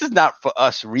 This is not for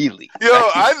us, really. Yo,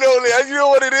 I know that. You know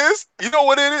what it is? You know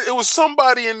what it is? It was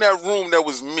somebody in that room that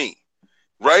was me,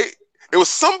 right? It was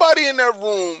somebody in that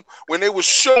room when they were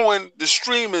showing the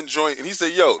streaming joint, and he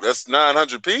said, "Yo, that's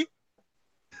 900p."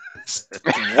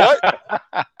 What?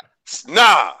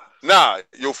 Nah.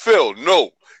 Yo, Phil,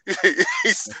 no.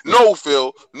 No,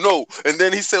 Phil, no. And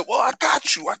then he said, well, I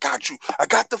got you. I got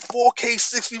the 4K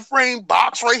 60 frame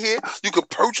box right here. You could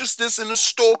purchase this in the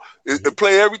store and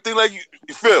play everything like you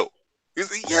Phil. He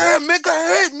said, yeah, man, go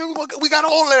ahead. Man, we got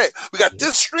all that. We got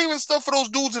this streaming stuff for those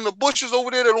dudes in the bushes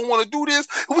over there that don't want to do this.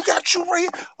 We got you right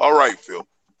here. All right, Phil.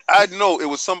 I know it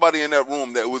was somebody in that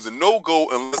room that was a no-go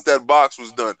unless that box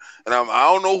was done. And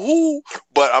I don't know who,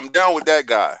 but I'm down with that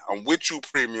guy. I'm with you,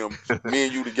 Premium. Me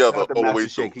and you together all the way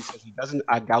through. He says he doesn't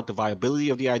doubt the viability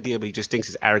of the idea, but he just thinks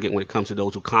it's arrogant when it comes to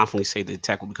those who confidently say that the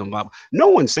tech will become viable. No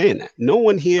one's saying that. No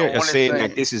one here is saying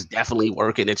that this is definitely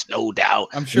working. It's no doubt.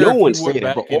 I'm sure no one's saying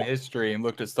that. But in history and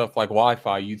looked at stuff like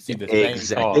Wi-Fi, you'd see the same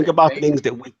talk. Think about things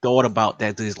that we thought about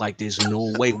that there's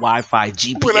no way Wi-Fi,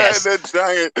 GPS. When I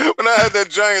had that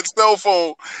giant cell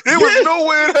phone, it was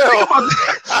nowhere in hell.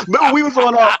 Remember we was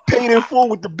on paid in full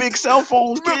with the big cell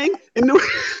phones, King?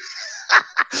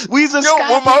 We was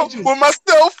when my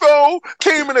cell phone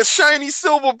came in a shiny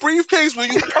silver briefcase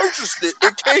when you purchased it,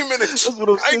 it came in let's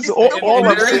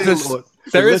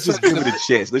just give it a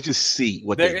chance. Let's just see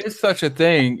what there is such a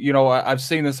thing. I've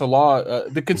seen this a lot.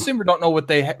 The consumer don't know what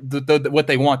they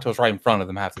want till it's right in front of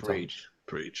them half the time.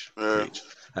 Preach.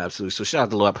 Absolutely. So shout out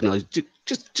to Lord Pinelli,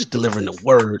 just delivering the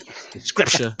word, the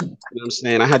scripture. You know what I'm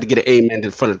saying? I had to get an amen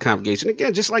in front of the congregation.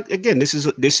 Again,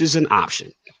 this is an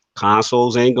option.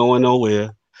 Consoles ain't going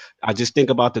nowhere. I just think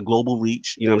about the global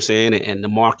reach, you know what I'm saying, and the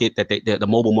market the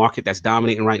mobile market that's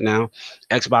dominating right now.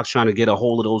 Xbox trying to get a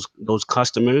hold of those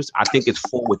customers. I think it's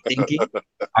forward thinking.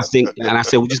 I think, and I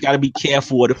said we just got to be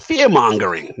careful of the fear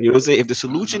mongering. You know what I'm saying? If the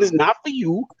solution is not for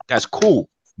you, that's cool.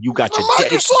 You got your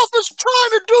Microsoft is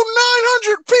trying to do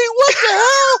 900p. What the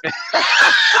hell?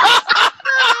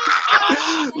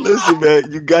 Listen,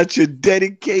 man, you got your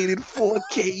dedicated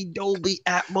 4K Dolby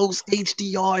Atmos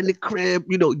HDR in the crib.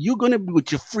 You know, you're gonna be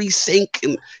with your FreeSync,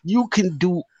 and you can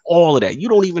do all of that. You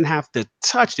don't even have to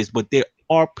touch this, but there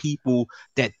are people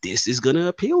that this is gonna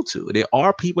appeal to. There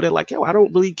are people that are like, yo, I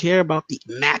don't really care about the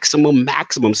maximum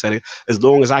setting as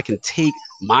long as I can take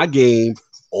my game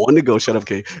on the go. Shut up,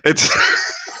 K.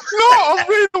 No, I'm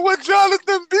reading what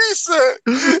Jonathan B said.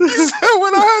 He said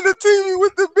when I had the TV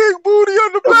with the big booty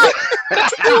on the back,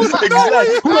 it was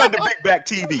exactly. Who had the big back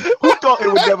TV? Who thought it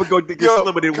would never go to get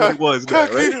slimmer than what it was?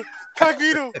 Cognito,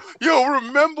 Cognito, yo,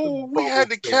 remember when we had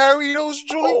to carry those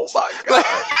joints? Oh my God!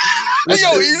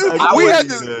 We had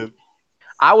to.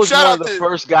 I was one of the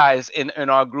first guys in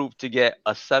our group to get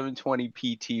a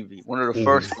 720p TV. One of the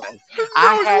first guys.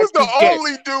 I was the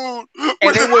only dude.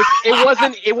 And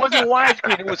it wasn't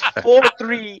widescreen. It was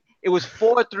 4:3. It was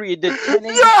 4:3. It did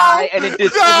 1080i and it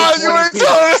did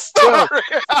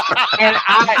 720p. And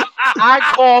I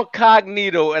called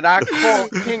Cognito and I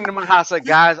called Kingdom House. I said,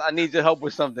 guys, I need your help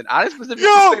with something. I didn't specifically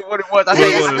say what it was. I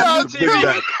said,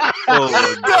 I'm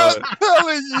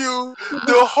telling you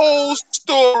the whole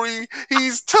story.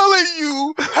 He's telling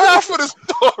you half of the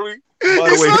story. By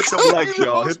the way, hit the likes,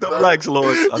 y'all. Hit the likes,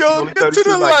 Lord. Yo, get to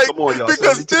the likes. Come on, y'all.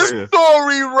 Because this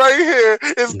story right here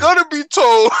is gonna be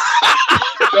told.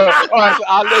 All right, so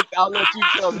I'll let you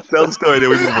tell the story. Then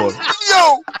we move on.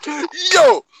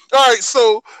 Yo. All right,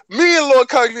 so me and Lord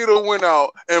Cognito went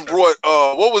out and brought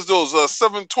what was those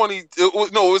 720? It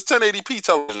was 1080p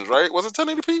televisions, right? Was it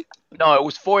 1080p? No, it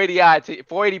was 480i.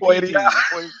 480p.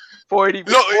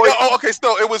 480. Okay,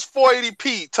 so it was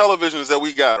 480p televisions that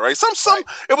we got, right?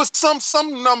 It was some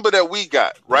number that we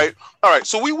got, right? All right,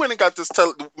 so we went and got this.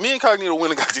 Me and Cognito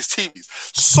went and got these TVs.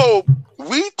 So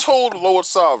we told Lord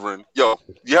Sovereign, yo,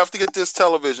 you have to get this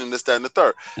television, this, that, and the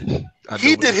third.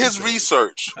 He did his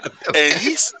research, and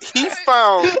he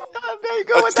found a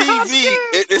TV.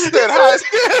 It said high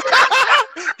scan.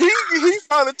 he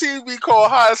found a TV called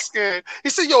high scan. He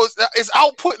said, "Yo, it's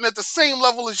outputting at the same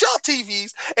level as y'all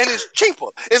TVs, and it's cheaper.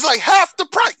 It's like half the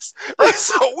price." Right?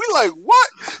 So we like, what?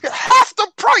 Half the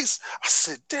price? I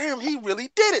said, "Damn, he really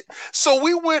did it." So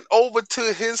we went over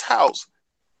to his house,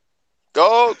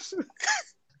 dogs.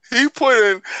 He put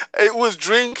in, it was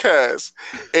Dreamcast,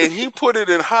 and he put it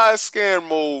in high scan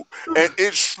mode, and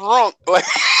it shrunk like,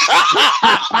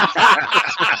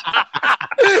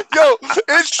 yo,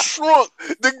 it shrunk.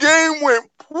 The game went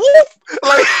whoop,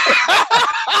 like,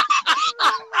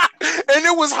 and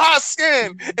it was high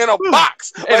scan in a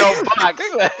box. Yo,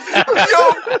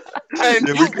 and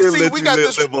yeah, we couldn't let you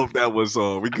live off that one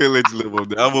song. We couldn't let you live off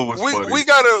that. That one was funny. We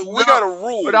got a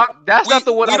rule. But that's not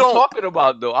the one I'm talking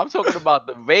about, though. I'm talking about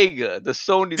the Vega, the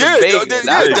Sony Vega.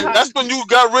 That's when you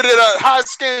got rid of that high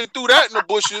scan, threw that in the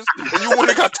bushes, and you went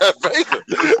and got that Vega.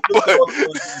 But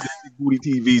booty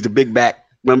TVs, the big back.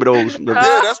 Remember those?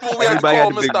 Yeah, that's when we had to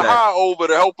call Mr. High over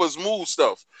to help us move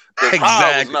stuff.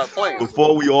 Exactly. Not playing.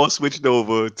 Before we all switched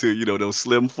over to those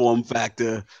slim form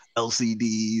factor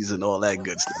LCDs and all that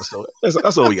good stuff. So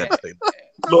that's all we got to say.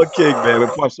 Lord King, man.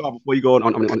 Before you go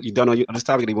on you done on this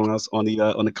topic? Anyone else on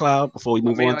the cloud before we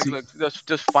move on? Look,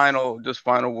 just final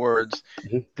words.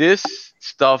 Mm-hmm. This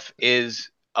stuff is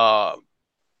for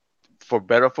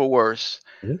better or for worse,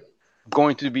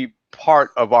 going to be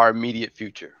part of our immediate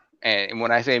future. And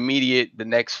when I say immediate, the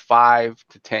next 5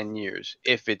 to 10 years,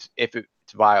 if it's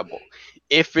viable,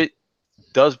 if it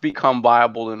does become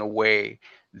viable in a way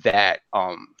that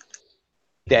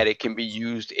that it can be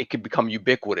used, it can become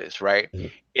ubiquitous, right? Mm-hmm.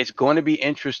 It's going to be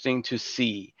interesting to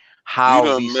see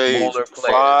how these smaller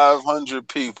players. 500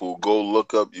 people go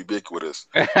look up ubiquitous.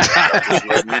 Just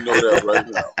let me know that right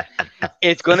now.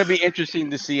 It's going to be interesting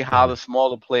to see how the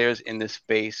smaller players in this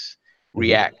space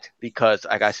react, because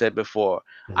like I said before,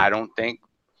 I don't think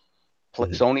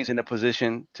Sony's in a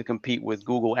position to compete with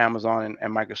Google, Amazon,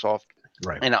 and Microsoft.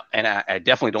 Right. And I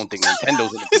definitely don't think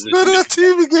Nintendo's in a position. That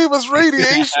TV gave us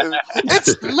radiation.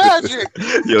 It's magic.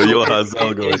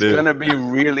 It's going to be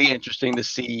really interesting to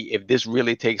see if this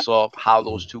really takes off, how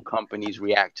those two companies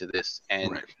react to this,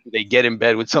 and they get in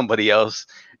bed with somebody else.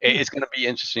 It's going to be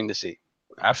interesting to see.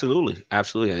 Absolutely,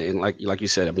 and like you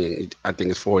said, I mean, I think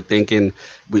it's forward thinking.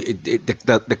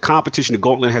 The competition, the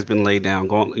gauntlet has been laid down.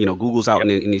 Google's out in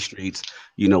these streets.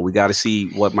 We got to see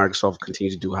what Microsoft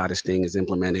continues to do, how this thing is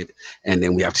implemented, and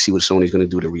then we have to see what Sony's going to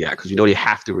do to react, because they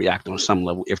have to react on some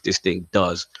level if this thing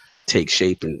does take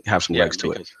shape and have some legs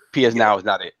to it. PS Now is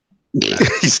not it.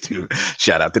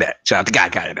 Shout out to that. Shout out to Guy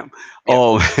and them.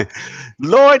 Oh,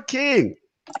 Lord King.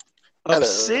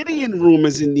 Obsidian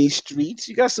rumors in these streets.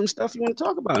 You got some stuff you want to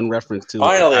talk about in reference to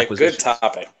finally a good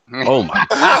topic. Oh my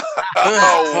God.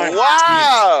 Oh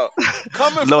wow.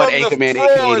 Coming Lord from Anchorman, the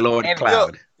aka Lord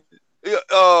Cloud.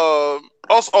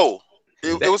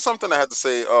 It was something I had to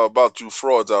say about you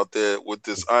frauds out there with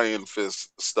this Iron Fist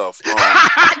stuff.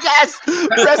 Yes,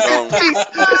 rest in peace.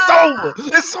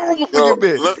 It's over for you,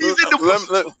 man.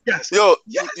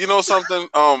 You know something?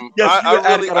 Yes,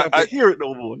 I really I hear it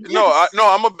no more.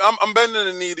 I'm bending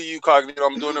the knee to you, Cognito.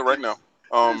 I'm doing it right now.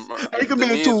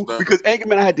 Anchorman too, because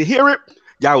Anchorman, I had to hear it.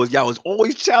 Y'all was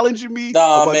always challenging me.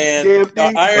 Nah, man.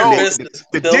 Iron Fist.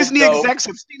 The Disney execs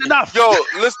have seen enough. Yo,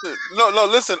 listen.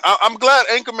 Listen. I'm glad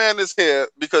Anchorman is here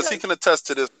because he can attest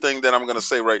to this thing that I'm going to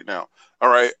say right now. All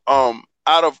right.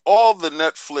 Out of all the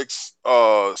Netflix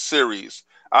series,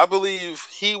 I believe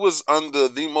he was under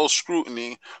the most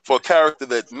scrutiny for a character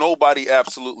that nobody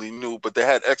absolutely knew, but they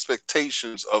had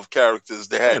expectations of characters.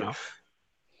 They had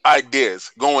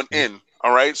ideas going in.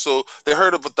 All right, so they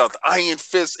heard about the Iron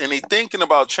Fist, and they thinking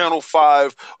about Channel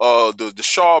 5, the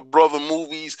Shaw Brother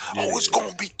movies. Yeah. Oh, it's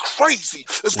gonna be crazy.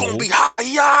 It's gonna be high.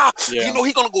 Yeah. He's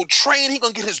gonna go train. He's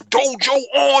gonna get his dojo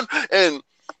on, and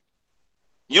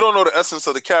you don't know the essence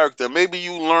of the character. Maybe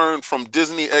you learned from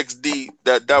Disney XD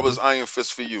that was Iron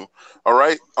Fist for you. All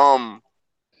right.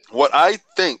 What I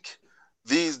think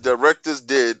these directors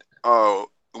did,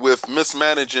 with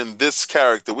mismanaging this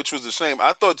character, which was a shame.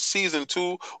 I thought season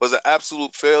 2 was an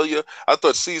absolute failure. I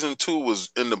thought season 2 was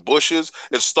in the bushes.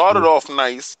 It started off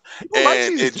nice,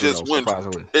 and it just went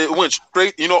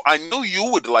straight. I knew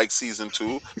you would like season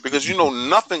 2 because you know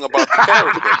nothing about the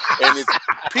character, and it's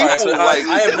people I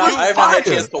have not had a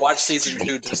chance to watch season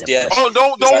 2 just yet. Oh,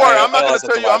 don't worry. I'm not going to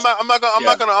tell you. I'm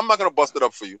not going to bust it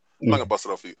up for you. I'm not going to bust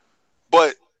it up for you.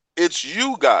 But it's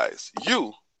you guys.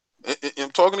 I'm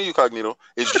talking to you, Cognito.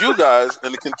 It's you guys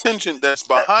and the contingent that's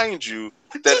behind you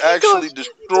that actually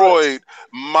destroyed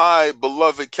my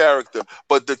beloved character.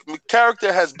 But the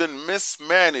character has been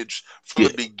mismanaged from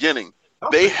the beginning.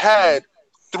 They had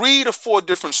 3 to 4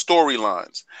 different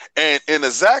storylines, and in a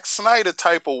Zack Snyder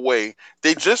type of way,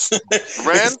 they just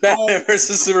ran through Batman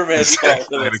versus Superman.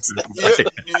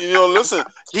 Listen.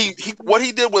 What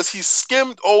he did was he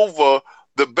skimmed over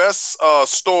the best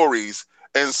stories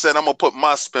and said, I'm going to put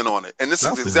my spin on it. And this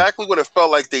is exactly what it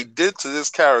felt like they did to this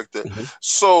character.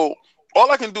 So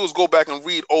all I can do is go back and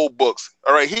read old books.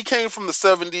 All right. He came from the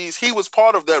 70s. He was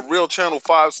part of that real Channel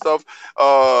 5 stuff.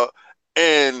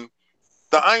 And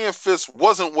the Iron Fist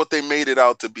wasn't what they made it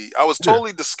out to be. I was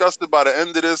totally disgusted by the end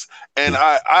of this, and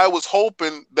I was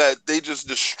hoping that they just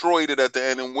destroyed it at the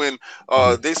end. And when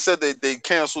they said they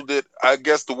canceled it, I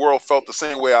guess the world felt the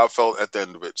same way I felt at the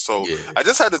end of it. So I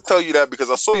just had to tell you that because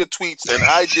I saw your tweets, and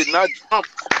I did not jump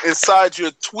inside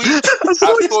your tweets. I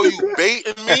saw you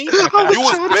baiting me. You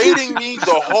was baiting me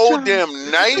the whole damn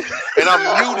night, and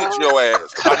I muted your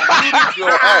ass. I muted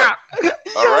your ass.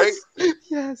 All right?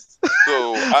 Yes.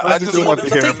 So I just want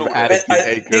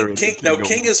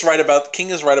King is right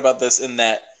about this in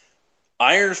that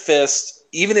Iron Fist,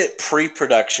 even at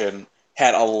pre-production,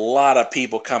 had a lot of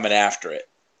people coming after it,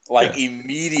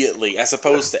 immediately, as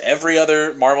opposed to every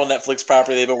other Marvel Netflix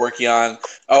property they've been working on.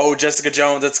 Oh, Jessica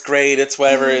Jones, that's great. It's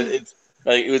whatever. It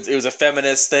was a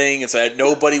feminist thing, and so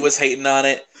nobody was hating on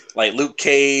it. Like Luke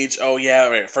Cage. Oh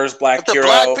yeah, first black hero.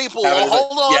 Black people.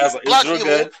 Hold on. Yeah, black people.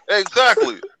 Good.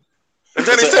 Exactly. And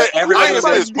then they said, Iron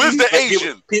Fist, where's the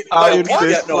Asian? Iron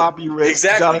Fist, floppy Rick.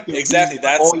 Exactly. That's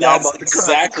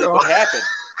exactly what happened.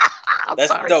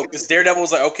 Because Daredevil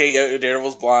was like, okay,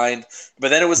 Daredevil's blind. But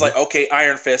then it was like, okay,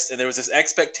 Iron Fist. And there was this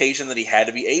expectation that he had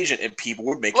to be Asian, and people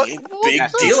were making a big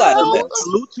deal out of it.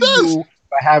 Salute to you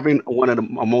for having one of the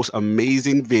most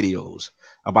amazing videos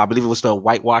about, I believe it was the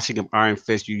whitewashing of Iron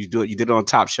Fist. You did it on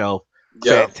Top Shelf.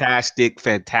 Yeah. Fantastic.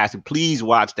 Please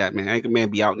watch that, man.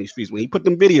 Anchorman be out in these streets. When he put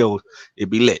them videos, it'd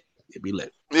be lit.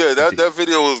 Yeah, that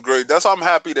video was great. That's why I'm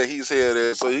happy that he's here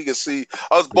there, so he can see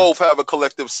us both have a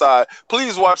collective side.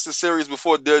 Please watch the series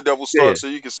before Daredevil starts, so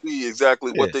you can see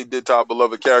exactly what they did to our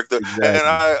beloved character. Exactly. And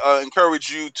I encourage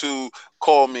you to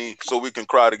call me so we can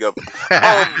cry together.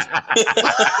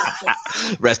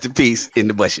 Rest in peace in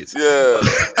the bushes. Yeah.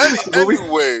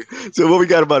 Anyway, so what we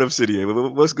got about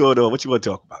Obsidian? What's going on? What you want to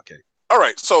talk about, Kay? All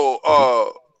right.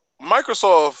 So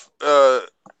Microsoft,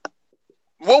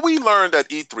 what we learned at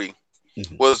E3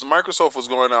 was Microsoft was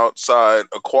going outside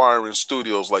acquiring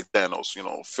studios like Thanos. You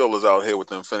know, Phil is out here with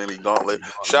the Infinity Gauntlet.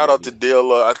 Shout out to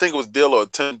Dilla. I think it was Dilla or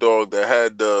Tin Dog that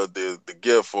had the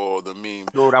gif or the meme.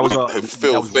 No, that was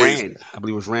Phil's face. Rand. I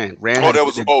believe it was Rand. Rand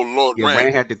Lord yeah, Rand.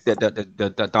 Rand had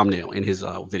the thumbnail in his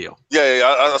video.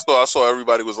 Yeah. I saw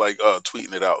everybody was like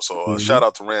tweeting it out. So shout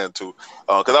out to Rand too,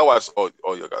 because I watched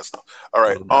all your guys stuff. All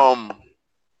right.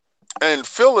 And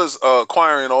Phil is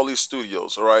acquiring all these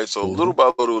studios, all right? So little by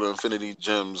little, the Infinity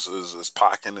Gems is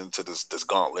pocketing into this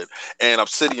gauntlet, and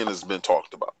Obsidian has been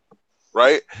talked about,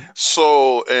 right?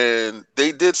 So, and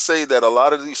they did say that a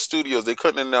lot of these studios, they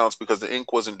couldn't announce because the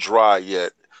ink wasn't dry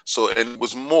yet. So, and it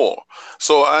was more.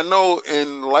 So I know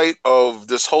in light of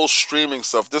this whole streaming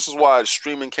stuff, this is why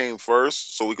streaming came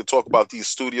first, so we could talk about these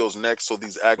studios next, so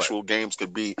these actual games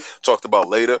could be talked about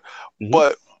later.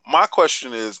 But my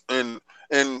question is, in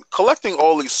collecting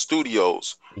all these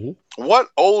studios, what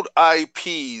old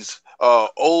IPs,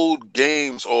 old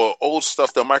games, or old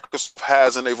stuff that Microsoft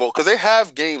has in their vault? Because they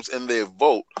have games in their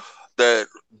vault that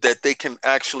they can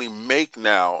actually make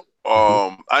now.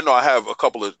 I know I have a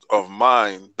couple of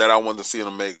mine that I wanted to see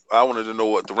them make. I wanted to know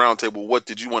what the roundtable. What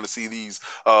did you want to see these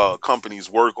companies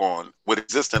work on with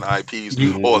existing IPs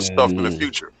or stuff in the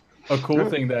future? A cool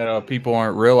thing that people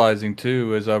aren't realizing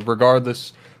too is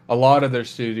regardless. A lot of their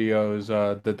studios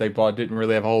that they bought didn't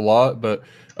really have a whole lot, but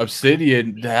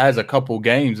Obsidian has a couple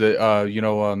games that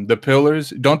the Pillars.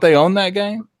 Don't they own that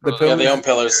game? The Pillars? Yeah, they own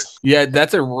Pillars. Yeah,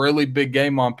 that's a really big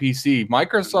game on PC.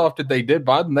 Microsoft, if they did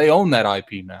buy them, they own that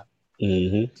IP now.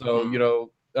 So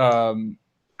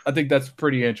I think that's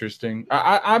pretty interesting.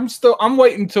 I'm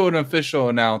waiting until an official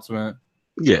announcement.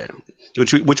 Yeah,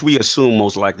 which we assume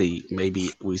most likely maybe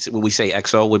when we say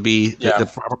XO would be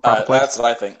the proper place. That's what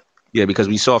I think. Yeah, because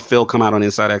we saw Phil come out on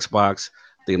Inside Xbox.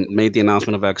 They made the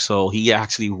announcement of XO. He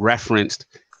actually referenced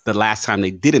the last time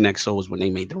they did an XO was when they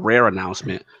made the Rare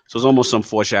announcement. So it's almost some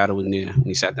foreshadowing there when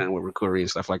he sat down with Rikuri and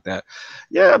stuff like that.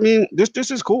 Yeah, I mean, this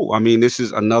is cool. I mean, this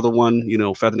is another one,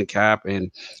 feather in the cap.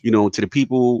 And, to the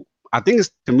people, I think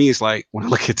to me, it's like, when I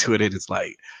look into it, it's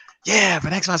like, yeah,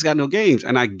 but Xbox got no games.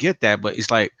 And I get that, but it's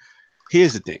like,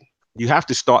 here's the thing. You have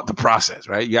to start the process,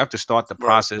 right? You have to start the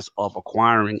process of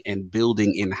acquiring and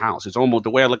building in-house. It's almost the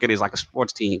way I look at it is like a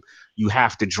sports team. You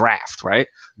have to draft, right?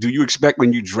 Do you expect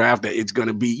when you draft that it's going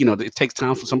to be, it takes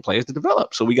time for some players to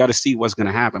develop. So we got to see what's going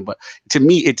to happen. But to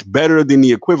me, it's better than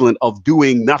the equivalent of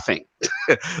doing nothing.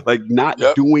 Like not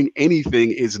doing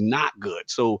anything is not good.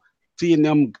 So seeing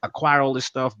them acquire all this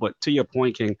stuff, but to your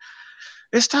point, King,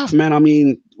 it's tough, man. I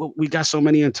mean, we got so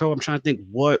many in tow. I'm trying to think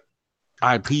what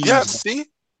IPs. Yeah, see?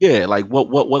 Yeah, like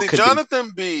what could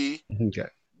Jonathan B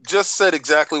just said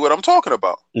exactly what I'm talking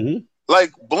about.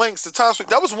 Like Blinks, the Time Speak,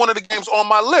 that was one of the games on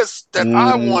my list that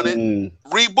I wanted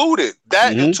rebooted.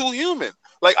 That and Too Human.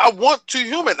 Like I want Too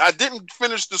Human. I didn't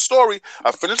finish the story.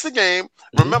 I finished the game.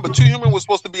 Remember, Too Human was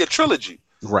supposed to be a trilogy,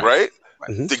 right?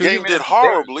 The game did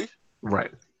horribly.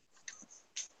 Right.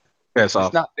 That's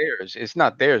It's not theirs. It's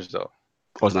not theirs though.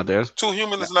 Oh, it's not theirs. Too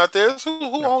Human is not theirs.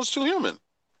 Who owns Too Human?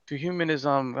 Too Human is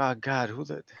oh God, who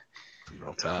the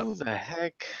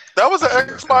heck? That was an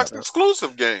Xbox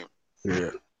exclusive game.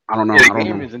 Yeah, I don't know. The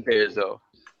game isn't theirs though.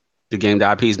 The game,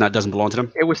 the IP doesn't belong to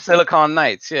them. It was Silicon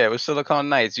Knights. Yeah, it was Silicon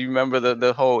Knights. You remember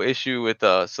the whole issue with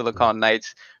Silicon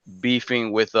Knights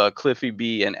beefing with Cliffy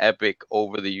B and Epic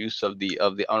over the use of the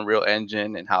Unreal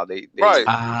Engine and how they they had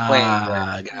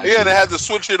to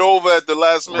switch it over at the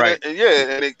last minute.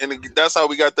 And and that's how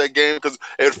we got that game, because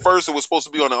at first it was supposed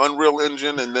to be on the Unreal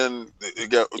Engine and then it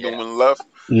got when left.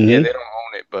 Yeah, they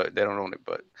don't own it,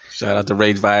 but shout out to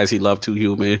Rage Vice. He loved Too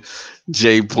Human.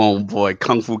 J Pone boy,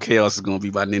 Kung Fu Chaos is gonna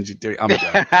be by Ninja Theory. I'm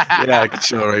done. Get out of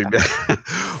control right now.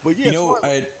 But yeah,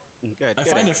 I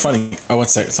find it funny. Oh, one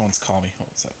second. Someone's calling me.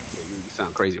 One second. Yeah, you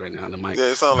sound crazy right now on the mic. Yeah,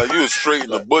 it sounds like you was straight in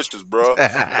the bushes, bro.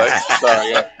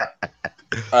 Sorry.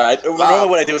 Normally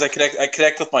what I do is I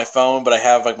connect with my phone, but I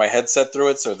have like my headset through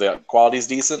it, so the quality's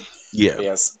decent. Yeah. But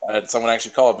yes. Someone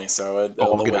actually called me, so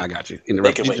I got you.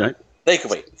 They can wait. Right? They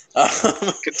can wait.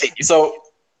 So,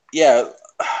 yeah.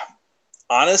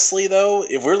 Honestly, though,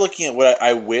 if we're looking at what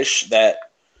I wish that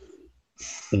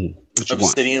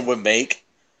Obsidian would make,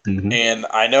 and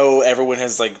I know everyone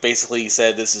has like basically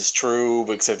said this is true,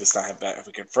 but except it's not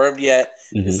have confirmed yet.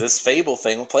 Is this Fable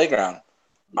thing with Playground?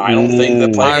 I don't think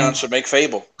that Playground should make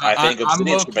Fable. I think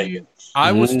Obsidian should make it.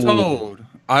 I was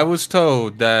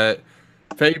told that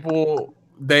Fable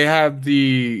they have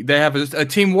a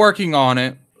team working on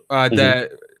it.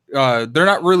 That they're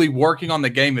not really working on the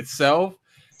game itself.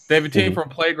 They have a team from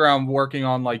Playground working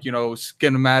on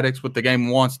schematics, what the game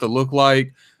wants to look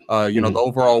like. the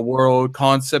overall world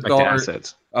concept like art.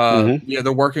 assets. Yeah,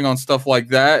 they're working on stuff like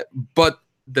that, but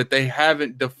that they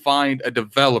haven't defined a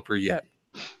developer yet.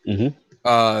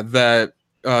 That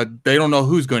they don't know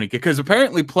who's going to get, because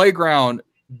apparently Playground,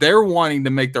 they're wanting to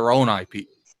make their own IP.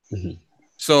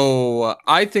 So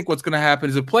I think what's going to happen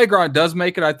is if Playground does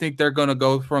make it, I think they're going to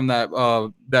go from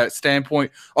that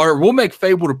standpoint. Or we'll make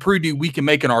Fable to preview, we can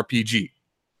make an RPG,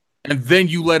 and then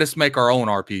you let us make our own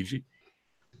RPG.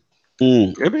 I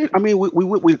mean, I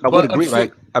would agree.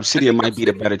 Like Obsidian might be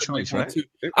the better choice, right?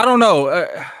 I don't know.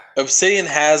 Obsidian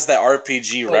has that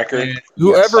RPG record. Man.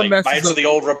 Whoever like messes Knights up of the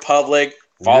Old Republic,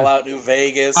 Fallout New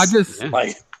Vegas.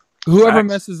 Whoever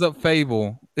messes up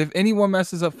Fable, if anyone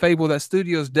messes up Fable, that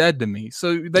studio's dead to me.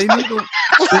 So they need to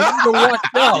watch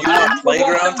out. You want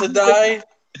Playground to die?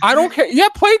 I don't care. Yeah,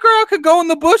 Playground could go in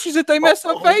the bushes if they mess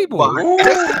up Fable.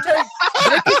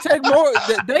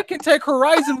 They can take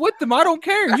Horizon with them. I don't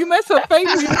care. You mess up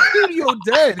Fable, your studio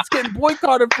dead. It's getting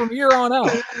boycotted from here on out.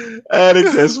 Addict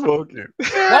has spoken.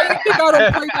 Why do you think I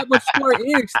don't play that much Square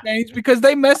Enix games? Because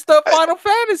they messed up Final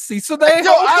Fantasy. So they. I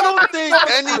don't think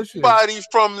anybody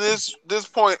from this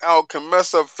point out can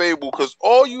mess up Fable, because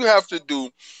all you have to do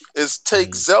is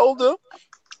take Zelda,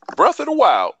 Breath of the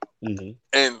Wild,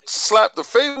 and slap the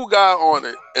Fable guy on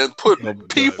it and put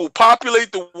people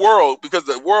populate the world, because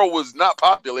the world was not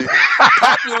populated.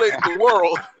 Populate the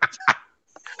world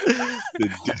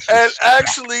and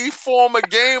actually form a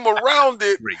game around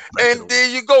it, and there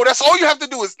you go. That's all you have to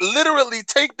do, is literally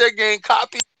take that game,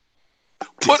 copy,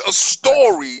 put a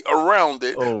story around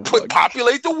it,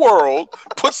 populate the world,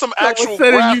 put some actual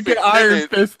graphics. You get Iron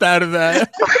Fist out of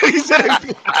that.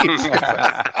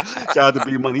 Shout out to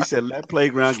B Money. He said, let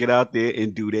Playground get out there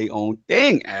and do their own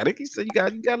thing, Addict. He said,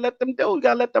 you gotta let them do. You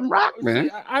gotta let them rock, man.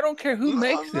 I don't care who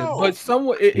makes it, but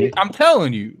someone. I'm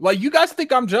telling you, like, you guys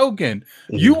think I'm joking.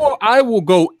 I will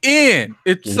go in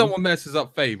if someone messes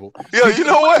up Fable. Yo, you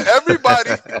know what?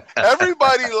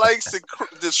 Everybody likes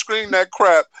to scream that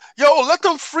crap. Yo, let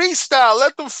them freestyle.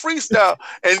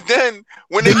 And then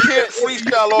when they can't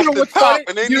freestyle off the top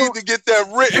and they need to get that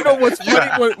written, you know what's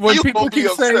funny? When people keep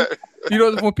saying, let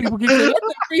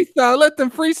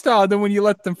them freestyle. Then when you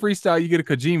let them freestyle, you get a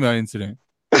Kojima incident.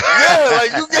 Yeah,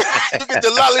 like you get the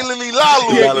lolly lily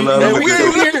lalu. We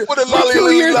ain't looking for the lolly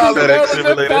lily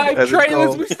lalu.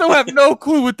 Trailers, we still have no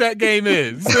clue what that game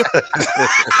is.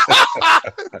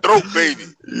 Throat baby.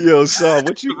 Yo, Saul,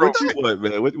 what you want,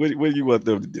 man? What do you want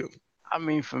them to do? I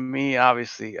mean, for me,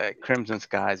 obviously, Crimson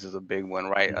Skies is a big one,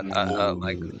 right?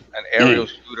 Like an aerial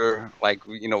shooter, like,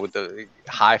 with the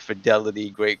high fidelity,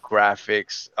 great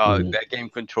graphics. That game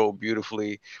controlled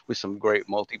beautifully with some great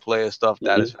multiplayer stuff.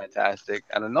 That is fantastic.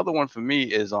 And another one for me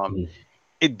is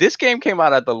this game came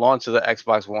out at the launch of the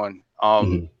Xbox One.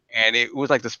 And it was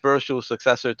like the spiritual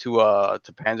successor to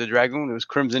Panzer Dragoon. It was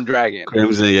Crimson Dragon.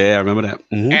 Yeah, I remember that.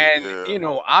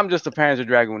 And I'm just a Panzer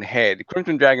Dragoon head.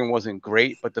 Crimson Dragon wasn't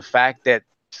great, but the fact that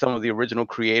some of the original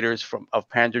creators of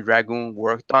Panzer Dragoon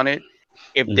worked on it,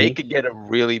 if they could get a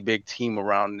really big team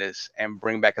around this and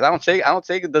bring back, because I don't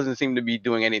say it doesn't seem to be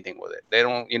doing anything with it. They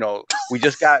don't, we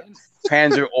just got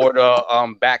Panzer Order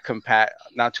back compat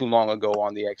not too long ago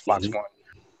on the Xbox One.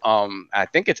 I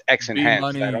think it's X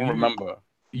Enhanced. I don't remember.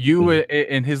 You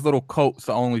and his little coat's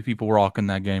the only people rocking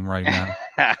that game right now.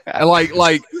 like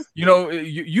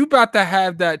you about to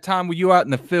have that time where you out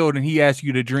in the field and he asks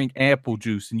you to drink apple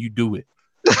juice and you do it.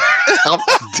 I'm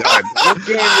done. What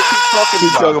game is he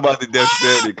talking about? The Death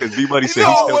Stranding, because B Money said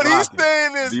he's still rocking. He's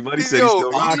saying is, B Money said he's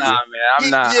still rocking. Nah, man, I'm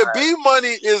not. Yeah, B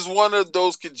Money is one of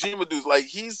those Kojima dudes. Like,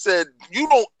 he said, you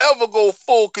don't ever go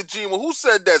full Kojima. Who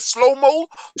said that? Slow Mo.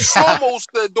 Slow Mo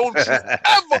said, don't you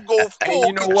ever go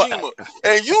full Kojima.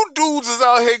 And you dudes is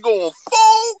out here going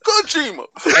full Kojima.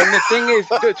 And the thing is,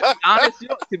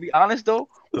 to be honest though,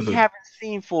 we haven't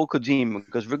seen full Kojima,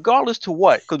 because regardless to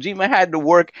what, Kojima had to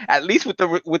work at least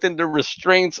within the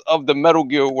restraints of the Metal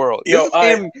Gear world.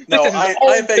 I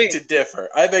beg to differ.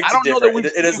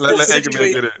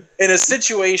 In a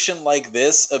situation like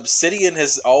this, Obsidian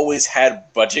has always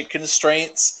had budget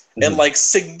constraints and like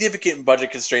significant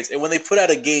budget constraints, and when they put out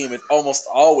a game, it's almost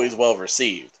always well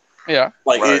received. Yeah,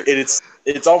 like it's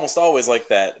almost always like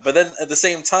that. But then at the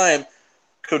same time,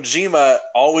 Kojima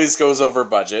always goes over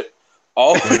budget.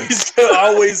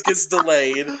 Always gets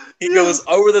delayed. He goes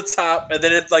over the top, and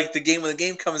then it's like when the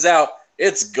game comes out,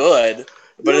 it's good,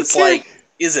 but it's like,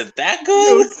 is it that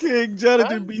good? King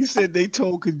Jonathan B said they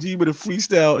told Kojima to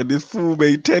freestyle, and this fool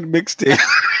made 10 mixtapes.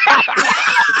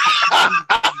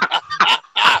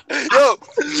 Yo,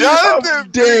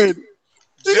 Jonathan dead.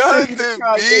 Jonathan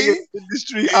B.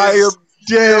 Industry, I am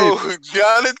dead. Yo,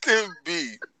 Jonathan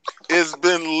B. it's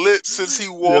been lit since he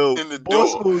walked in the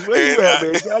Boss door. Moves, where you And at,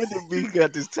 man? Jonathan B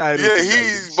got this title. yeah, tonight in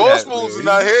he's the Boss chat, Moves is man.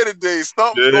 not here today.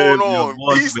 Something's going on.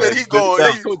 Boss He said man. he going.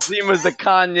 Good He, Kojima's the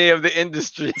Kanye of the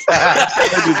industry.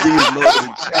 Jonathan B is loading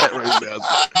the chat right now.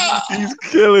 He's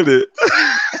killing it.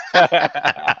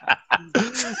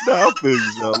 No, I feel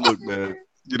you, son. Look, man.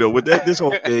 You know, with this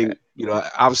whole thing, you know,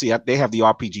 obviously they have the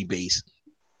RPG base.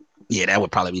 Yeah, that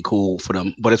would probably be cool for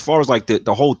them. But as far as like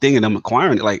the whole thing and them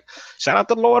acquiring it, like shout out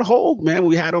to Lord Hogue, man.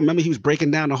 We had him. Remember, he was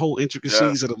breaking down the whole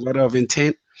intricacies of the letter of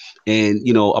intent and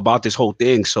you know about this whole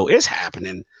thing. So it's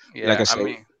happening. Yeah, like I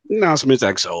said, announcements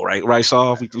XO, right? Right,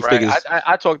 Saul. We right. figured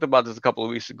I talked about this a couple of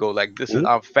weeks ago. Like this is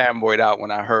I'm fanboyed out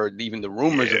when I heard even the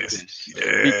rumors of this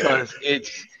because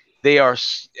they are.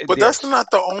 but that's not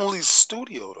the only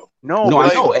studio though. No, I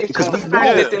but know it's because the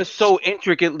fact that they're so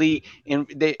intricately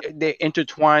they're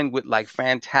intertwined with like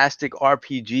fantastic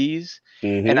RPGs,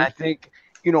 and I think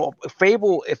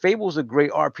Fable's a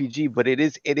great RPG, but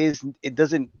it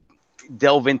doesn't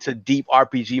delve into deep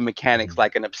RPG mechanics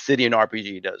like an Obsidian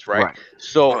RPG does, right?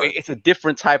 So it's a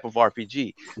different type of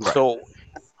RPG. Right. So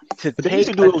but they used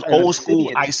to do those old school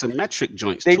isometric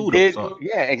joints they too. Did, though, so.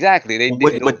 Yeah, exactly. They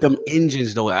did. But them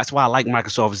engines though, that's why I like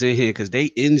Microsoft is in here because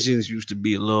they engines used to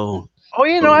be a little. Oh,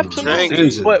 you know,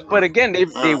 absolutely. But again,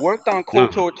 they worked on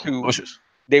KOTOR 2.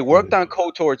 They worked on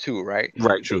KOTOR 2, right?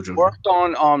 Right. True. Worked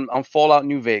on Fallout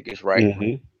New Vegas, right?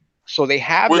 Mm-hmm. So they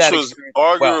have which that. Was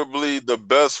arguably the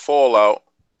best Fallout.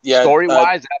 Yeah, story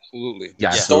wise, absolutely. Yeah,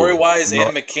 story wise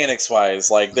and mechanics wise,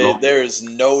 like there is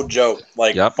no joke.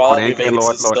 Like Fallout New Vegas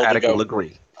is still Attic will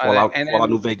agree. Fallout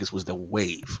New Vegas was the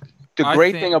wave. The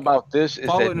great thing about this is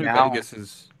Fallout that New now, Vegas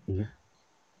is.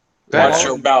 Watch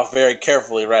your mouth very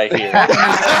carefully right here. Did you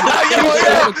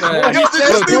see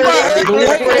my head? Did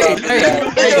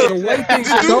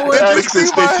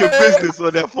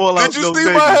you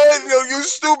see my head? Yo, you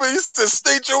stupid. You said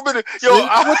state your business. Yo,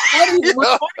 what's funny,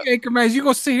 Anchorman, is you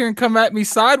gonna sit here and come at me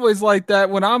sideways like that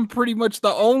when I'm pretty much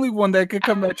the only one that could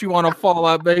come at you on a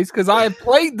Fallout base because I have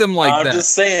played them like that. I'm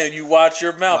just saying, you watch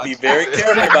your mouth. Be very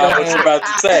careful about what you're about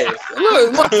to say.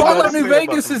 Look, Fallout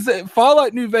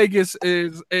New Vegas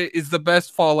is the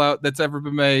best Fallout that's ever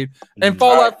been made, and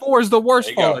Fallout 4 is the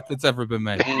worst Fallout that's ever been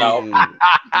made. No.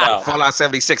 Fallout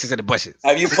 76 is in the bushes.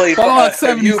 Have you played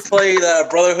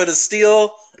Brotherhood of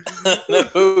Steel?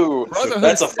 No,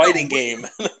 that's a fighting game.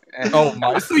 Oh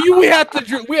my! So we have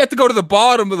to go to the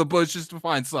bottom of the bushes to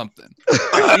find something.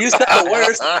 You said the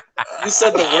worst. You said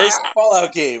the worst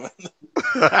Fallout game.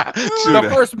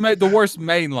 The worst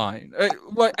mainline.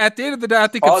 At the end of the day, I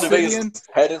think Obsidian is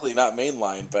technically not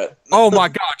mainline, but oh my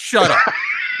God, shut up!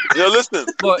 Yo, listen,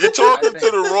 you're talking to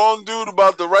the wrong dude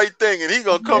about the right thing, and he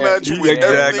gonna come at you with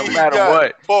everything. No matter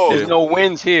what, there's no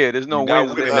wins here. There's no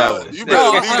wins there. You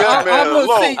better leave that man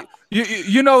alone.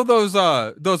 You know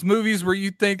those movies where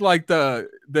you think like the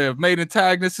main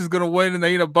antagonist is gonna win and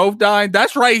they end up both dying?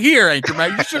 That's right here,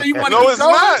 Anchorman. You sure you want to? No, it's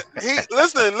not.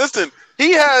 Listen.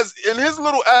 He has in his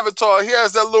little avatar. He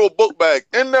has that little book bag.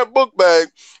 In that book bag,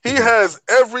 he has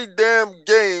every damn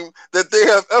game that they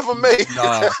have ever made. He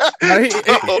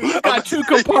got two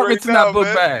compartments in that book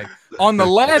bag. On the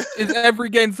left is every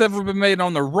game that's ever been made.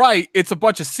 On the right, it's a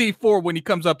bunch of C4 when he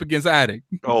comes up against Attic.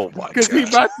 Oh my God! Because he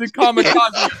about to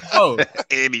kamikaze both.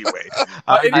 Anyway,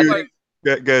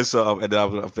 guys, and then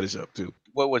I'll finish up too.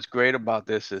 What's great about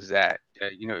this is that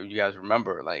you guys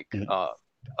remember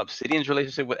Obsidian's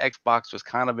relationship with Xbox was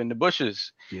kind of in the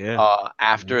bushes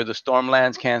after the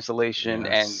Stormlands cancellation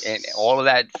and all of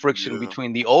that friction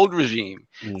between the old regime.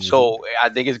 So I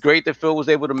think it's great that Phil was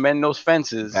able to mend those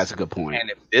fences. That's a good point. And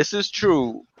if this is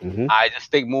true, I just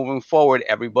think moving forward,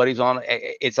 everybody's on.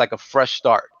 It's like a fresh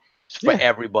start for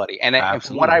everybody. And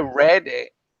from what I read,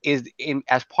 is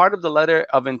as part of the letter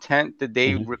of intent that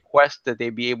they request that they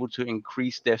be able to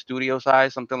increase their studio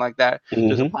size, something like that.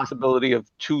 There's a possibility of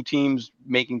two teams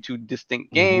making two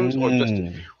distinct games or just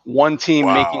one team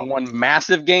making one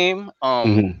massive game.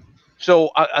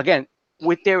 So again,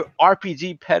 with their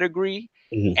RPG pedigree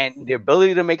and their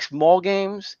ability to make small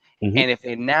games, and if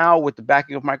they're now with the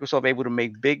backing of Microsoft able to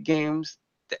make big games,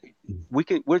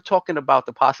 we're talking about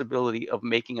the possibility of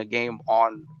making a game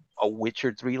on a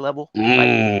Witcher 3 level. Yo,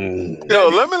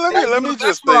 let me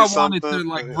just say something. I wanted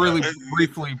to really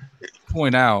briefly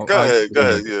point out. Go ahead,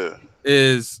 yeah.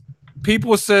 Is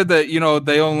people said that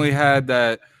they only had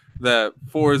that that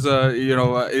Forza,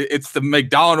 it's the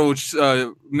McDonald's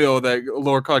meal that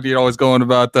Lord Cartier always going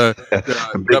about the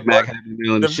Big Mac Happy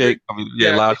Meal and the shake.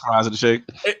 Large fries and the shake.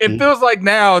 It feels like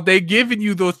now they're giving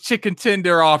you those chicken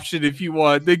tender option if you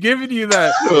want. They're giving you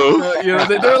that.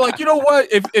 They're like, you know what?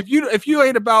 If you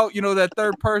ain't about that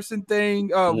third person thing,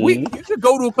 you should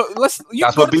go to That's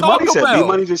what B Money said. B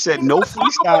Money just said no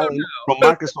freestyling from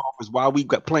Microsoft is why we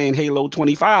got playing Halo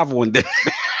 25 one day.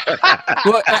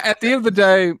 Well, at the end of the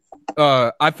day,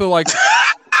 I feel like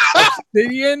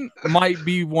Obsidian might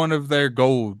be one of their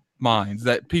gold mines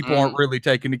that people aren't really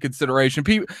taking into consideration.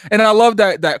 And I love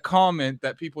that comment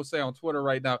that people say on Twitter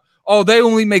right now. Oh, they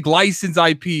only make licensed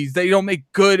IPs. They don't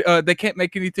make good. They can't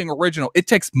make anything original. It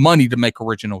takes money to make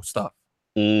original stuff.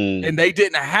 And they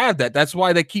didn't have that. That's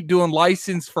why they keep doing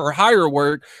license for hire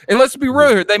work. And let's be real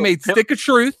here. They made Stick of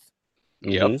Truth.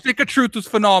 Yep. Stick of Truth was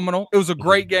phenomenal. It was a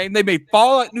great game. They made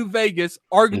Fallout New Vegas,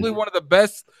 arguably one of the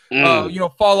best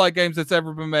Fallout games that's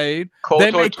ever been made. They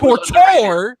made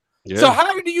KOTOR. Yeah. So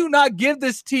how do you not give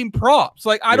this team props?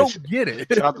 Like, I don't get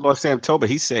it. Shout out to Lord Sam Toba.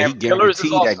 He said he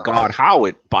guaranteed that God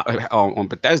Howard on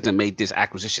Bethesda made this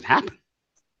acquisition happen.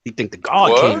 He think the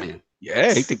God came in.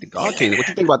 Yeah, he think the God came in. What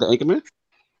you think about the Anchorman?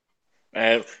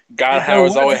 Man, God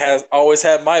Howard's always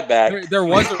had my back. There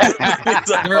was a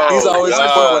he's always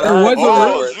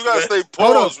you gotta stay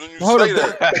paused when you say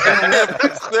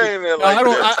that. Saying that like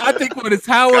I think when it's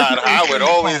Howard, God Howard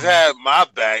always had my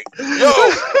back. Yo,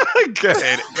 go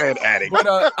ahead, Addict. But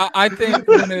I think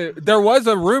there was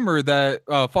a rumor that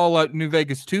Fallout New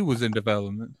Vegas 2 was in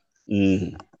development.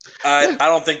 I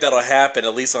don't think that'll happen,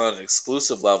 at least on an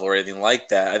exclusive level or anything like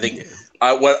that. I think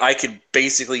what I could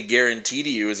basically guarantee to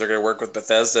you is they're going to work with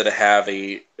Bethesda to have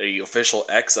a official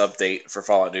X update for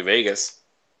Fallout New Vegas.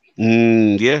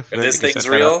 If this thing's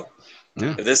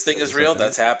real,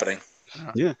 that's happening.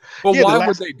 Yeah. Well, why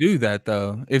would they do that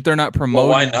though? If they're not promoting,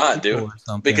 why not, dude?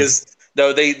 Because they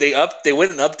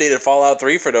went and updated Fallout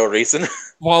 3 for no reason.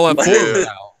 Fallout 4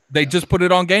 now. They just put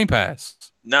it on Game Pass.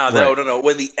 No.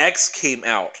 When the X came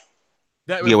out.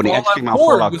 When the X came out,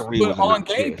 Fallout 3 was on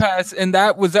Game Pass, and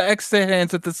that was the X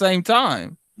hands at the same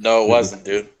time. No, it wasn't,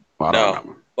 dude.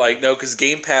 Because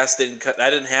Game Pass didn't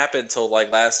happen until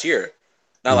last year.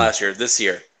 Not last year, this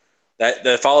year. That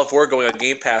the Fallout 4 going on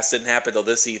Game Pass didn't happen until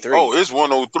this E3. Oh, it's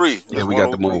 103. Yeah, we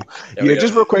got the move.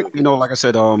 Just real quick, like I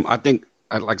said, I think,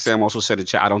 like Sam also said in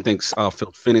chat, I don't think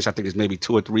Phil finished. I think it's maybe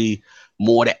 2 or 3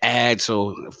 more to add.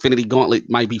 So Infinity Gauntlet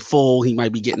might be full. He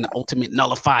might be getting the Ultimate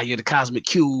Nullifier, the Cosmic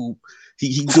Cube.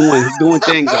 He's doing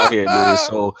things out here, man.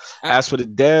 So as for the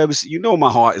devs,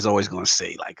 my heart is always gonna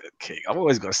say like a king. I'm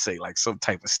always gonna say like some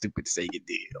type of stupid Sega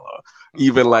deal, or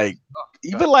even like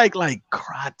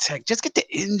Crytek. Just get the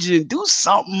engine, do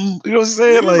something. You know what I'm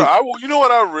saying? You know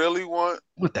what I really want?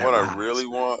 I really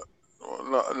want?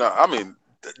 No. I mean,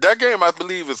 that game I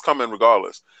believe is coming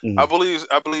regardless. I believe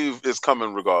it's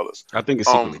coming regardless. I think it's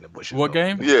secretly in the bushes. What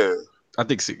game? Yeah, I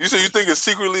think. You say you think it's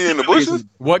secretly in the bushes?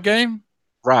 What game?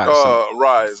 Rise.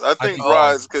 Rise. I think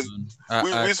Rise, because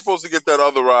we're supposed to get that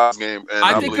other Rise game. And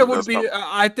I think it would be.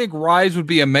 I think Rise would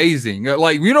be amazing.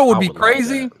 What would be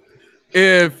crazy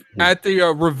if at the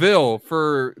reveal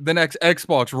for the next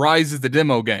Xbox, Rise is the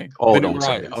demo game. Oh, don't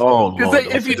say it. Oh, because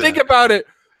if you think about it,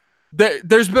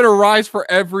 there's been a Rise for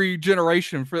every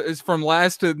generation. It's from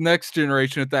last to next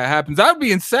generation. If that happens, that would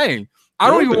be insane.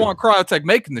 I don't even want Crytek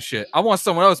making the shit. I want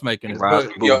someone else making it. I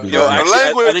think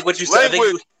what you said.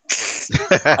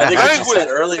 I think what you said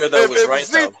earlier though was right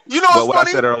though. You know what's what funny?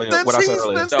 I said earlier.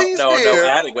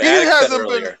 He hasn't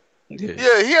been.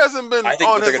 Yeah, he hasn't been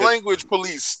on his language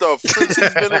police stuff since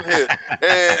he's been in here.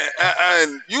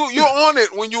 And you're on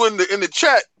it when you in the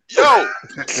chat. Yo,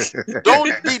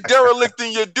 don't be derelict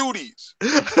in your duties.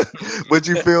 What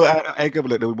you feel? Anchor,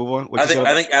 let me move on. I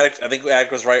think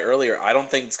Addict was right earlier. I don't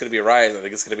think it's going to be Rise. I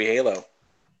think it's going to be Halo.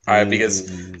 All right, because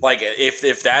if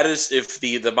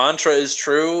the mantra is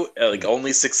true,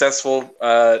 only successful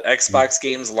Xbox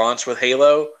games launch with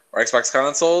Halo or Xbox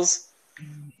consoles,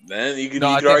 then you could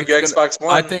argue Xbox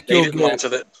One. I think you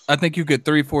get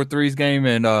 343's game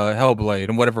and Hellblade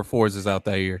and whatever Forza's out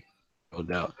that year. No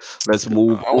doubt. Let's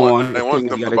move on. I want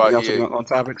them to buy EA. On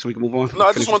topic so we can move on. No,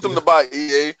 I just want them to buy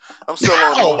EA. I'm still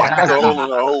on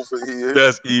hold for EA.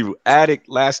 That's evil. Addict,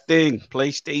 last thing.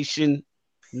 PlayStation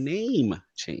name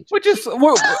change. Before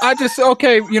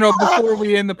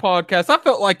we end the podcast, I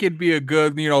felt like it'd be a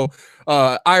good,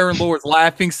 Iron Lord's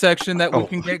laughing section that we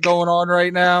can get going on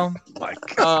right now.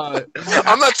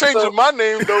 I'm not changing my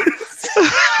name though.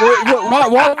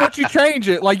 Why would you change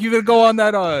it? Like you could go on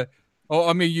that Oh,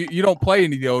 I mean, you don't play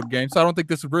any of the old games, so I don't think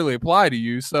this would really apply to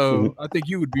you. So I think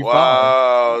you would be fine.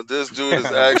 Wow, this dude is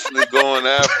actually going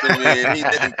after me, and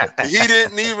he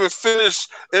didn't even finish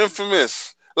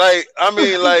Infamous. Like, I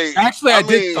mean, like, actually, I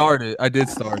did start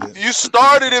it. You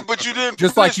started it, but you didn't.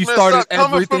 Just like you started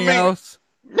everything else.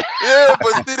 Yeah,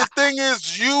 but see, the thing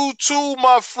is, you too,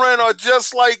 my friend, are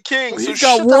just like King. He's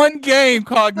got one game,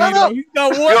 Cognito. No. He's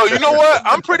got one. Yo, you know what?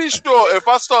 I'm pretty sure if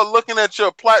I start looking at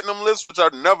your platinum list, which I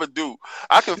never do,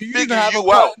 I can figure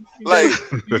you out. Like,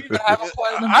 you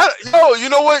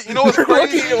know what? You know what's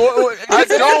crazy? I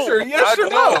don't. Yes or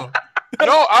no?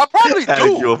 No, I probably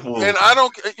do. And I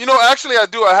don't. You know, actually, I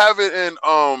do. I have it in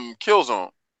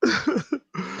Killzone.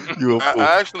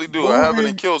 I actually do. I have it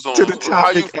in Killzone. How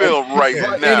you feel right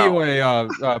now? Anyway,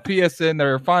 PSN,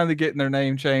 they're finally getting their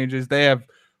name changes. They have,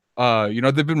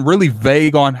 they've been really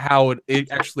vague on how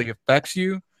it actually affects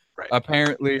you. Right.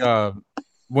 Apparently,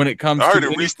 when it comes, I heard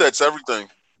it resets everything.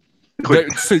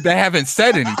 So they haven't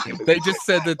said anything. They just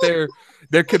said that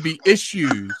there could be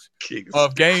issues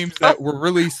of games that were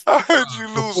released. I heard you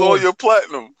lose all your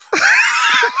platinum.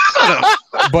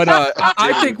 But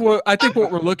I think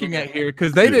what we're looking at here,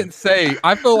 because they didn't say.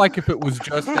 I feel like if it was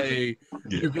just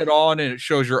you get on and it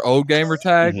shows your old gamer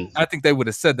tag, I think they would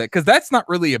have said that, because that's not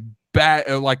really a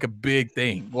big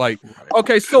thing. Like,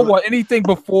 okay, so what? Anything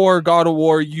before God of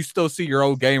War, you still see your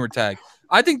old gamer tag.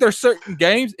 I think there's certain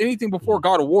games, anything before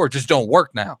God of War just don't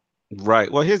work now.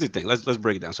 Right. Well, here's the thing. Let's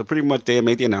break it down. So pretty much they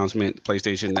made the announcement,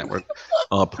 PlayStation Network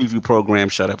preview program,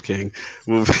 shut up, King,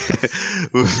 will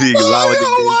be allowing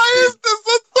why is this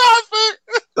a topic?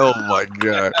 Oh my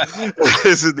God.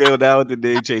 This is now the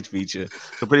name change feature.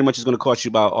 So pretty much it's going to cost you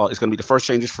about, it's going to be the first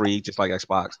change is free, just like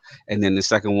Xbox. And then the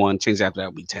second one, change after that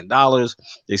will be $10.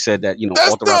 They said that,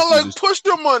 that's not like push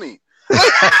your money.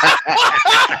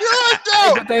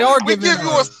 They are we give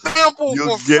you a sample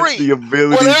You'll for get free. The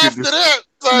ability but after that,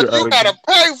 son, you gotta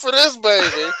pay for this,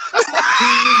 baby.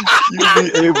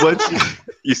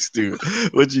 You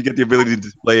stupid. Once you get the ability to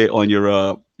display it on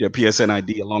your PSN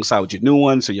ID alongside with your new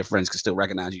one, so your friends can still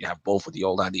recognize you have both with the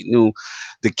old ID new.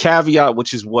 The caveat,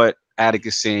 which is what Attic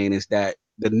is saying, is that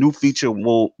the new feature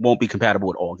won't be compatible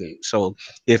with all games. So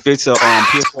if it's a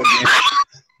PS4 game.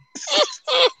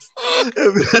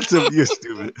 You're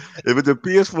stupid. If it's a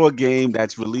PS4 game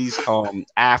that's released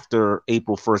after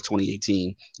April 1st,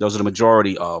 2018, those are the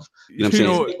majority of, you know what I'm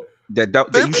saying? That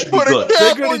you should be good.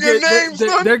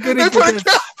 They're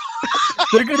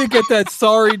gonna get that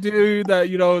sorry dude,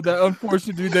 that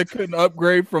unfortunate dude that couldn't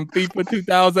upgrade from FIFA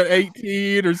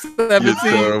 2018 or 17.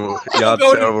 Y'all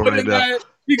terrible right now.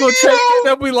 You gonna check it,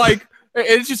 they'll be like,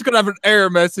 it's just gonna have an error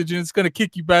message and it's gonna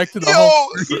kick you back to the home.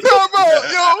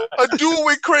 A dude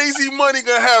with crazy money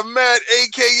gonna have mad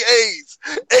AKAs,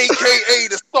 AKA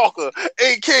the stalker,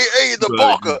 AKA the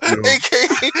barker, AKA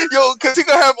because he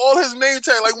gonna have all his name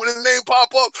tag. Like when his name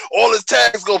pop up, all his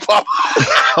tags gonna pop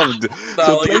up.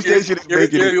 So you're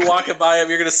gonna be walking by him,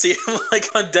 you're gonna see him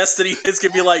like on Destiny. It's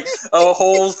gonna be like a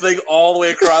whole thing all the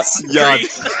way across the screen.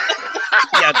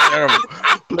 Yeah, terrible.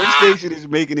 PlayStation is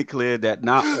making it clear that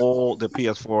not all the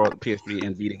PS4, PS3,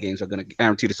 and Vita games are going to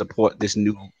guarantee to support this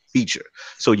new feature.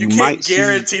 So you might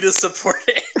guarantee to support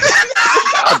it.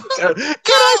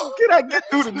 Can I get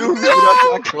through the news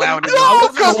without clouding?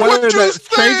 Because what you're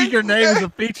changing your name is a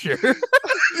feature. What?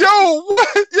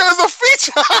 Yeah, it's a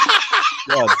feature.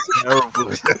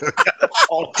 Terrible.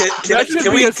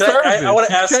 I want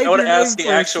to ask the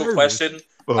actual question.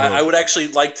 I would actually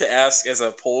like to ask as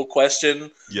a poll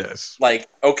question. Yes. Like,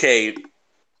 okay,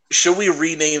 should we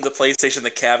rename the PlayStation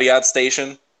the Caveat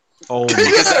Station? Oh,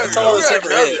 because that's all it's ever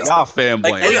is. Y'all fanboy.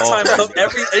 Like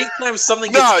anytime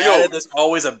something gets added, there's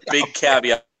always a big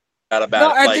caveat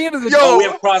about it. At the end of the day, we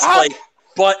have crossplay,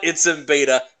 but it's in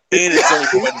beta. And it's only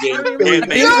for one game. At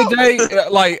the end of the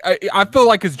day, I feel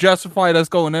like it's justified us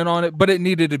going in on it, but it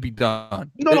needed to be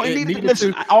done. No, it needed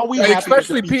to.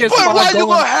 Especially PS5.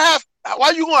 But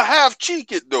why you gonna have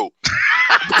cheek it though?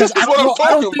 This is what I'm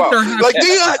talking about. Like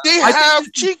they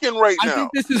have cheeking right now. I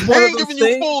think this is one of those giving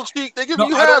things. You full cheek. They're giving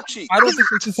you half cheek. I don't think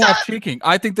this is half cheeking.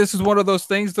 I think this is one of those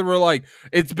things that were like,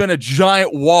 it's been a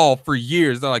giant wall for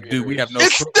years. They're like, dude, we have no.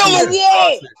 It's still a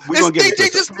wall. We're gonna get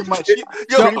pretty much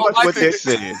what they're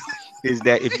saying is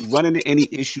that if you run into any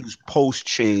issues post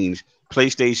change,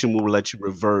 PlayStation will let you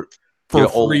revert for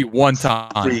free one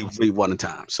time. Free one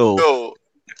time. So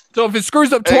if it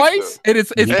screws up twice,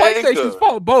 it's PlayStation's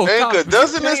fault. Both.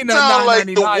 Doesn't it sound like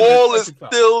the wall is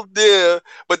still there,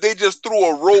 but they just threw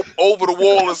a rope over the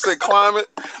wall and said climb it?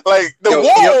 Like the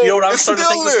wall. You know what I'm starting to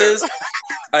think this is?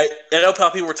 I know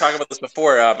people were talking about this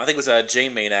before. I think it was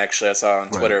J-Main, actually, I saw on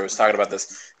Twitter, was talking about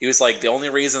this. He was like, the only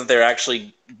reason they're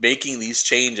actually making these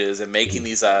changes and making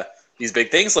these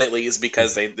big things lately is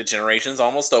because the generation's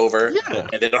almost over, and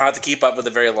they don't have to keep up with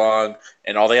it very long.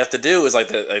 And all they have to do is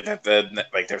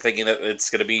they're thinking that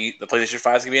it's going to be the PlayStation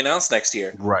 5 is going to be announced next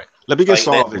year. Right. Let me get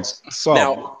Saul.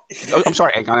 Now, I'm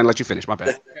sorry, I didn't let you finish. My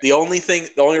bad. The only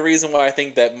reason why I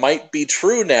think that might be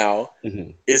true now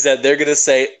is that they're going to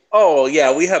say, "Oh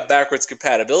yeah, we have backwards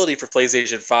compatibility for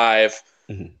PlayStation 5,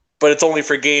 but it's only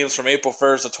for games from April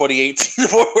 1st of 2018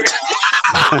 forward."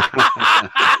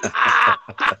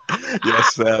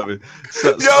 Yes, Savage.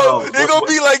 It's gonna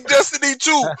be like Destiny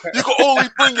 2. You can only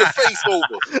bring your face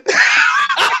over.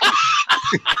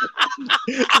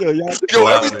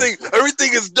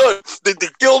 Everything is done. They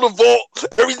killed the vault.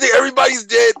 Everybody's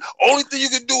dead. Only thing you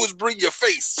can do is bring your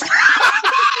face.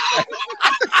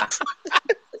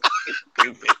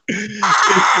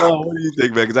 What do you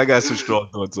think, man? Because I got some strong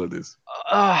thoughts on this.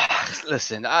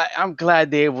 Listen, I'm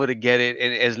glad they're able to get it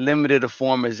in as limited a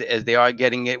form as they are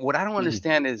getting it. What I don't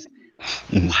understand is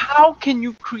how can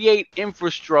you create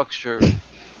infrastructure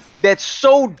that's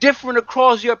so different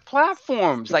across your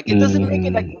platforms? Like, it doesn't make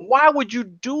it, like, why would you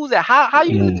do that? How are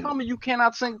you going to tell me you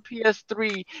cannot sync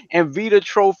PS3 and Vita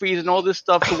trophies and all this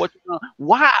stuff to what you're doing?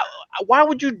 Why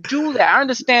would you do that? I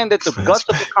understand that the guts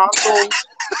of the console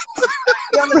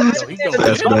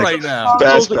right now.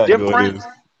 Consoles are different.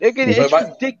 It's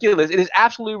ridiculous. It is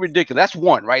absolutely ridiculous. That's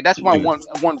one, right? That's my one.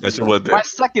 My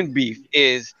second beef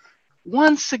is,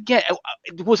 once again,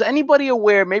 was anybody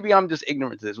aware? Maybe I'm just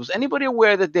ignorant to this. Was anybody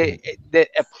aware that that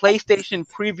a PlayStation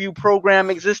preview program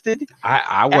existed?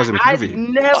 I wasn't privy. I've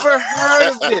never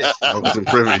heard of this. I wasn't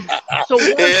privy. So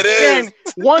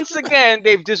once again,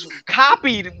 they've just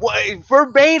copied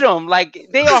verbatim. Like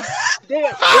they are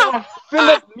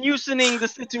Philip Musining the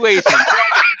situation.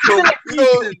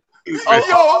 Listen,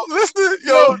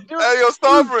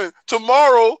 Starfriend.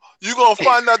 Tomorrow you're gonna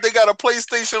find out they got a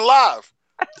PlayStation Live.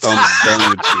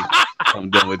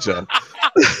 I'm done with y'all.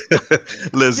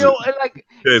 Listen,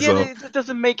 it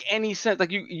doesn't make any sense. Like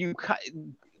the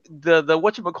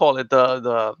whatchamacallit,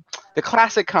 the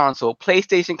classic console,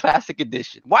 PlayStation Classic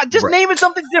Edition. Why just name it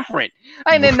something different?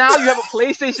 And then now you have a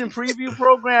PlayStation preview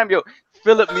program.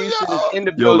 Philip Musin is in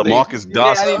the building. LaMarcus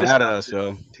Dawson mad at us,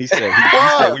 yo. He said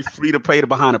we free to play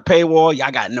behind a paywall. Y'all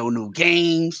got no new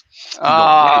games.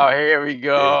 Oh, here we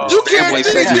go. You can't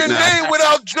change your name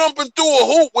without jumping through a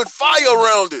hoop with fire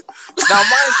around it. Now,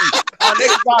 mind you, on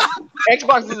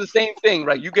Xbox is the same thing,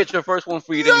 right? You get your first one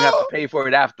free, then you have to pay for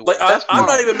it afterwards. Like, I'm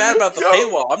not even mad about the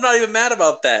paywall. I'm not even mad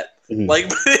about that. Like,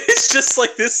 but it's just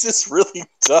like, this is really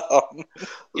dumb.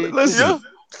 Listen.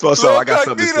 So I got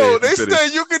something to say. They say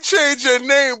you can change your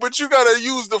name, but you gotta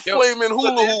use the flaming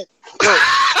hula hoop.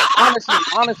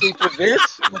 Honestly, for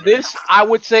this, I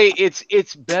would say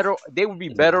it's better. They would be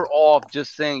better off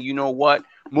just saying, you know what,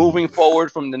 moving forward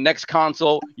from the next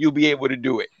console, you'll be able to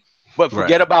do it. But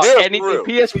forget about anything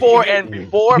PS4 and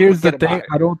before. Here's the thing: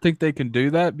 I don't think they can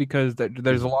do that because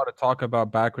there's a lot of talk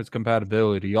about backwards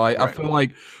compatibility. I feel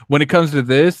like when it comes to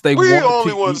this, they want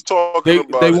to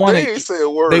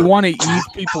ease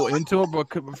people into it.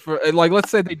 But for let's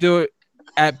say they do it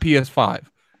at PS5.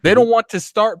 They don't want to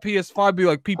start PS5. Be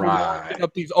like people pick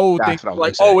up these old things.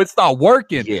 Like, it's not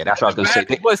working. Yeah, that's what I was gonna say.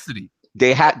 Publicity.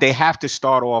 They have to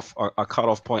start off a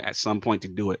cutoff point at some point to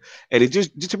do it, and it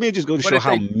just to me it just goes to show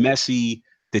how messy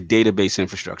the database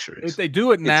infrastructure is. If they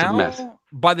do it now,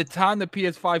 by the time the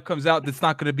PS5 comes out, it's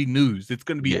not going to be news. It's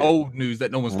going to be old news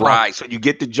that no one's talking. So you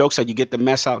get the jokes out, you get the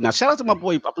mess out. Now shout out to my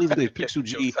boy, I believe his name is Pixel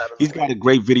G. He's got a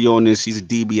great video on this. He's a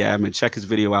DB admin. Check his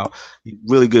video out. He's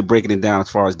really good breaking it down as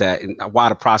far as that and why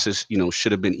the process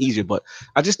should have been easier. But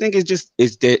I just think it's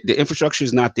that the infrastructure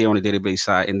is not there on the database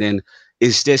side, and then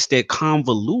it's just that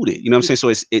convoluted. You know what I'm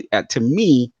saying? So to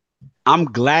me, I'm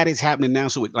glad it's happening now.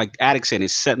 So like Addict said,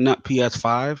 it's setting up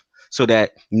PS5 so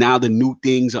that now the new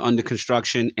things are under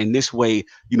construction. And this way,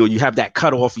 you have that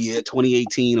cutoff year,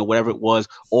 2018 or whatever it was,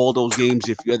 all those games,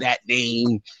 if you're that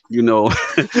name,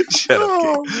 shut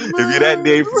up. If you're that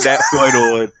name from that point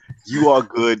on, you are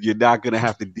good. You're not going to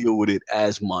have to deal with it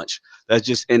as much. That's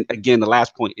just, and again, the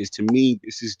last point is, to me,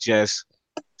 this is just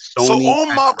Sony. So all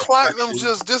my platinums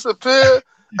just disappeared.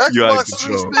 Xbox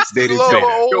 360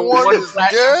 level 01 is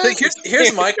dead.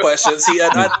 Here's my question. See,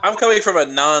 I'm coming from a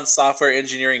non-software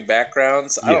engineering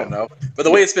background, so I don't know. But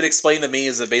the way it's been explained to me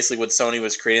is that basically when Sony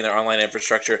was creating their online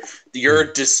infrastructure,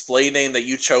 your display name that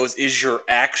you chose is your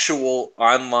actual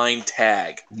online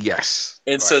tag. Yes.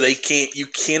 And so you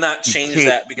cannot change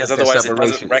that because otherwise it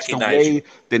doesn't recognize you.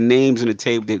 The names in the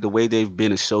table, the way they've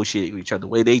been associated with each other, the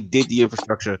way they did the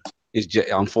infrastructure It's just,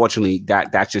 unfortunately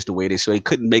that's just the way it is. So they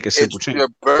couldn't make a simple It's change. your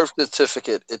birth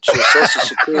certificate. It's your social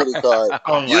security card.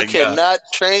 Oh You cannot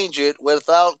change it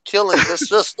without killing the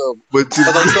system. But So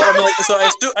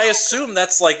I assume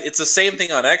that's like it's the same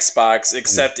thing on Xbox,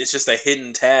 except it's just a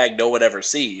hidden tag no one ever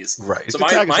sees. right. So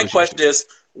my question is,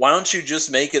 why don't you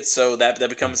just make it so that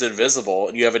becomes invisible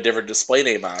and you have a different display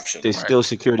name option? There's still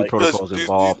security protocols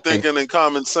involved. You're thinking in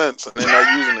common sense, and they're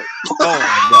not using it. Oh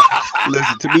my God.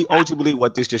 Listen, to me, ultimately,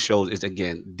 what this just shows is,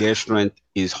 again, their strength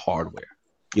is hardware.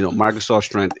 Microsoft's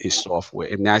strength is software,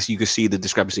 and that's, you can see the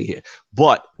discrepancy here.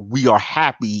 But we are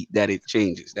happy that it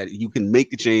changes, that you can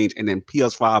make the change, and then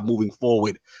PS5 moving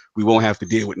forward, we won't have to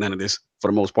deal with none of this for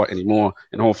the most part anymore,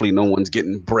 and hopefully no one's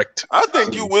getting bricked. I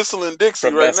think you whistling Dixie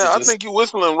From right now. I messages. think you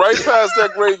whistling right past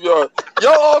that graveyard.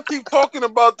 Y'all all keep talking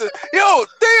about this. Yo,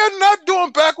 they are not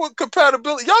doing backward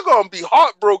compatibility. Y'all gonna be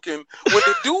heartbroken when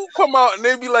the dude come out and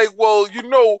they be like, well, you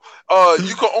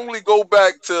can only go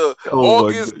back to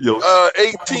August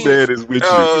 18th. That is with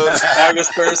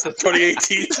August 1st of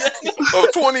 2018.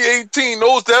 of 2018.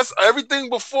 That's everything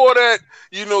before that.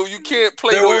 You can't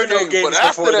play There were those no games. games But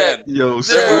after before that, then. Yo, There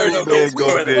so were no man games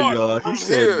going before in, y'all. He that.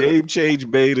 said Yeah. name change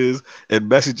betas and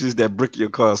messages that brick your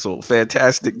console.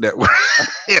 Fantastic network.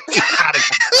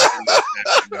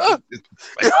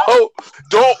 Yo,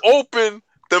 don't open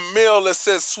the mail that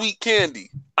says sweet candy.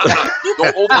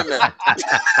 Don't open that.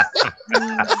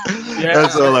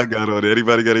 That's all I got on it.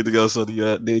 Anybody got anything else on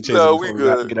the name change? No, before we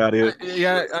wrap good. and Get out of here.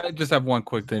 Yeah, I just have one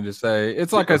quick thing to say.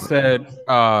 It's like I said,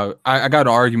 I got an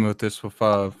argument with this with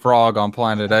Frog on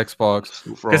Planet Xbox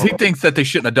because he thinks that they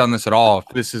shouldn't have done this at all if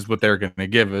this is what they're going to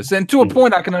give us. And to a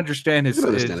point, I can understand his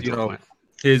I'm with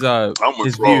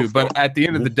view. Frog. But at the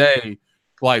end of the day,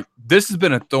 like, this has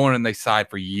been a thorn in their side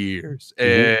for years.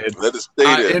 And Let it stay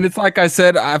there. and it's like I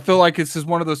said, I feel like it's just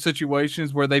one of those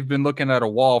situations where they've been looking at a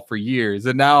wall for years,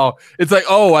 and now it's like,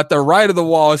 oh, at the right of the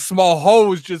wall, a small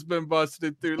hole's just been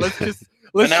busted through. Let's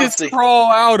just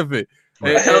crawl out of it.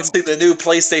 Announcing the new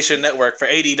PlayStation Network for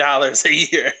 $80 a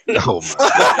year. Oh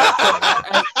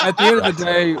my At the end of the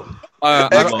day,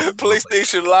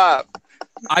 PlayStation Live.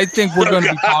 I think we're going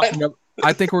to be talking.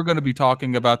 I think we're going to be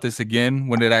talking about this again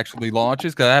when it actually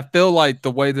launches, because I feel like the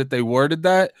way that they worded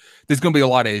that, there's going to be a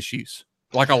lot of issues,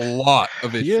 like a lot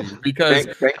of issues. Because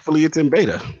thankfully it's in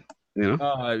beta.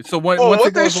 So once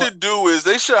what they should do is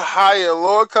they should hire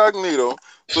Lord Cognito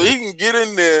so he can get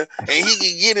in there and he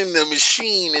can get in the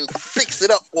machine and fix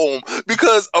it up for him.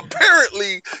 Because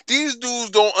apparently these dudes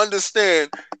don't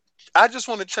understand. I just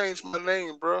want to change my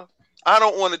name, bro. I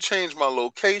don't want to change my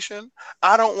location.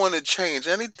 I don't want to change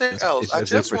anything else. I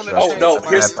just want to change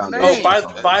my name.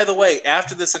 By the way,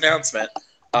 after this announcement,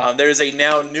 there's a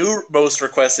now new most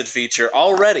requested feature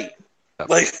already,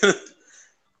 like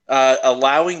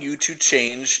allowing you to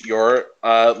change your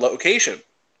location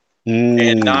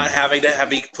and not having to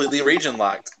be completely region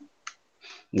locked,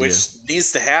 which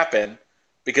needs to happen.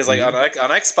 Because like on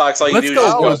Xbox, all you do is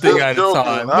I was just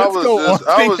joking. I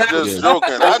was just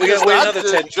joking. We're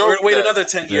gonna wait another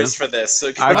 10 years for this.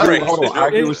 So I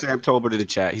agree with Sam Tolbert in the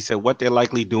chat. He said what they're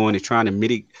likely doing is trying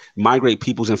to migrate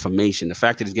people's information. The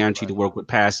fact that it's guaranteed to work with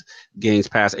past games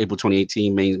past April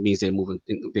 2018 means they're moving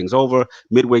things over.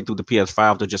 Midway through the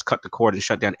PS5, they'll just cut the cord and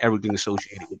shut down everything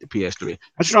associated with the PS3.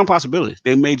 That's a strong possibility.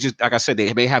 They may just, like I said,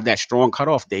 they may have that strong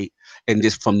cutoff date, and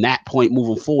just from that point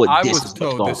moving forward, I was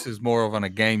told this is more of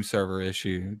a game server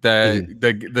issue that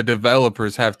the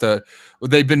developers have to.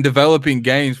 They've been developing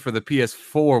games for the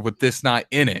PS4 with this not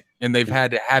in it, and they've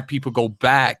had to have people go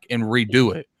back and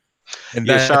redo it. And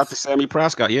shout out to Sammy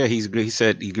Prescott. Yeah, he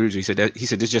said he agrees. He said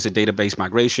this is just a database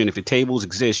migration. If the tables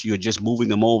exist, you're just moving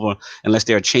them over unless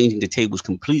they're changing the tables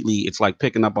completely. It's like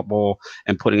picking up a ball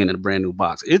and putting it in a brand new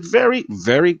box. It's very,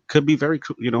 very could be very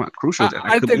crucial.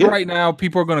 I think right now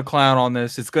people are going to clown on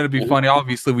this. It's going to be funny.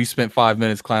 Obviously, we spent 5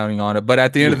 minutes clowning on it, but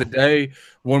at the end of the day,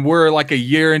 when we're like a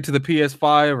year into the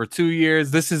PS5 or 2 years,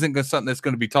 this isn't something that's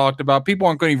going to be talked about. People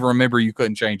aren't going to even remember you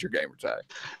couldn't change your gamer tag.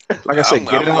 Like I said,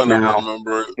 get it out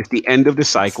now. It's the end of the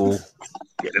cycle.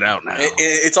 Get it out now.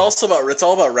 It's all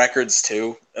about records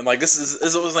too. And like this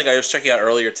was like I was checking out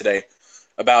earlier today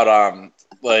about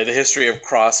like the history of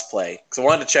crossplay, because I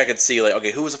wanted to check and see like,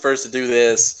 okay, who was the first to do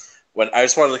this? When I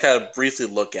just wanted to kind of briefly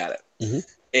look at it.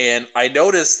 And I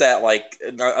noticed that, like,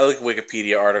 I look at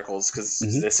Wikipedia articles because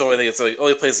it's the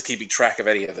only place to keeping track of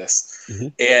any of this.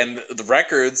 And the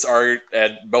records are,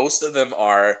 and most of them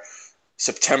are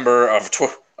September of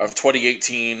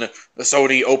 2018.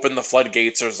 Sony opened the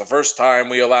floodgates. It was the first time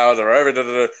we allowed,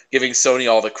 giving Sony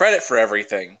all the credit for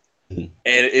everything. And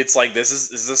it's like this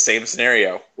is the same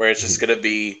scenario where it's just going to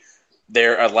be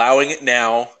they're allowing it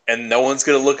now, and no one's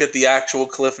going to look at the actual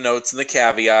cliff notes and the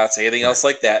caveats, anything else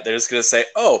like that. They're just going to say,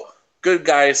 "Oh, good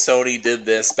guy, Sony did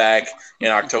this back in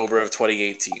October of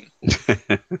 2018."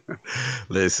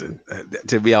 Listen,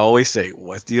 to me, I always say,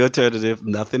 what's the alternative?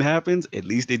 Nothing happens. At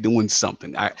least they're doing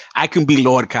something. I can be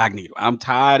Lord Cognito. I'm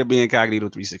tired of being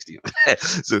Cognito 360.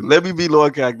 So let me be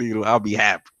Lord Cognito. I'll be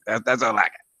happy. That's all I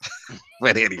got.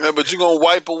 But anyway. Yeah, but you're gonna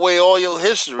wipe away all your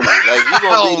history. Like you're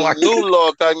gonna be the new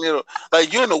Lord Cognito.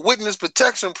 Like you're in the witness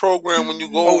protection program when you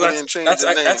go over there and change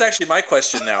your name. That's actually my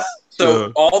question now.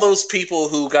 So all those people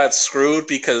who got screwed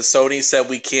because Sony said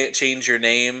we can't change your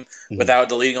name without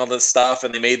deleting all this stuff,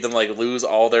 and they made them like lose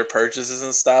all their purchases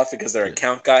and stuff because their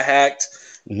account got hacked.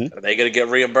 Are they gonna get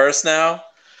reimbursed now?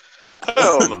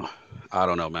 Hell no. I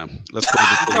don't know, man. Let's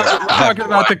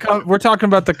we're talking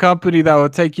about the company that will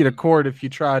take you to court if you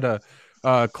try to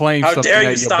claim How something dare you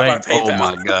at your stop bank. my PayPal?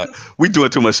 Oh my God, we doing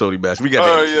too much Sony bash. We got.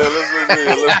 Oh yeah,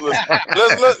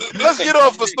 let's get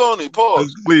off of Sony.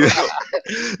 Pause.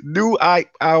 New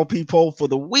ILP poll for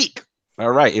the week.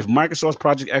 All right, if Microsoft's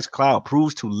Project X Cloud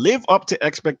proves to live up to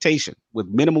expectation with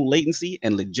minimal latency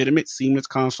and legitimate seamless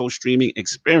console streaming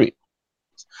experience,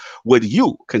 would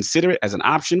you consider it as an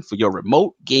option for your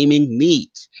remote gaming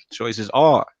needs? Choices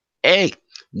are A,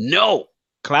 no,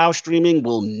 cloud streaming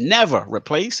will never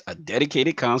replace a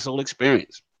dedicated console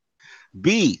experience.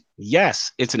 B,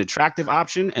 yes, it's an attractive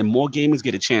option and more gamers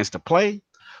get a chance to play.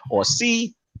 Or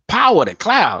C, power the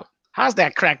cloud. How's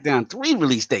that Crackdown 3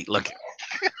 release date looking?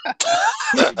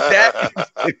 That is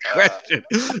the question.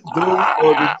 Those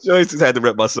are the choices. Had to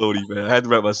rep my Sony, man. I had to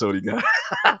rep my Sony guy.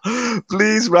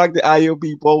 Please rock the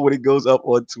IOP poll when it goes up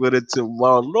on Twitter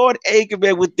tomorrow. Lord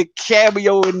Anchorman with the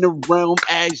cameo in the realm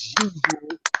as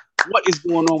usual. What is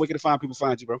going on? Where can people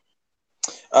find you, bro?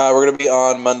 We're going to be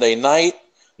on Monday night.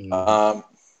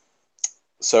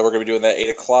 So we're going to be doing that 8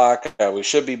 o'clock. We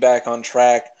should be back on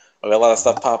track. We got a lot of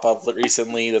stuff pop up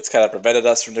recently that's kind of prevented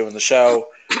us from doing the show.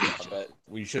 But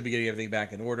we should be getting everything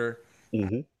back in order.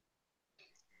 And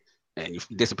you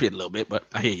disappeared a little bit, but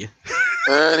I hear you.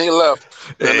 And he left.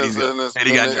 And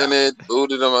it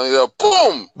booted him.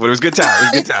 Boom! But it was good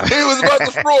time. He was about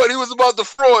to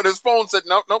fraud. His phone said,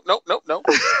 nope.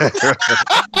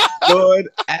 Lord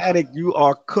Addict, you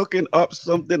are cooking up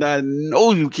something I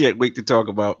know you can't wait to talk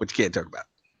about, but you can't talk about.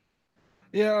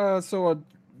 Yeah, so you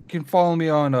can follow me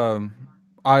on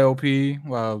IOP.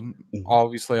 Well,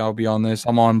 obviously I'll be on this.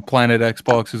 I'm on Planet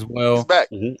Xbox as well. He's back.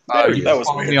 You can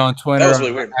follow me on Twitter. That was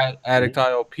really weird. At Addict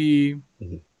IOP.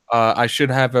 I should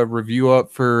have a review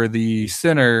up for the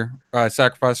Sinner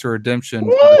Sacrifice or Redemption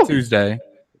on Tuesday.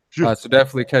 So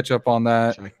definitely catch up on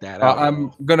that. Check that out.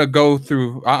 I'm gonna go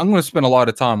through. I'm gonna spend a lot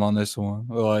of time on this one.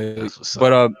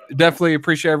 Definitely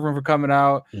appreciate everyone for coming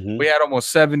out. We had almost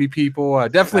 70 people.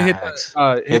 Definitely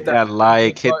hit that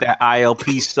like, hit that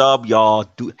ILP sub, y'all.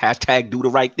 Hashtag do the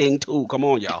right thing too. Come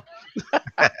on, y'all.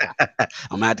 I'm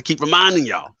gonna have to keep reminding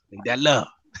y'all. Make that love.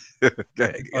 Go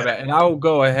ahead. And I'll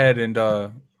go ahead and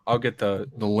I'll get the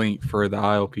link for the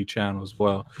ILP channel as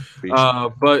well.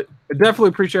 But I definitely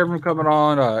appreciate everyone coming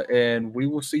on, and we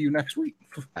will see you next week.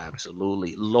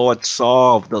 Absolutely. Lord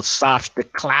Solve, the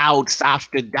Cloud,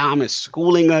 Sostradamus,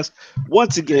 schooling us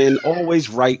once again, always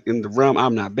right in the realm.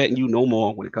 I'm not betting you no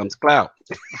more when it comes to cloud.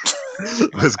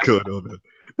 What's going on, man?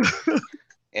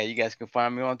 Yeah, you guys can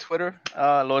find me on Twitter,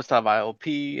 Lord Solve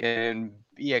ILP, and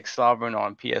BX Sovereign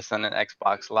on PSN and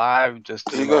Xbox Live.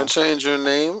 You gonna change your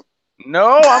name?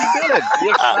 No, I'm good.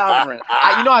 BX Sovereign.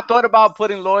 I thought about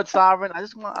putting Lord Sovereign. I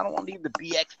don't want to leave the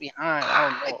BX behind.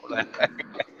 I don't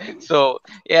know. So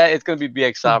yeah, it's gonna be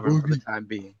BX Sovereign for the time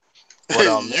being. But,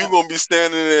 you're gonna be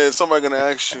standing there and somebody gonna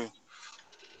ask you,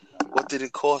 what did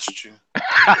it cost you?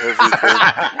 Everything.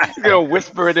 You're gonna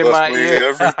whisper it in my ear.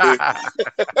 Everything.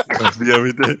 Must be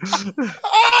everything.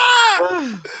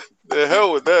 The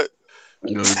hell with that.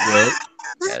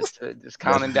 Yes, just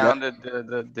counting down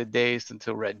the days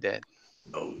until Red Dead.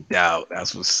 No doubt.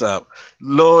 That's what's up.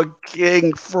 Lord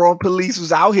King, Fraud Police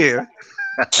was out here.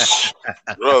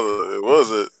 Brother, it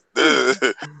wasn't.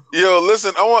 Yo,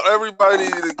 listen, I want everybody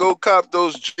to go cop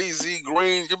those Jay-Z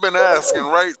greens. You've been asking,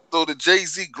 right? So the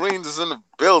Jay-Z greens is in the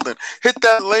building. Hit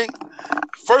that link.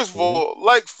 First of all,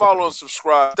 like, follow, and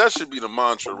subscribe. That should be the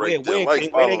mantra right there. Where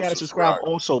they gotta subscribe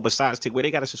also besides where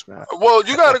they gotta subscribe? Well,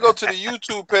 you gotta go to the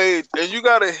YouTube page and you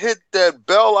gotta hit that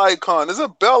bell icon. There's a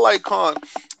bell icon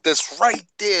that's right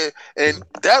there, and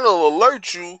that'll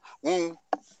alert you when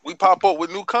we pop up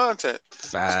with new content.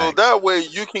 Fact. So that way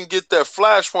you can get that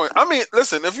flashpoint. I mean,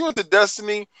 listen, if you're into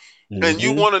Destiny, and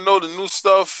you want to know the new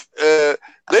stuff,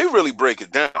 they really break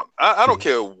it down. I don't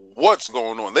care what's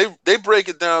going on. They break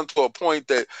it down to a point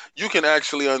that you can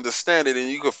actually understand it and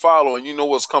you can follow and you know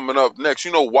what's coming up next.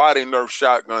 You know why they nerfed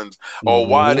shotguns or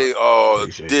why they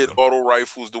did auto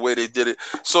rifles the way they did it.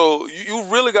 So you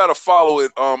really got to follow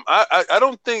it. I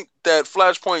don't think that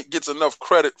Flashpoint gets enough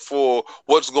credit for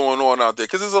what's going on out there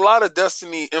because there's a lot of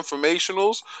Destiny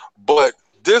informationals, but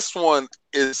this one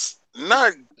is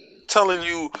not telling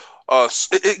you.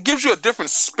 It gives you a different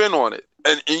spin on it.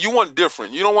 And you want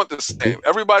different. You don't want the same.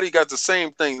 Everybody got the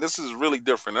same thing. This is really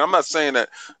different. And I'm not saying that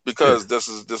because this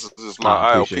is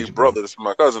my ILP brother. This is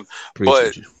my cousin.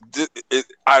 But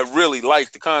I really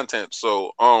like the content.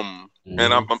 So and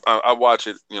I watch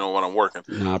it. You know, when I'm working.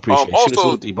 No, I appreciate it.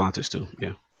 Also, Ebontis too.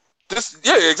 Yeah.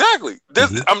 Exactly.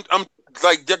 This I'm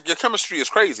like your chemistry is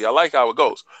crazy. I like how it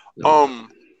goes.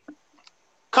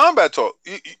 Combat Talk.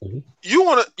 You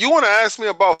wanna ask me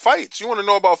about fights? You want to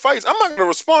know about fights? I'm not gonna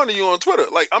respond to you on Twitter.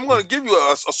 Like I'm gonna give you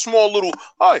a small little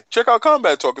hi. Check out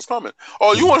Combat Talk. It's coming.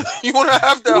 Oh, you want to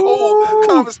have that whole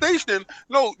conversation?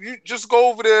 No, you just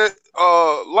go over there,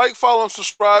 like, follow, and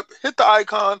subscribe. Hit the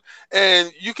icon,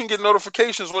 and you can get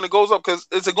notifications when it goes up because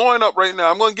it's going up right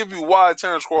now. I'm gonna give you why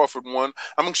Terrence Crawford won.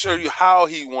 I'm gonna show you how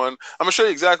he won. I'm gonna show you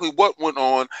exactly what went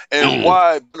on and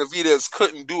why Benavidez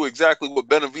couldn't do exactly what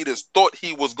Benavidez thought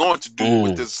he was going to do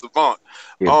with this savant.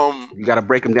 Yeah. You got to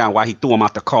break him down why he threw him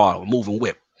out the car or moving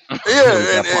whip.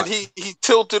 Yeah, and he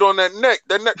tilted on that neck.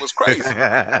 That neck was crazy.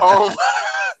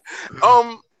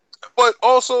 But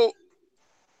also,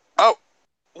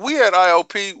 we at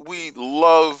ILP, we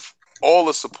love all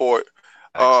the support.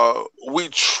 We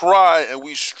try and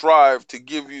we strive to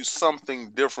give you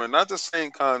something different, not the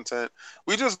same content.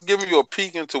 We just give you a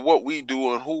peek into what we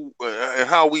do and who and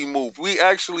how we move. We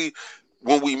actually,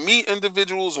 when we meet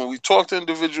individuals, when we talk to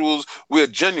individuals, we're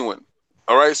genuine.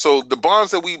 All right. So the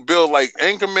bonds that we build, like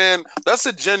Anchorman, that's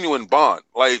a genuine bond.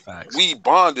 Like we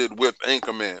bonded with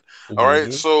Anchorman. All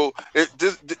right. So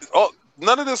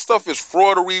none of this stuff is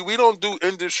fraudery. We don't do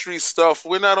industry stuff.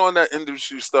 We're not on that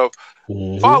industry stuff.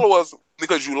 Follow us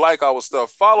because you like our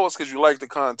stuff. Follow us because you like the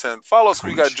content. Follow us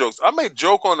because we got jokes. I may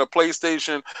joke on the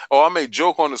PlayStation or I may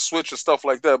joke on the Switch and stuff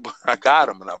like that, but I got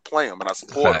them and I play them and I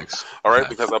support them. All right,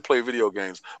 because I play video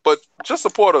games. But just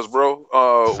support us, bro.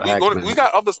 We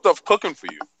got other stuff cooking for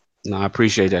you. No, I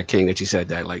appreciate that, King, that you said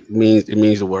that. Like, it means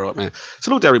the world, man.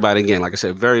 Salute to everybody again. Like I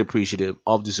said, very appreciative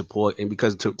of the support. And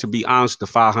because to be honest, the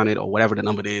 500 or whatever the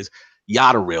number is,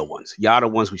 y'all the real ones. Y'all the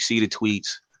ones we see the tweets.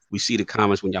 We see the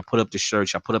comments when y'all put up the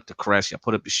shirts, y'all put up the crest, y'all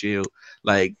put up the shield.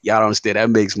 Like, y'all don't understand. That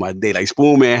makes my day. Like,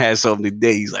 Spoonman had something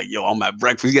today. He's like, yo, I'm at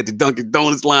breakfast. He got the Dunkin'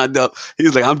 Donuts lined up.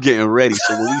 He's like, I'm getting ready.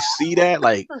 So when we see that,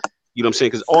 like, you know what I'm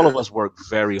saying? Because all of us work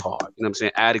very hard. You know what I'm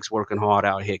saying? Addicts working hard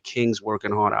out here. Kings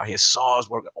working hard out here. Saws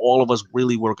working. All of us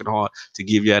really working hard to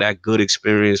give you that good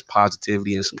experience,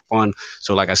 positivity, and some fun.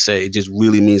 So like I said, it just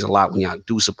really means a lot when y'all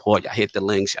do support. Y'all hit the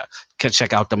links. Y'all can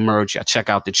check out the merch. Y'all check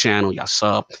out the channel. Y'all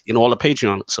sub. You know, all the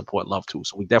Patreon support love too.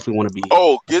 So we definitely want to be.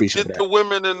 Get the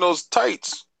women in those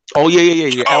tights. Oh, yeah.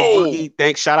 Boogie,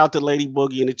 thanks. Shout out to Lady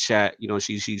Boogie in the chat. You know,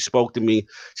 she spoke to me.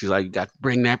 She's like, you got to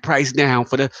bring that price down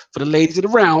for the ladies of the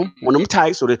realm on them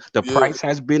tights. So the price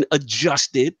has been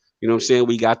adjusted. You know what I'm saying?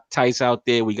 We got tights out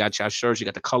there. We got y'all shirts. You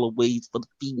got the colorways for the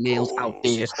females out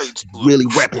there. Really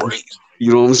repping.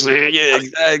 You know what I'm saying? Yeah,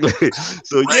 exactly.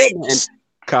 So, yeah, man.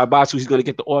 Kabatsu, he's going to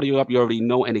get the audio up. You already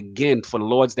know. And again, for the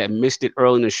lords that missed it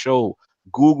early in the show,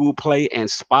 Google Play and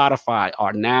Spotify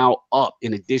are now up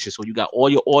in addition. So you got all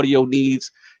your audio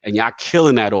needs and y'all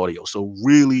killing that audio. So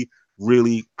really,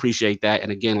 really appreciate that.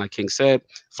 And again, like King said,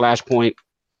 Flashpoint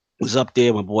was up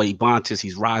there. My boy Ebontis,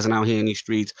 he's rising out here in these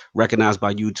streets, recognized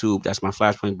by YouTube. That's my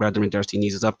Flashpoint brethren. Thirsty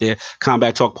Knees is up there.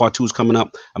 Combat Talk Part 2 is coming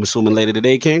up, I'm assuming later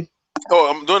today, King?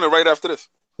 Oh, I'm doing it right after this.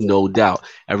 No doubt.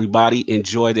 Everybody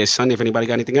enjoy their Sunday. If anybody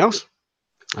got anything else?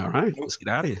 All right, let's get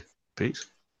out of here. Peace.